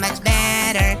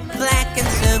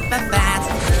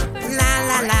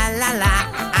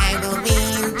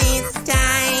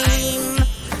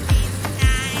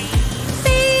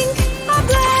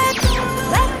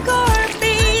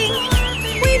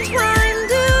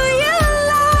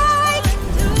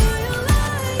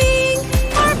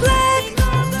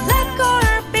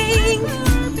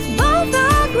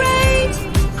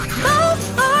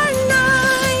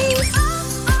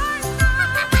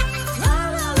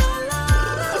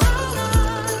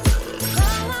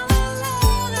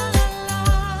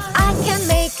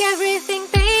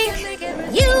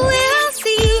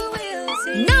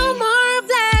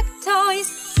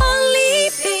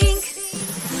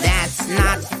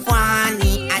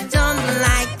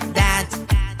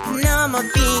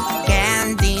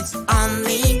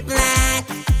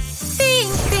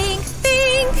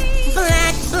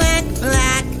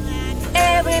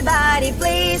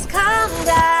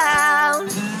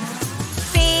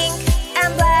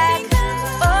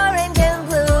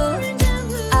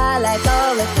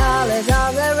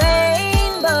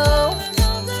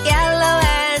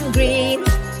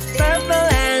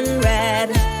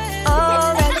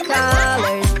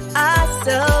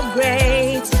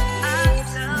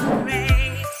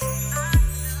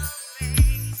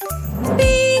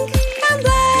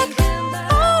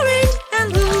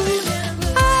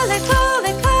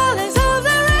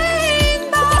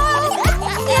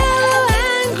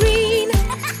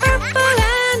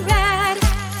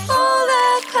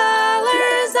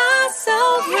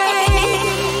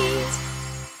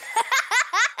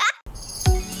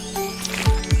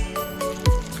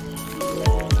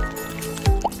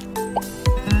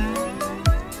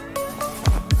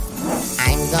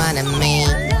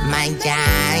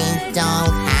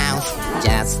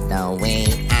way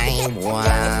I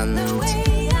want.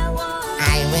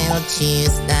 I will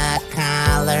choose the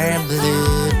color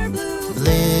blue,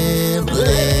 blue,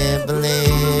 blue,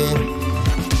 blue.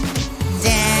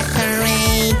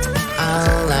 Decorate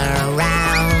all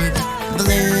around,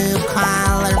 blue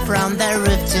color from the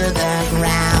roof to the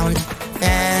ground.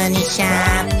 Furnish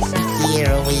up,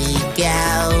 here we go.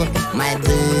 My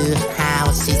blue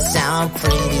house is so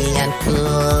pretty and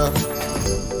cool.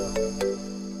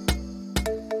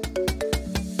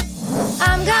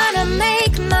 I'm gonna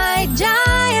make my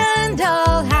giant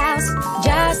dollhouse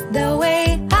just the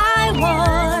way I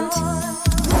want.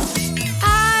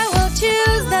 I will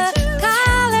choose the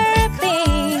color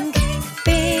pink,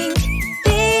 pink,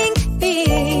 pink,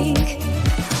 pink.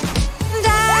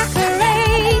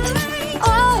 Decorate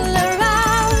all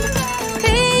around,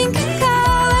 pink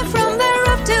color from the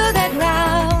roof to the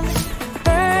ground.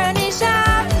 Furnish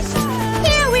up,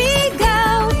 here we go.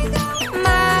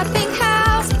 My pink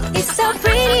house is so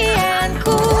pretty and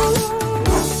cool.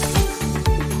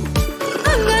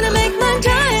 I'm gonna make my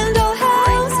giant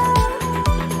dollhouse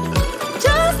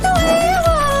just the way I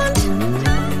want.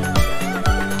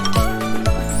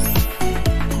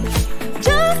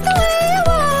 Just the way I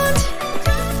want.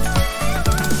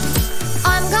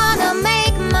 I'm gonna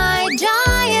make my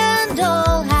giant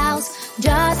dollhouse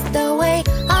just the way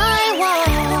I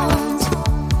want.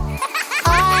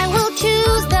 I will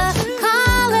choose the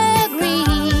color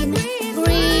green,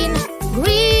 green,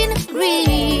 green,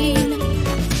 green.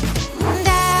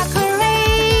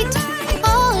 Decorate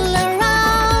all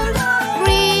around,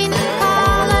 green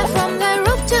color from the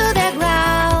roof to the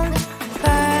ground.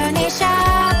 Furnish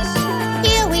up,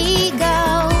 here we go.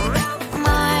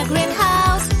 My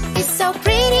greenhouse is so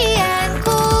pretty and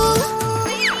cool.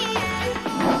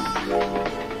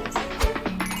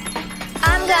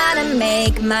 I'm gonna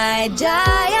make my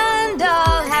giant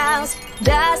dollhouse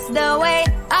just the way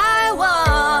I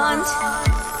want.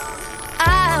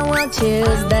 I will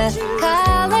choose the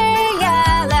color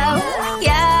yellow,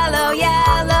 yellow,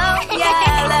 yellow,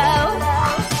 yellow.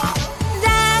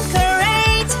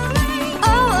 Decorate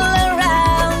all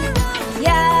around,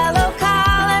 yellow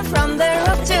color from the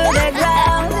roof to the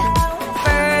ground.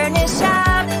 Furnish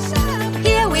up,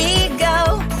 here we go.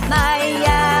 My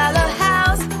yellow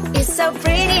house is so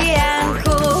pretty and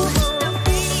cool.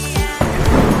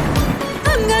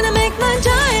 I'm gonna make my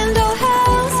giant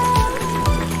dollhouse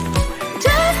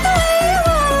just the way I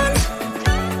want.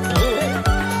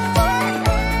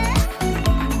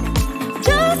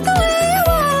 Just the way I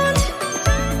want.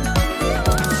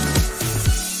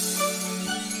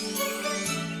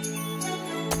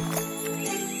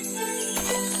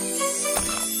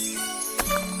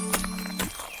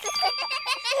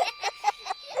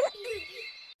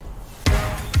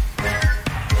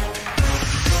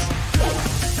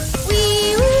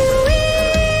 Wee woo wee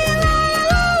la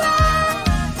la la.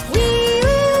 Wee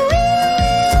woo wee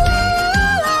la la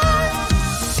la.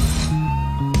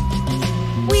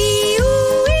 Wee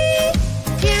woo wee.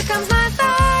 Here comes my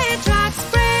fire truck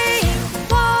spraying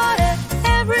water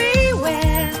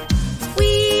everywhere.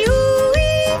 Wee woo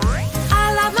wee. I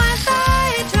love my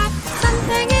fire truck.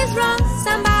 Something is wrong.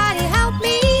 Somebody help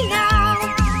me now.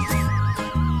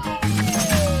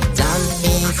 Don't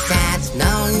be sad,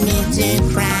 no need to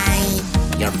cry.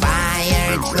 Your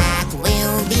fire truck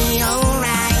will be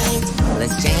alright.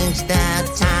 Let's change the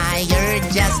tire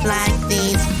just like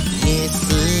this. You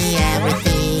see,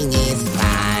 everything is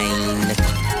fine.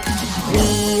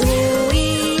 Wee woo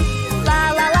wee la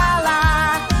la la la.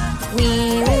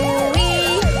 Wee woo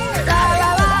wee la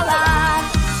la la la.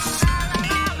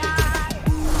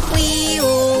 Wee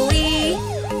woo wee.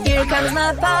 Here comes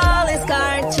my police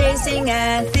car chasing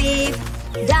a thief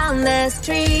down the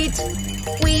street.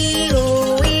 Wee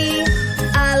woo wee.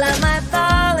 I love my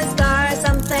police car.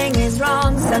 Something is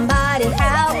wrong. Somebody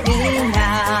help me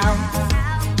now.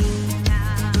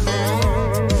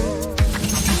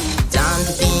 Don't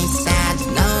be sad,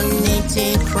 no need to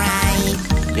cry.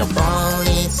 Your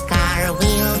police car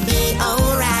will be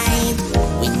alright.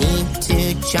 We need to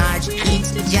charge it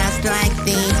just like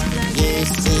this. You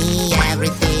see,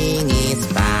 everything is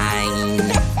fine.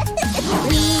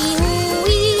 Wee woo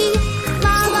wee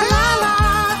la la la la.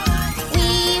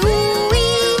 Wee woo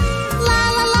wee la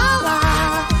la la la.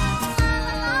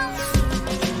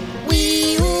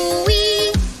 Wee woo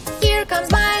wee. Here comes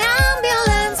my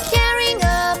ambulance carrying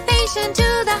a patient to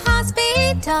the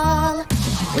hospital.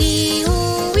 Wee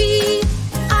woo wee.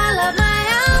 I love my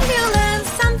ambulance.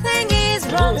 Something is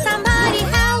wrong. Somebody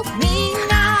help me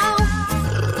now.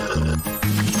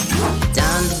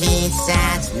 Don't be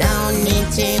sad, no need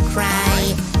to cry.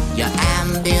 Your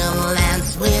ambulance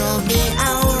will be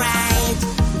alright.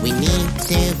 We need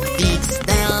to fix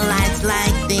the lights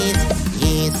like this.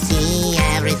 You see,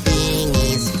 everything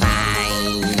is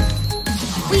fine.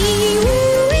 Wee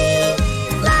woo wee,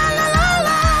 la la la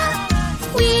la.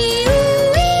 Wee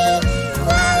woo wee,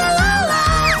 la la la la.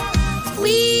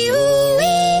 Wee woo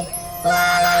wee, la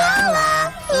la la la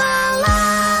la la.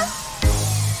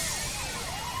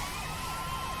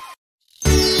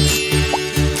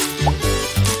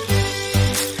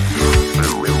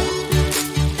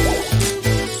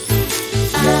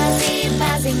 Fuzzy,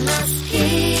 buzzing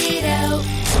mosquito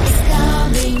is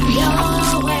coming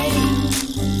your way.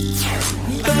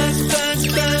 Buzz, buzz,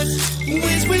 buzz,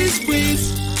 whiz, whiz, whiz.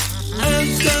 I'm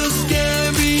so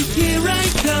scary, here I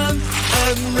come.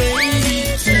 I'm ready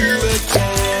to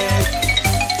attack.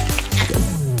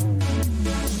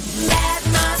 That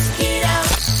mosquito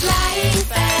flying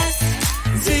fast.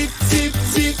 Zip, zip,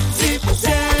 zip, zip,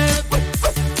 zap.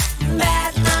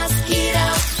 That mosquito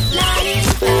flying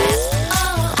fast.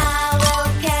 Oh, I will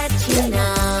catch you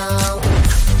now.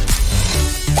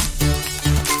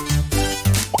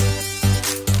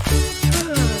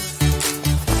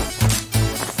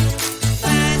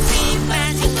 Fuzzy,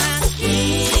 fuzzy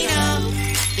mosquito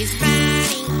is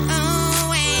running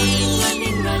away.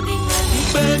 Running, running, running.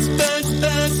 Buzz, buzz,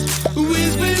 buzz,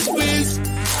 whiz, whiz, whiz.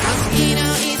 Mosquito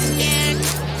is scared.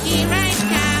 Here I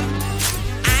come.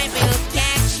 I will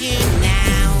catch you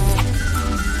now.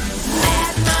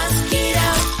 That mosquito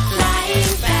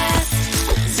flying fast.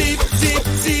 Zip, zip,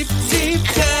 zip, zip,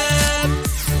 zap.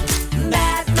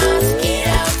 That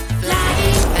mosquito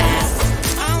flying fast.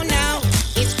 Oh no,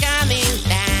 it's coming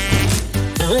back.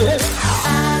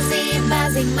 Fuzzy,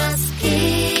 buzzing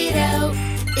mosquito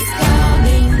is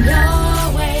coming your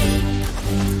way.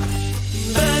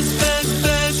 Buzz, buzz,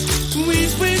 buzz,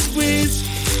 whiz, whiz, whiz.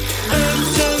 I'm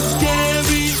so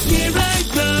scary, here I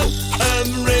come. I'm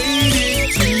ready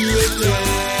to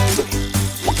attack.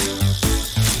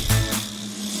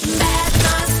 That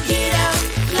mosquito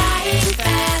flying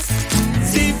fast.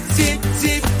 Zip, zip,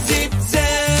 zip, zip,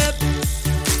 zap.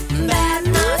 That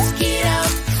mosquito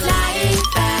flying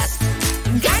fast.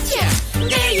 Gotcha!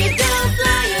 There you go,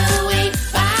 fly away.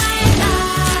 Bye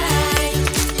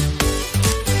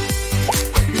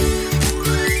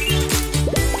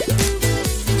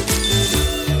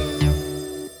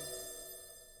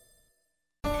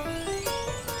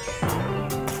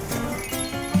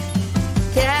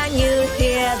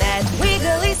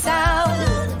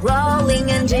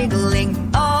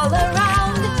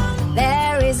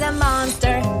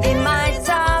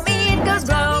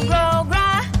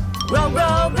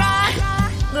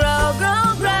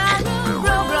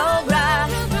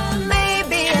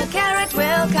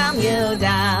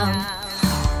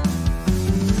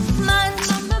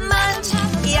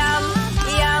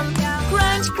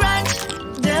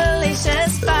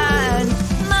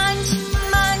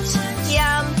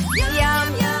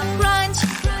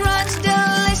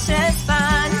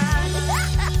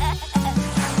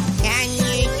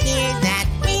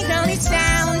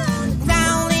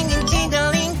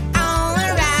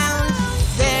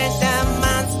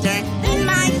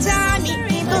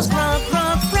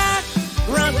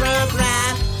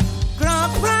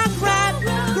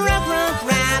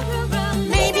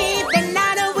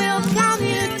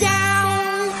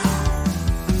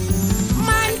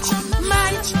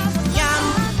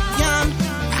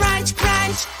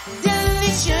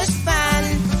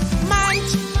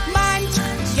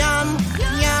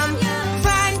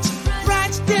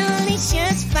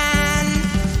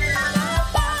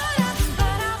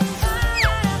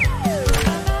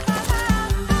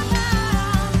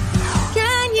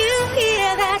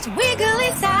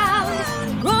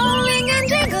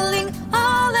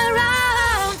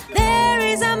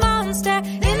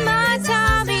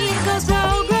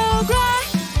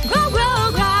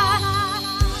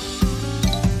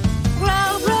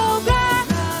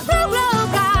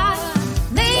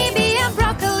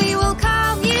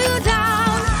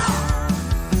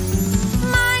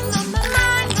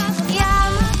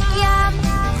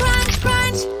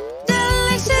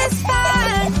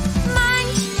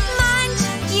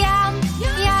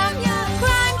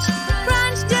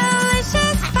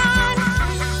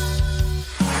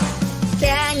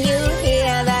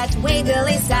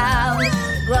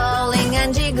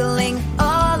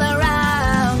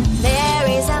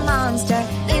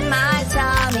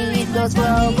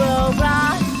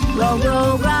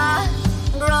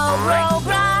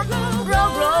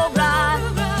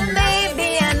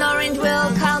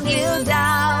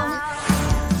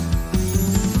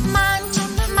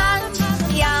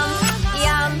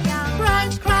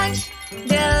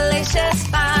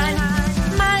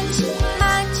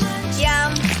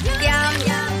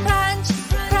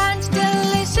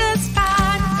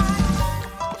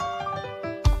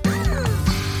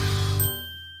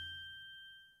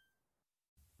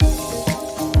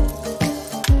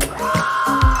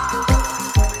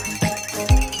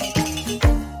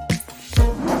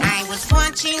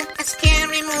watching a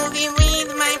scary movie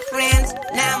with my friends.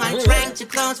 Now I'm trying to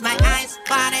close my eyes,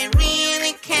 but I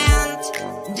really can't.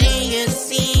 Do you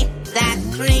see that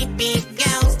creepy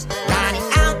ghost running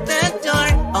out the door?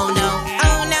 Oh no,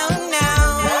 oh no, no.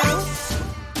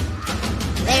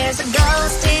 There's a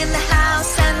ghost in the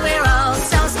house and we're all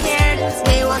so scared.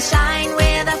 We will shine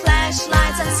with our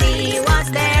flashlights and see what's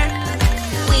there.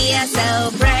 We are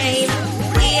so brave,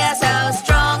 we are so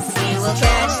strong. We will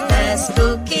catch the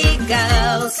spooky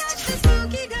ghost.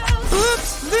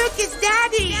 Oops, look, it's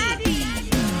Daddy.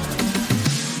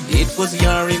 It was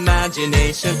your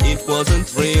imagination, it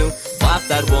wasn't real, but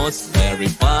that was very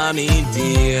funny,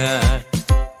 dear.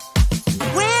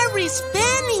 Where is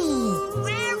Penny?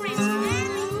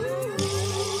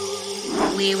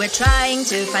 We were trying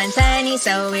to find Penny,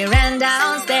 so we ran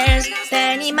downstairs.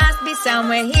 Penny must be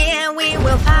somewhere here, we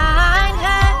will find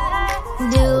her.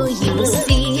 Do you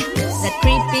see that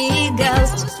creepy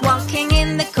ghost walking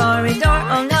in the corridor?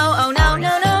 Oh no, oh no,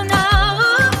 no, no, no.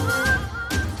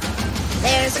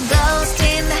 There's a ghost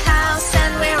in the house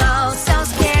and we're all so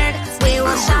scared. We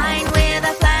will shine with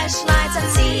our flashlights and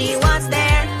see what's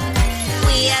there.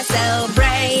 We are so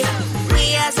brave,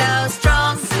 we are so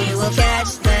strong. We will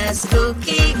catch the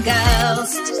spooky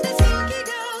ghost.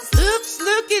 Oops,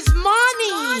 look, it's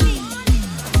Mommy.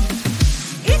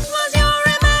 It was your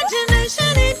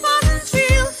imagination, it wasn't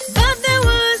real, but that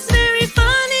was very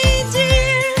funny,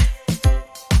 dear.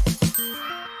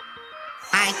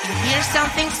 I can hear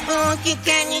something spooky,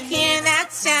 can you hear that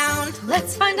sound?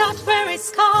 Let's find out where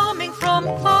it's coming from.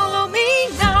 Follow me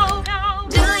now.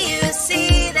 Do you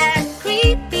see that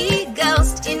creepy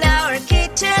ghost in our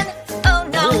kitchen? Oh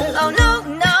no, oh no,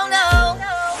 no, no.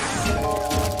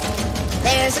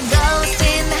 There's a ghost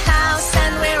in the house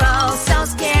and we're all so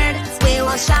scared. We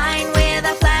will shine with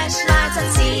our flashlights and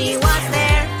see what's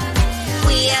there.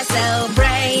 We are so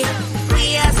brave,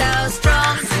 we are so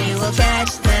strong. We will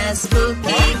catch the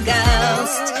spooky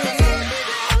ghost.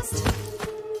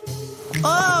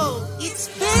 Oh, it's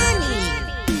Penny.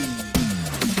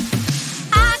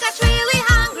 I got really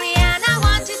hungry and I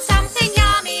wanted something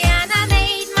yummy and I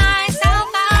made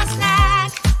myself a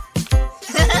snack.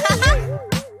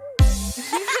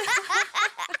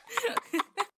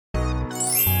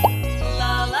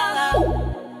 La la la.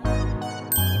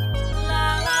 La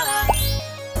la la.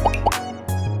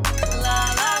 La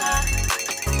la la.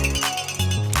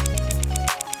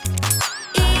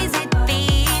 Is it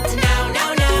feet? No, no,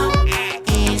 no.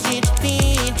 Is it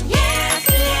feet? Yes,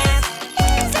 yes.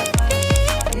 Is it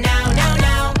feet? No, no,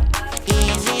 no.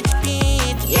 Is it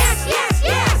feet? Yes, yes,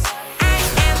 yes. I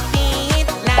am feet.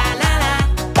 La, la, la.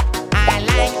 I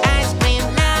like ice cream.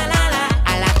 La, la, la.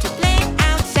 I like to play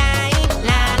outside.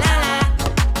 La, la, la.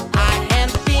 I am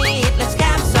feet. Let's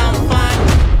have some fun.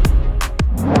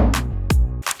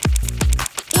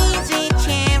 Is it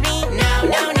cherry? No,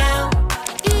 no, no.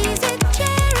 Is it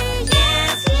cherry?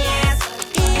 Yes, yes.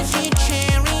 Is it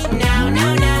cherry? No, no,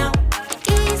 no.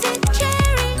 Is it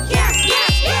cherry? Yes,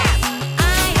 yes, yes.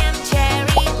 I am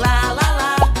cherry, la la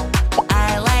la.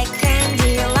 I like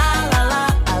candy, la la la.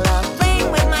 I love playing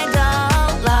with my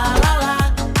doll, la la la.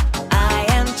 I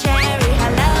am cherry,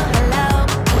 hello, hello.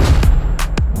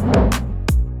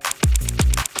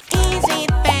 Is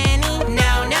it Penny?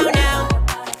 No, no, no.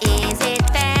 Is it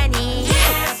Penny?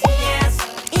 Yes, yes.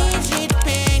 Is it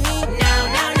Penny? No,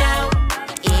 no, no.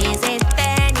 Is it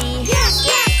Penny? Yes,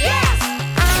 yes, yes.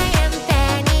 I am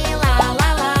Penny, la la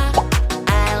la.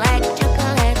 I like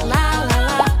chocolate, la la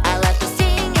la. I love to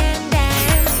sing and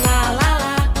dance, la la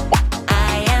la.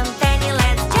 I am Penny,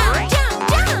 let's jump, jump,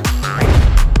 jump.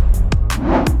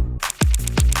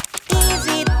 Is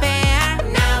it bear?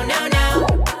 No, no, no.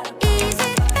 Is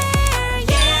it fair?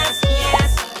 Yes,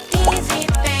 yes. Is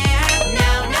it bear?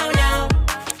 No, no, no.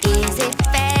 Is it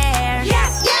fair?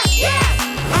 Yes, yes, yes.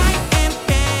 I am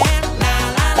bear. La,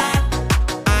 la, la.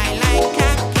 I like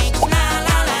cupcakes. La,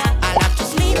 la, la. I love to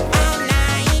sleep all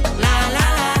night. La, la,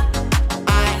 la. I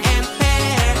am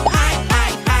bear. Hi,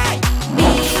 hi, hi.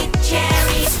 Meet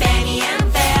cherry, Penny and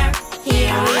fair.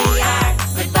 Here we are.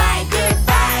 Goodbye,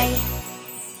 goodbye.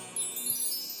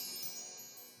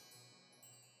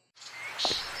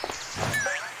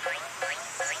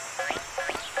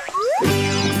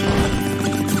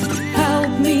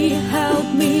 Help me, help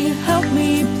me, help me,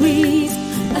 please.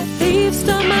 A thief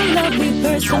stole my lovely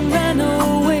purse and ran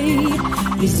away.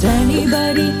 Is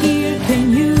anybody here?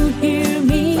 Can you hear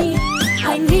me?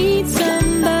 I need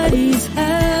somebody's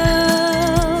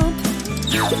help.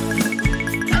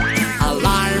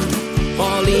 Alarm,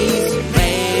 police,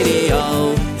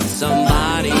 radio.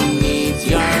 Somebody needs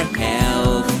your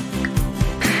help.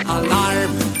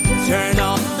 Alarm, turn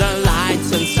off the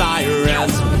lights and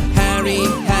sirens.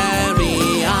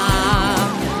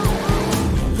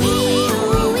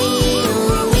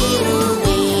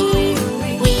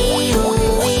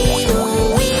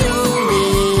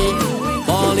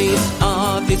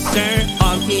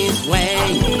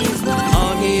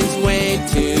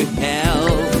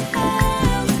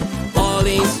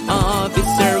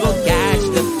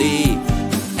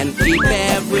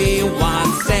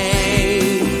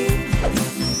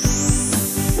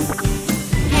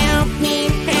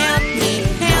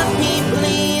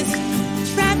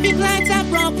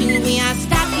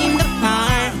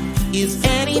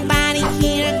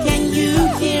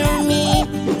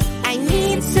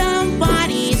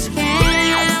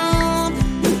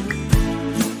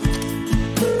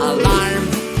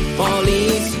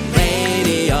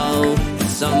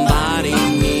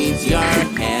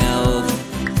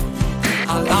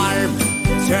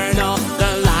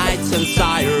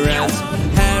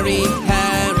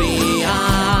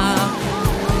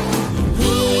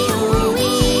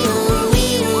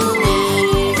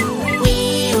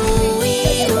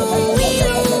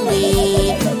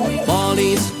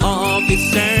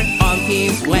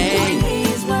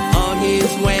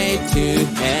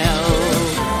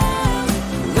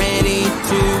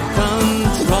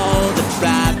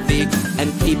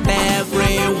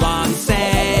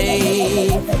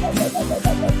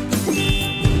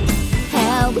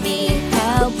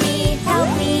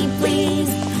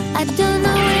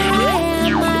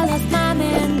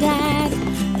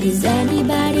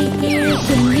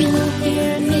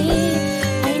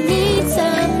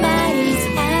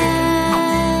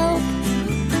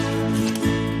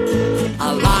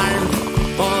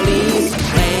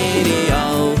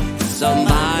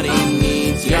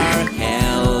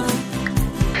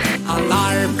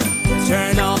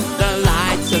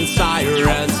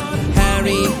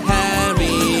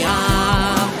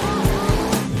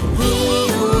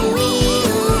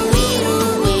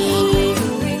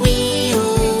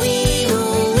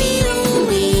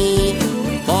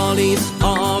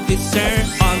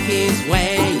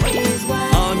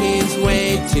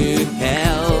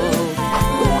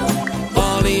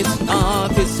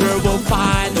 will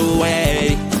find a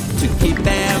way to keep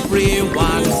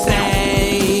everyone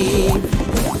safe.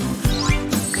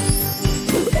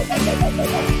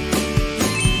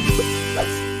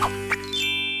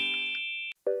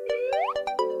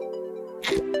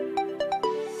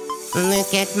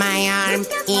 Look at my arm,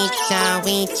 it's so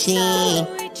itchy.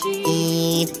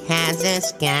 It has a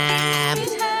scab.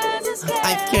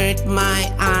 I hurt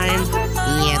my arm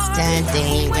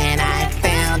yesterday when I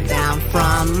fell down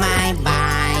from my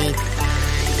bike.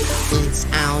 It's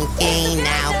okay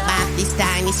now, but this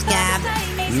tiny scab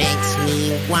makes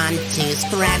me want to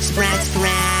scratch, scratch,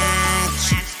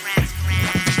 scratch.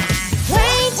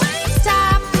 Wait,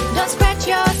 stop, don't scratch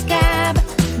your scab.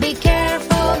 Be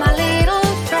careful, my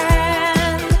little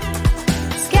friend.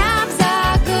 Scabs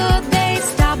are good, they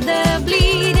stop the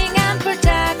bleeding and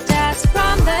protect us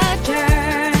from the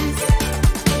germs.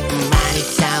 But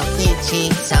it's so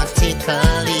itchy, so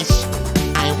ticklish.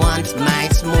 I want my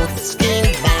smooth skin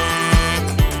back.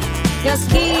 Your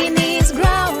skin is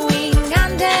growing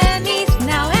underneath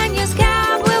now, and your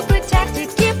scab will protect it.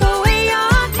 Keep away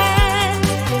your hand.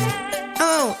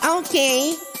 Oh,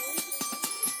 okay.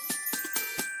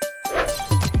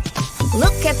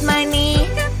 Look at my knee,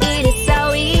 it is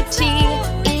so itchy.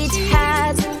 It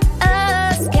has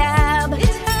a scab.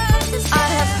 I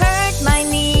have hurt my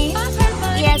knee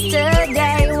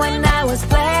yesterday when I was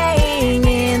playing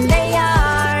in the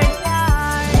yard.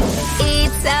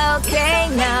 It's okay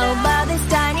now, but this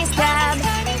tiny scab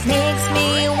makes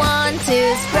me want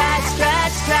to scratch,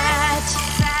 scratch, scratch.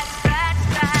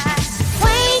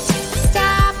 Wait,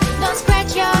 stop, don't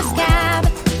scratch your scab.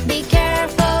 Be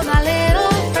careful, my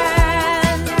little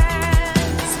friend.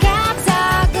 Scabs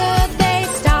are good, they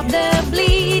stop the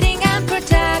bleeding and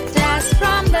protect us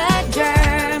from the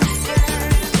germs.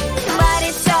 But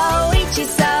it's so itchy,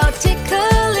 so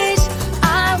ticklish.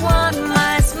 I want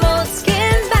my smooth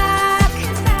skin back.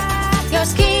 Your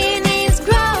skin is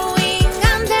growing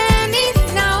underneath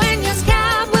now, and your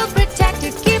scab will protect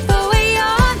it. Keep away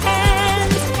your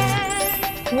hands.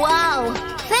 Wow,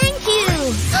 thank you.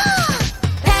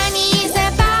 Penny is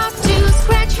about to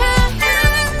scratch her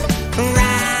hand.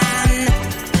 Run!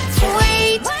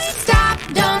 Wait, stop,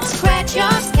 don't scratch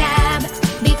your scab.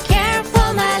 Be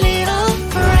careful, my little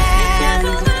friend.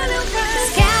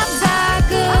 Scabs are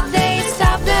good, they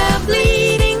stop the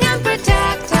bleeding and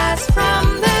protect us from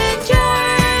the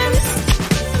germs.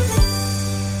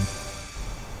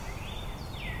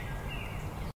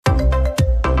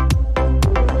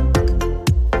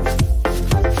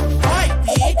 Hi,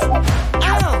 Pete.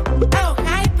 Oh,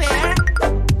 hi, Bear.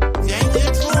 Can you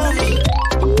draw me?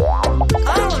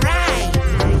 All right.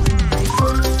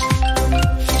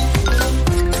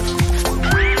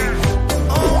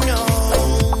 Oh no.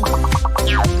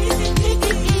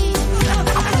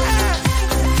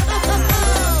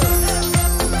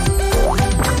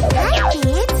 Hi,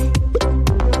 Pete.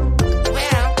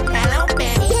 Well, hello,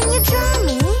 Penny. Can you draw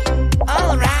me?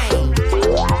 All right.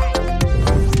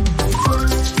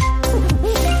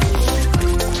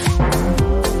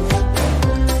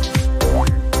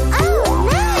 Oh,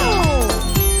 no!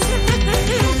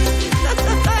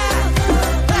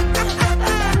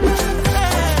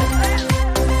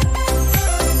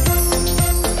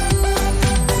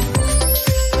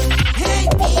 Hey,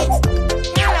 Pete.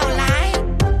 Hello, Lion.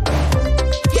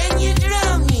 Can you draw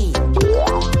me?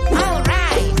 All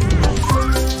right.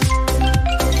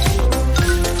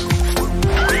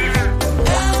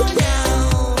 Oh, no.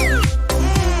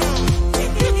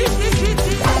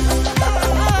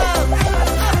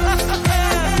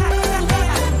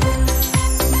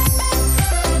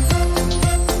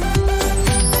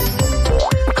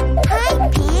 Hi,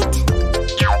 Pete.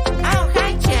 Oh,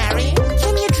 hi, Cherry.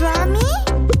 Can you draw me?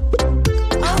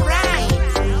 All right.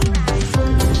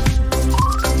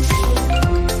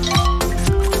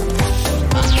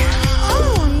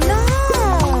 Oh, no!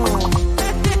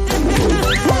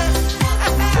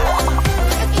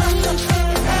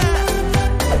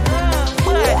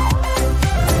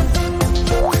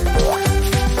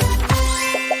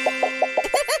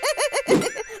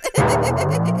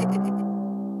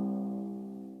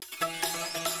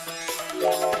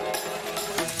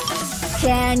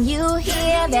 Can you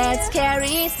hear that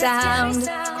scary sound?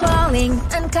 Crawling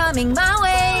and coming my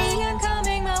way.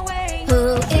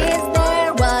 Who is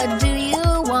there? What do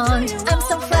you want? I'm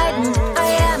so frightened, I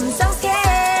am so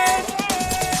scared.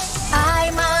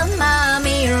 I'm on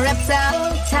mommy wrapped so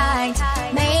tight,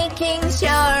 making sure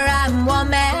I'm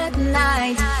warm at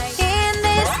night. In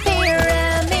this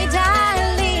pyramid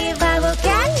I live, I will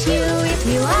catch you if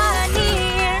you are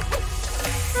near.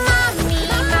 Mommy,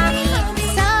 mommy,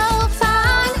 so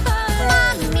fun.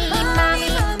 Mommy,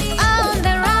 mommy, on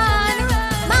the run.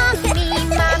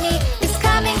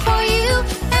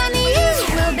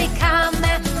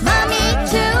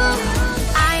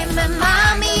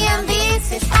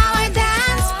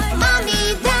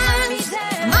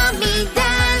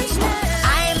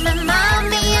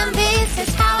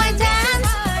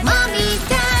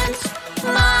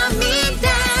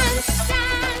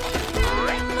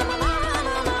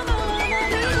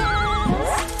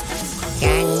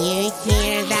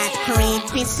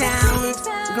 creepy sound,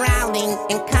 growling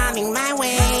and coming my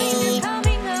way.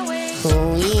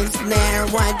 Who is there?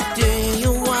 What do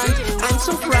you want? I'm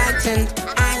so frightened,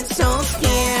 I'm so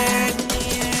scared.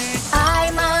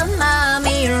 I'm a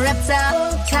mommy wrapped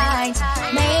up tight,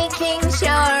 making sure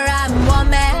I'm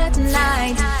warm at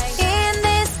night. In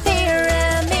this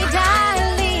pyramid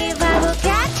I live, I will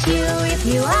catch you if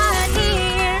you are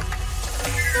here.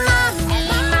 Mommy,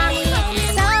 mommy,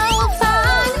 so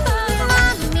fun.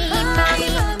 Mommy,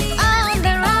 mommy, on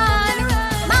the run.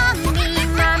 Mommy,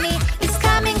 mommy, it's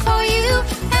coming for you,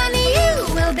 and you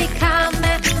will become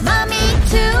a mommy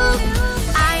too.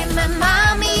 I'm a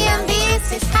mommy and this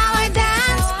is how I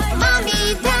dance.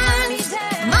 Mommy dance,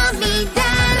 mommy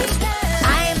dance.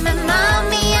 I'm a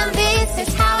mommy and this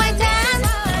is how I dance.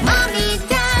 Mommy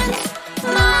dance,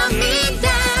 mommy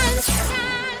dance.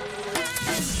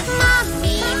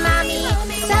 Mommy, mommy,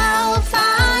 so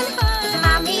fun.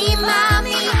 Mommy,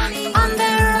 mommy, on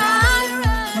the run.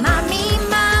 Mommy,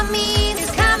 mommy,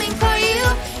 it's coming for you,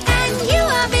 and you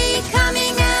are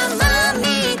becoming a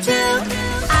mommy too.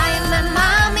 I'm a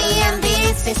mommy and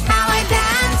this is how I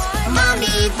dance.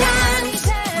 Mommy dance,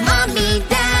 mommy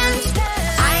dance.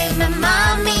 I'm a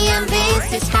mommy and this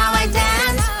is how I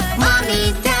dance.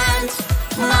 Mommy dance,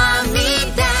 mommy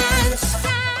dance.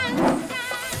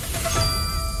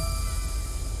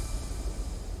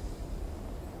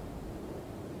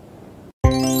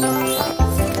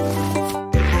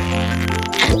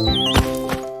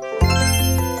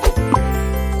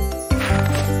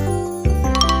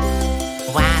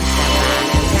 Once upon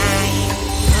a time,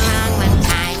 a long, long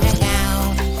time ago,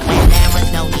 when there was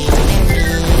no human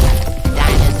being,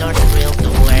 dinosaurs ruled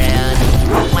the world.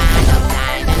 One of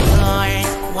dinosaurs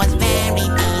was very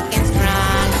big and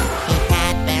strong. He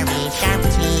had very sharp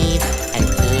teeth and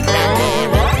could run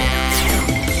very fast.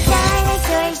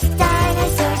 Dinosaurs,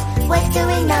 dinosaurs, what do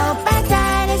we know about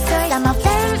dinosaurs? Some of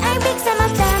them are big, some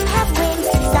of them have wings.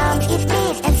 Some eat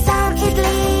meat and some eat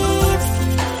leaves.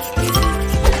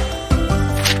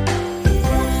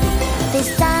 This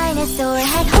dinosaur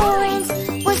had horns,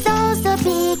 was also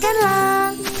big and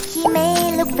long. He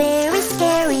may look very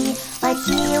scary, but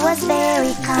he was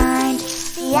very kind.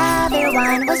 The other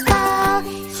one was tall,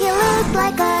 he looked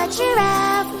like a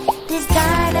giraffe. This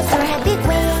dinosaur had big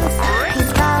wings,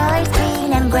 his color's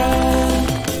green and gray.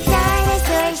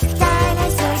 Dinosaurs,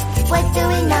 dinosaurs, what do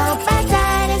we know about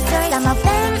dinosaurs? Some of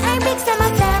them are big, some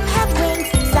of them have wings.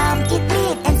 Some eat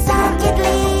meat and some eat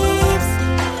leaves.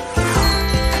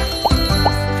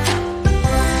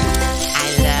 I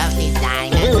love this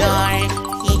dinosaur.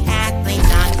 He had fleas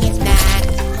on his back.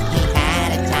 He had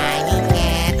a tiny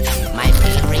head. My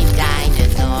favorite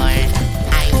dinosaur.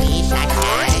 I wish I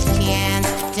had a chance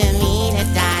to meet a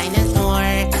dinosaur.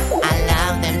 I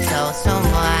love them so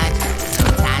much.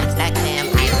 Sometimes like them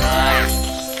I roar.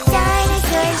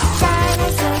 Dinosaurs,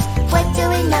 dinosaurs, what do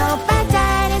we know about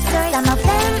dinosaurs? Some of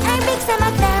them are big, some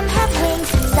of them have wings.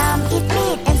 Some eat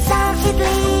meat and some eat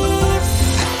leaves.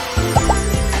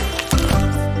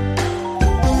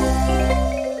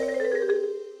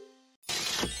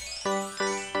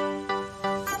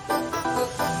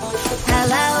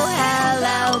 Hello,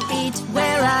 hello, beach,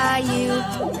 where are you?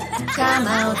 Come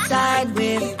outside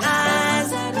with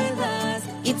us.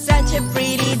 It's such a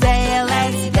pretty day,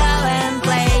 let's go and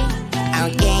play.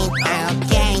 Okay,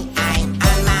 okay, I'm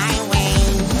on my way.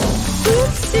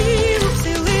 Oopsie,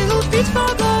 oopsie, little beach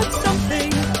forgot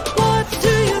something. What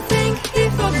do you think he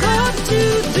forgot to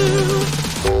do?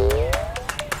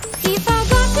 He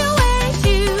forgot to wear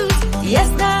shoes. Yes,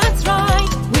 that's right.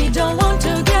 We don't want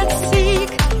to get sick,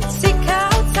 sick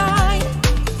outside.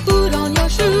 Put on your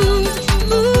shoes,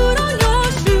 put on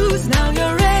your shoes. Now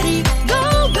you're ready, go,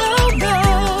 go, go.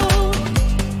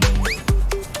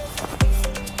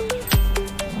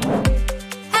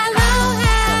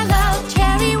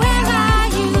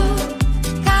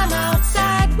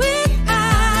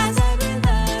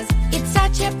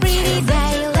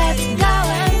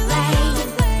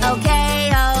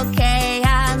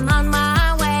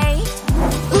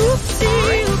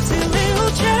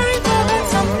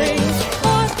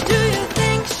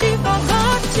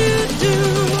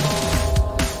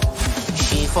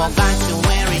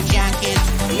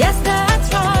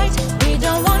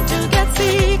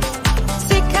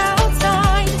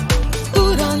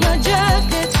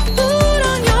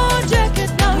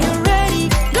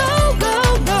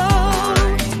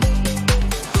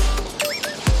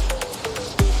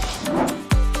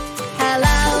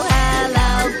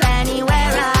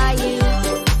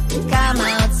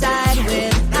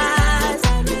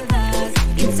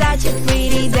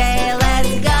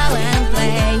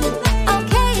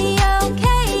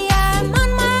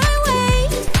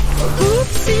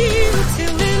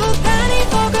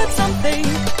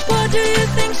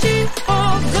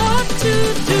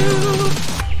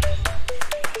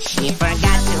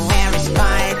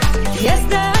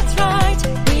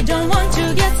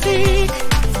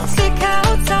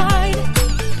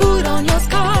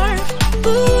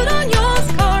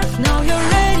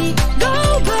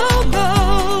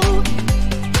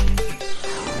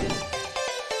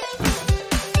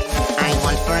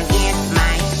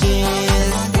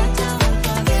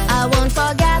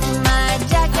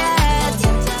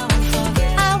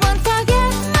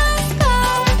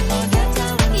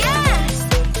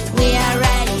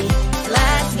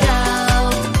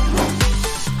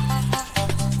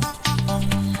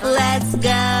 let's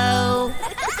go.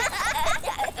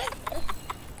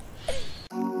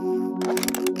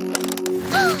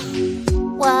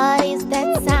 What is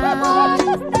that sound?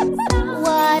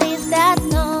 What is that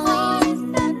noise?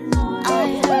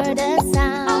 I heard a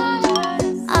sound.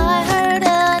 I heard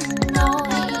a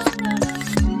noise.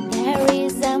 There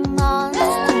is a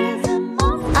monster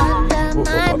under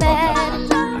my bed.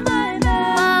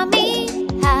 Mommy,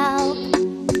 help.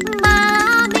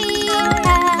 Mommy,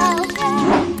 help.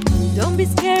 Don't be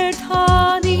scared,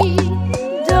 honey.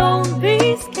 Don't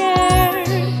be scared.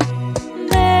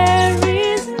 There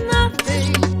is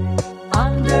nothing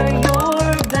under your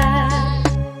bed.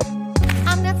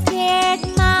 I'm not scared,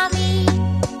 Mommy.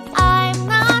 I'm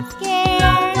not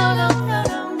scared.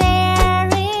 There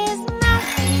is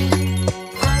nothing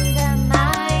under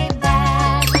my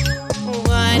bed.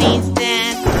 What is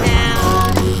that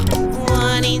sound?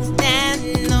 What is that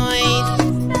noise?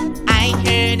 I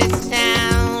heard a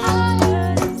sound.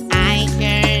 I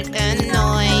heard a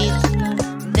noise.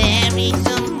 There is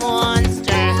a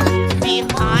monster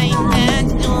behind the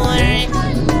door.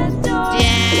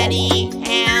 Daddy,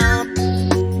 help.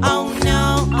 Oh no,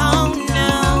 oh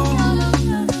no.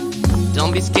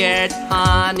 Don't be scared,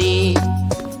 honey.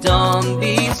 Don't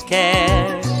be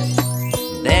scared.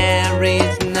 There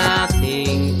is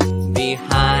nothing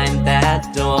behind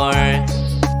that door.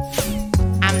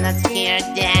 I'm not scared,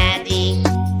 Daddy.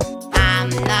 I'm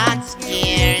not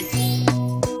scared.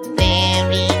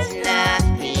 There is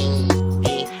nothing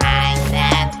behind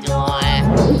that door.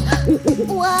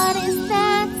 What is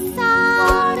that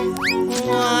sound?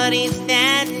 What is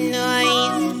that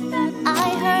noise? I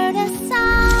heard a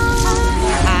sound.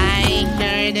 I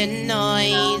heard a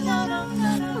noise.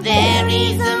 There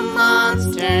is a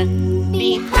monster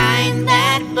behind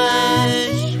that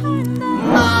bush.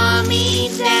 Mommy,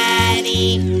 Daddy,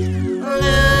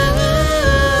 look.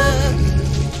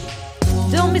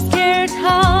 Don't be scared,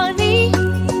 honey.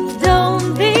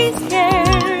 Don't be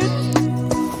scared.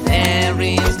 There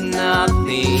is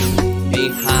nothing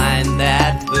behind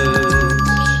that bush.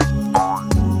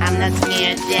 I'm not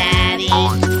scared, Daddy.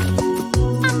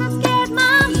 I'm not scared,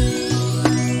 Mom.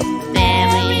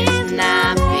 There is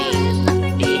nothing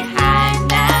behind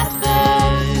that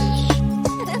bush.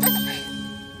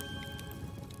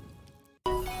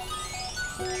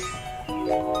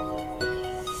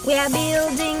 We are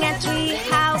building a tree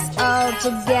house all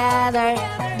together.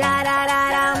 Da da da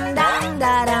dum dum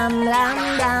da dum dum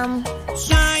dum.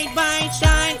 Side by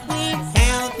side we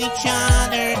help each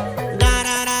other. Da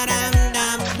da da dum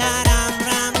dum da dum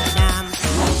dum dum.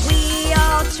 We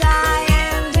all try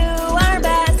and do our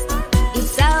best.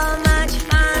 It's so much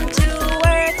fun to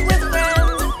work with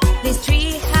friends. This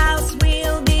tree house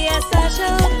will be a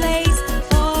special place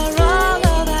for all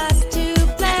of us to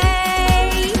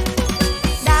play.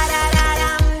 Da da da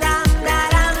dum dum da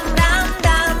dum dum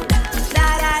dum. Da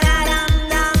da da dum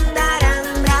dum da dum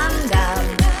dum dum.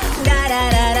 Da da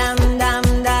da dum dum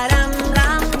da dum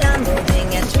dum dum. Building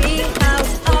a tree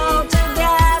house all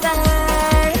together.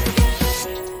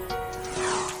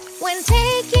 When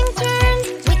taking turns,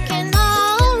 we can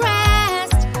all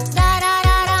rest. Da da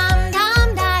da dum dum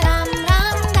da dum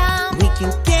dum dum. We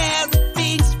can carry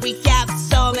things, we have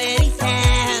so many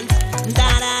hands. Da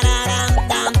da da dum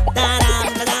dum da dum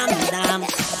dum dum.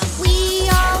 We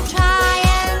all try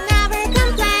and never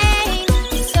complain.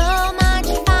 So much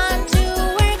fun to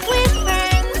work with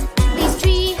friends. This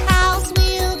tree house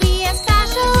will be a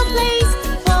special place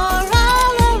for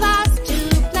all of us to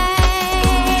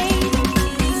play.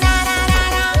 Da da da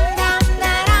dum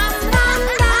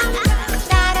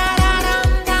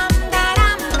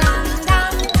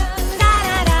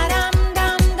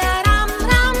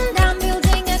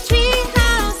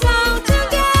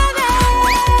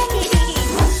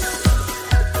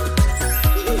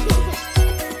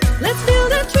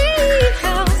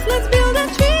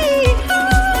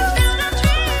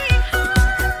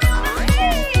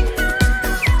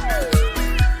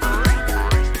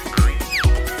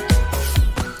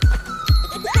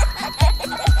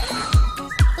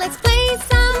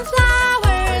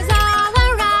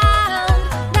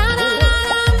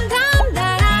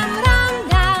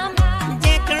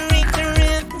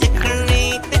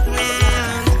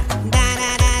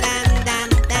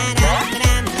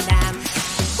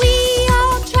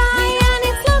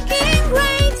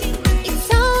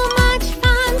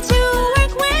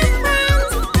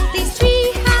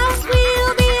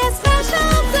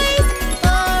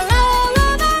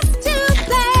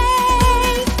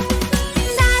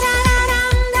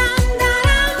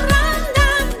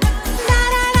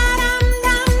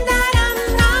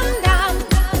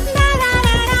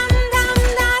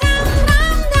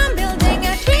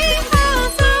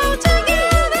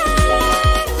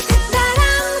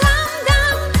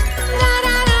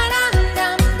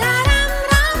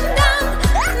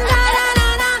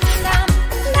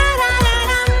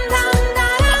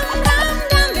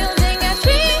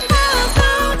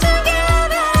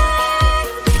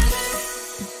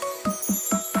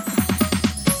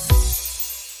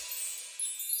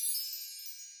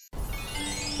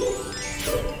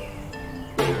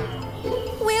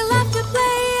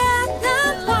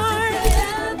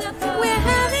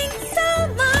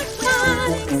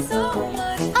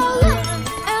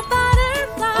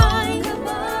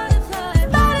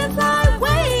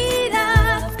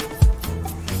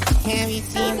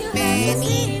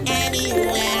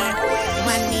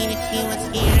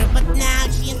but now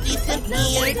she's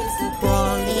disappeared.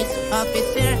 Police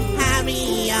officer,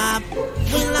 hurry up.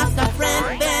 We lost a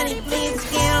friend, Benny, please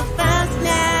help us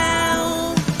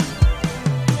now.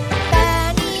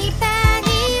 Penny,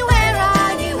 Penny, where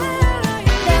are you?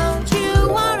 Don't you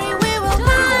worry, we will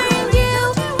find you.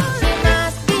 She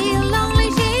must be lonely,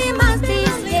 she must be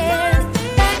scared.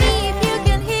 Penny, if you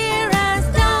can hear us,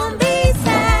 don't be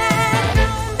sad.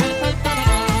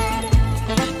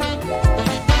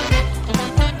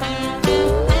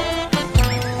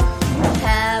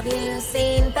 Have you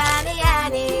seen Penny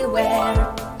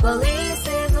anywhere? Police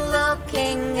is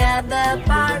looking at the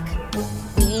park.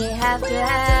 We have to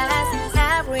ask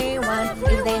everyone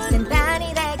if they've seen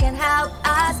Penny, they can help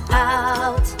us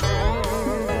out.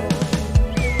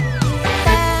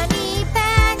 Penny,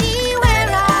 Penny, where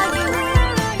are you?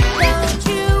 Don't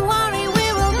you worry, we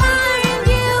will find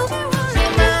you. She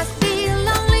must be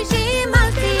lonely, she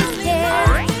must be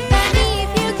scared. Penny,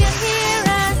 if you can hear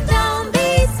us, don't be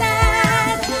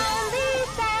sad. Don't be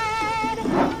sad.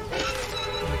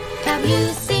 Have you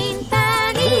seen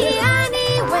Penny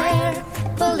anywhere?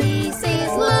 Police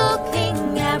is looking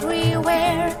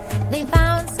everywhere. They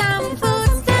found some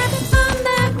footsteps on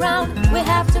the ground. We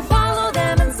have to follow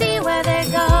them and see where they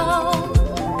go.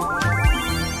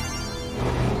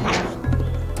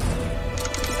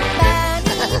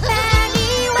 Penny,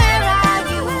 Penny, where are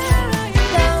you?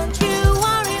 Don't you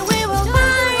worry, we will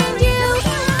find you.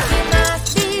 She must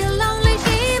be lonely,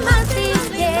 she must be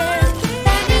scared.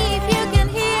 Penny, if you can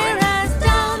hear us,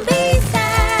 don't be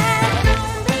sad.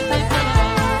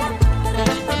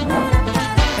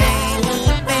 Penny,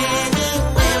 Penny,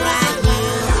 where are you?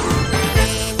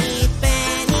 Penny,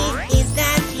 Penny, is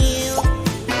that you?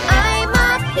 I'm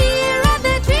up here at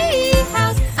the tree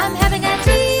house. I'm having a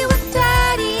tea with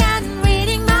Daddy and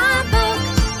reading my book.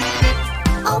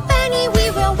 Oh, Penny, we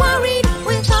were worried.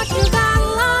 We thought you got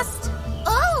lost.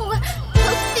 Oh,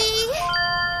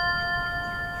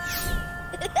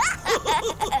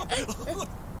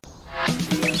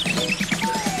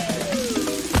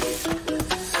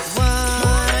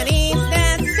 What is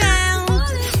that sound?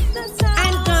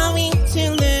 I'm going to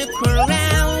look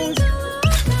around.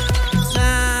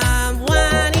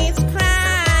 Someone is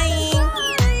crying.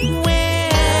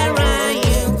 Where are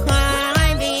you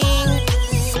hiding?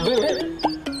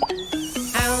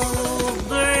 Oh,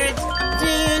 bird, do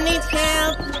you need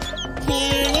help?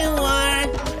 Here you are.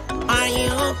 Are you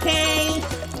okay?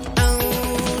 Oh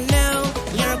no,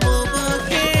 your boo-boo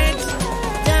hurts.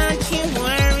 Don't you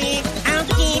worry, I'll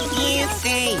keep you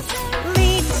safe.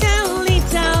 Little,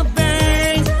 little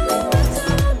bird,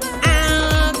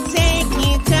 I'll take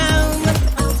you home.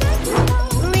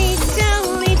 Little,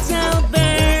 little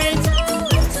bird,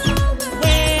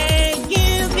 where you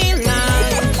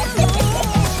belong.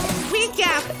 We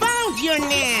have found your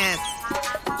nest.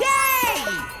 Yay!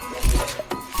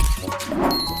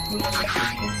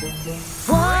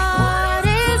 what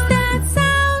is that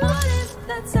sound?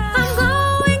 I'm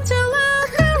going to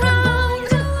look around.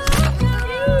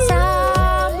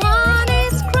 Someone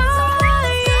is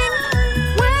crying.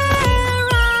 Where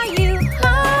are you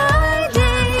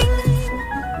hiding?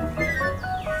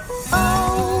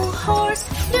 Oh, horse,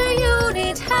 do you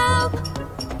need help?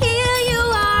 Here you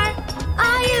are.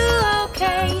 Are you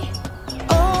okay?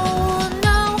 Oh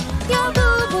no, your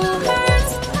boo-boo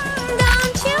hurts.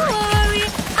 Don't you worry,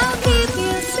 I'll keep you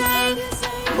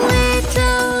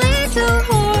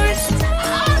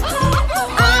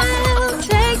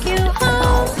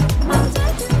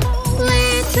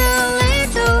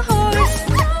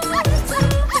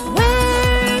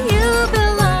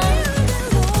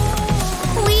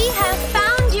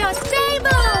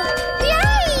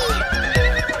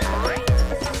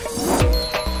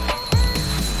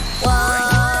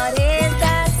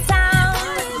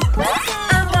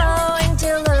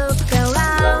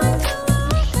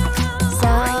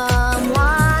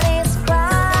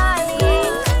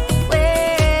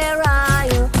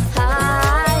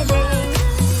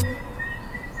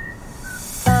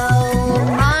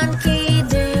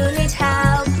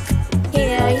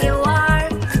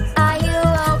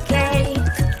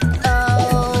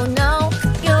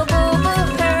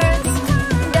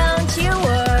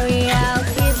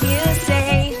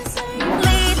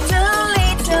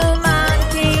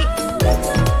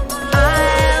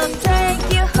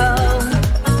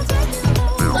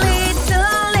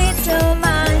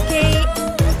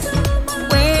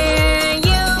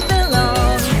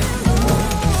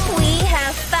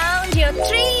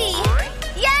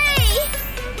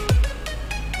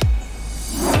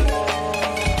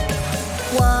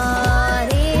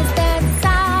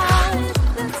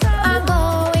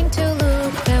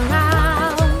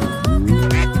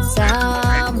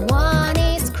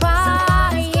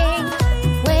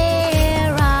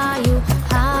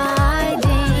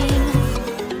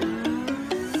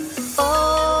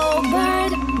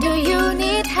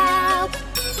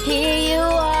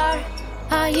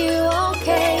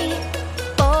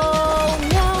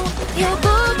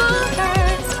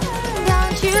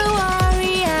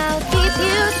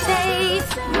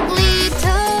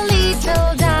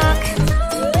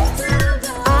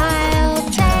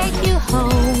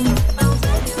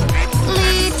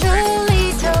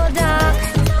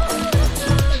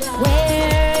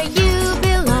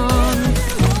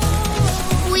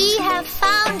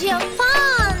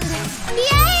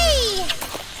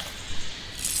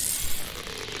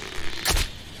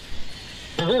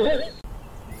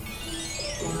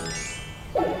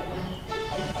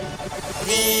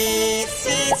This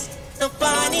is the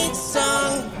phonics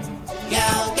song.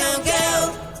 Go, go,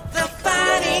 go, the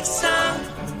phonics song.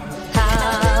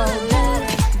 How do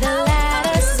the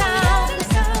letters sound?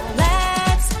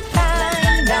 Let's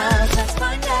find out. Let's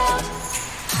find out.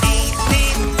 A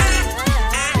is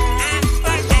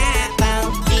for apple.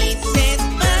 B is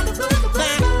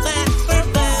for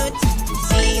boat. C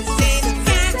is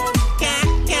cat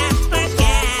for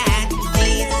cat. D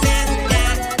is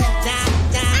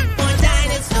for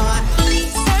dinosaur. E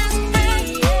says man,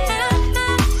 F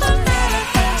for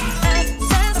elephant. F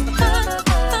says for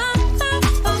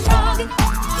frog.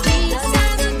 G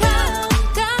says go,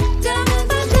 go, go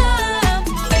for glove.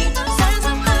 H says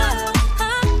for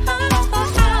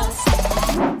house.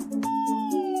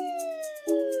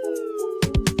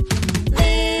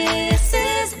 This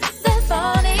is the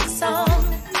phonics song.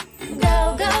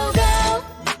 Go, go, go,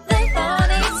 the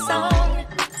phonics song.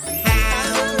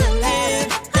 How do the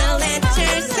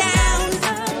letters sound?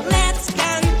 Let's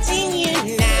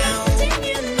continue now.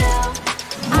 Continue now.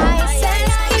 I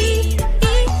says E,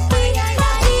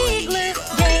 igloo.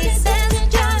 J says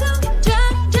jump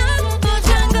for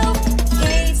jungle. K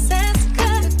says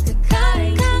cut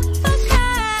for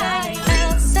kite.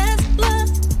 L says bluff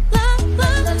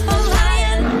for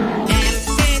lion. M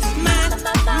says mud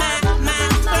for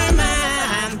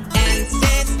mom. N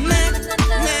says nut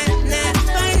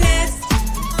for nest.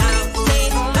 O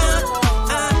says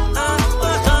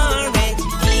for orange.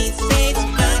 E says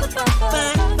for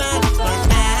panda.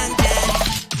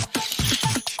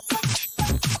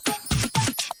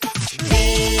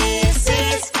 This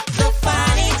is the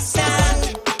phonics song.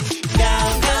 Go,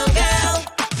 go, go,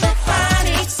 the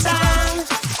phonics song.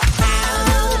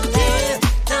 How do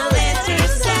the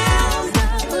letters sound?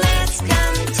 Let's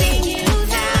continue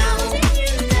now.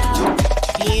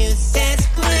 U says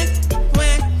quack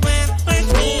for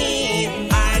queen.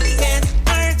 R says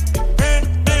for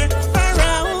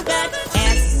robot.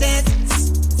 S says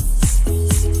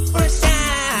for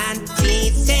sun. T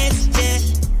says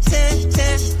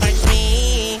for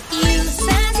tree. U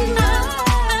says for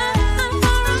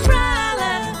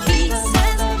umbrella. V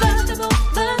says vegetables.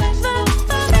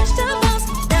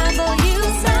 W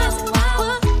says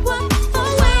for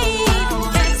wave.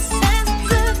 X says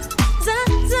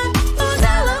for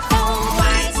xylophone.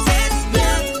 Y says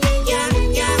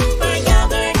yum for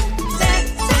yogurt. Z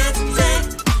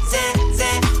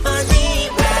for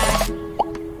zebra.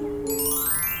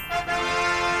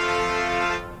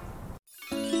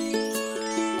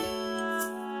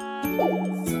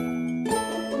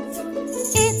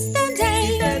 It's the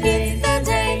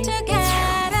day to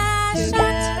get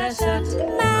a shot.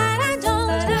 But I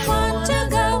don't want to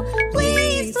go.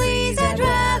 Please, I'd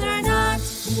rather not.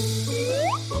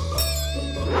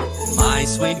 My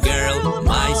sweet girl,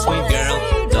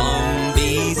 don't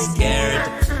be scared.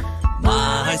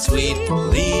 My sweet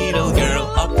little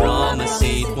girl, I promise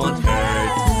it won't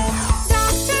hurt.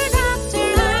 Doctor,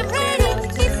 I'm ready.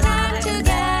 It's time to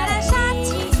get a shot.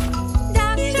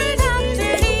 Doctor,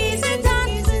 is it done?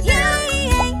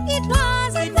 Yeah, it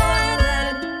wasn't bad.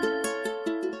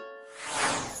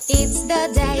 It's the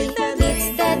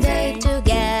day to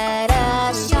get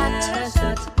a shot.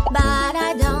 But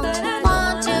I don't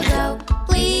want to go.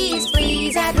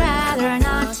 Please, I'd rather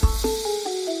not.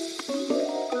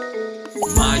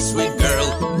 My sweet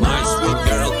girl,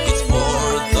 it's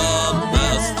for the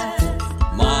best.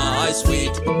 My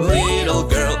sweet little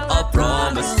girl, I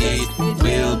promise it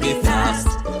will be fast.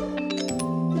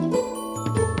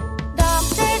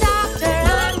 Doctor,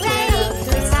 I'm ready.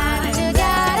 It's time to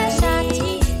get a shot.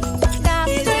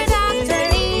 Doctor,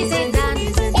 is it done?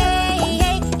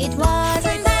 Yeah, it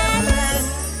wasn't bad.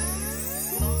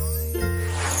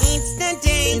 It's the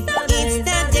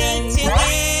day to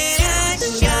get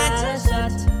a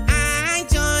shot. I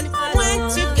don't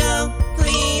want to go.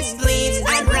 Please,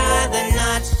 I'd rather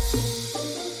not.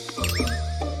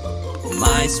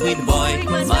 My sweet boy,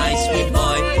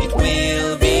 it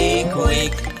will be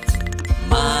quick.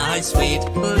 My sweet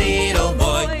little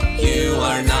boy, you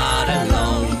are not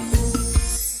alone.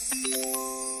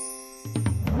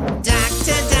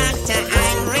 Doctor,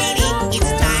 I'm ready.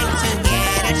 It's time to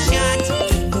get a shot.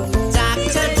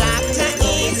 Doctor,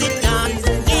 is it done?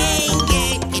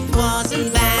 Yeah, it wasn't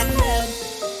bad.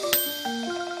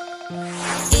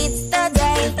 It's the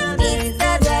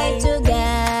day to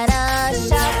get a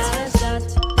shot.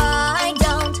 I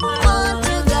don't want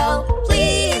to go.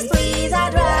 Please,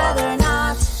 I'd rather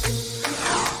not.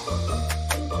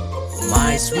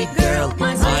 My sweet girl,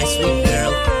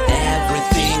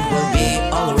 everything will be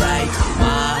alright.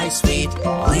 My sweet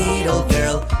little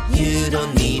girl, You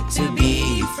don't need to be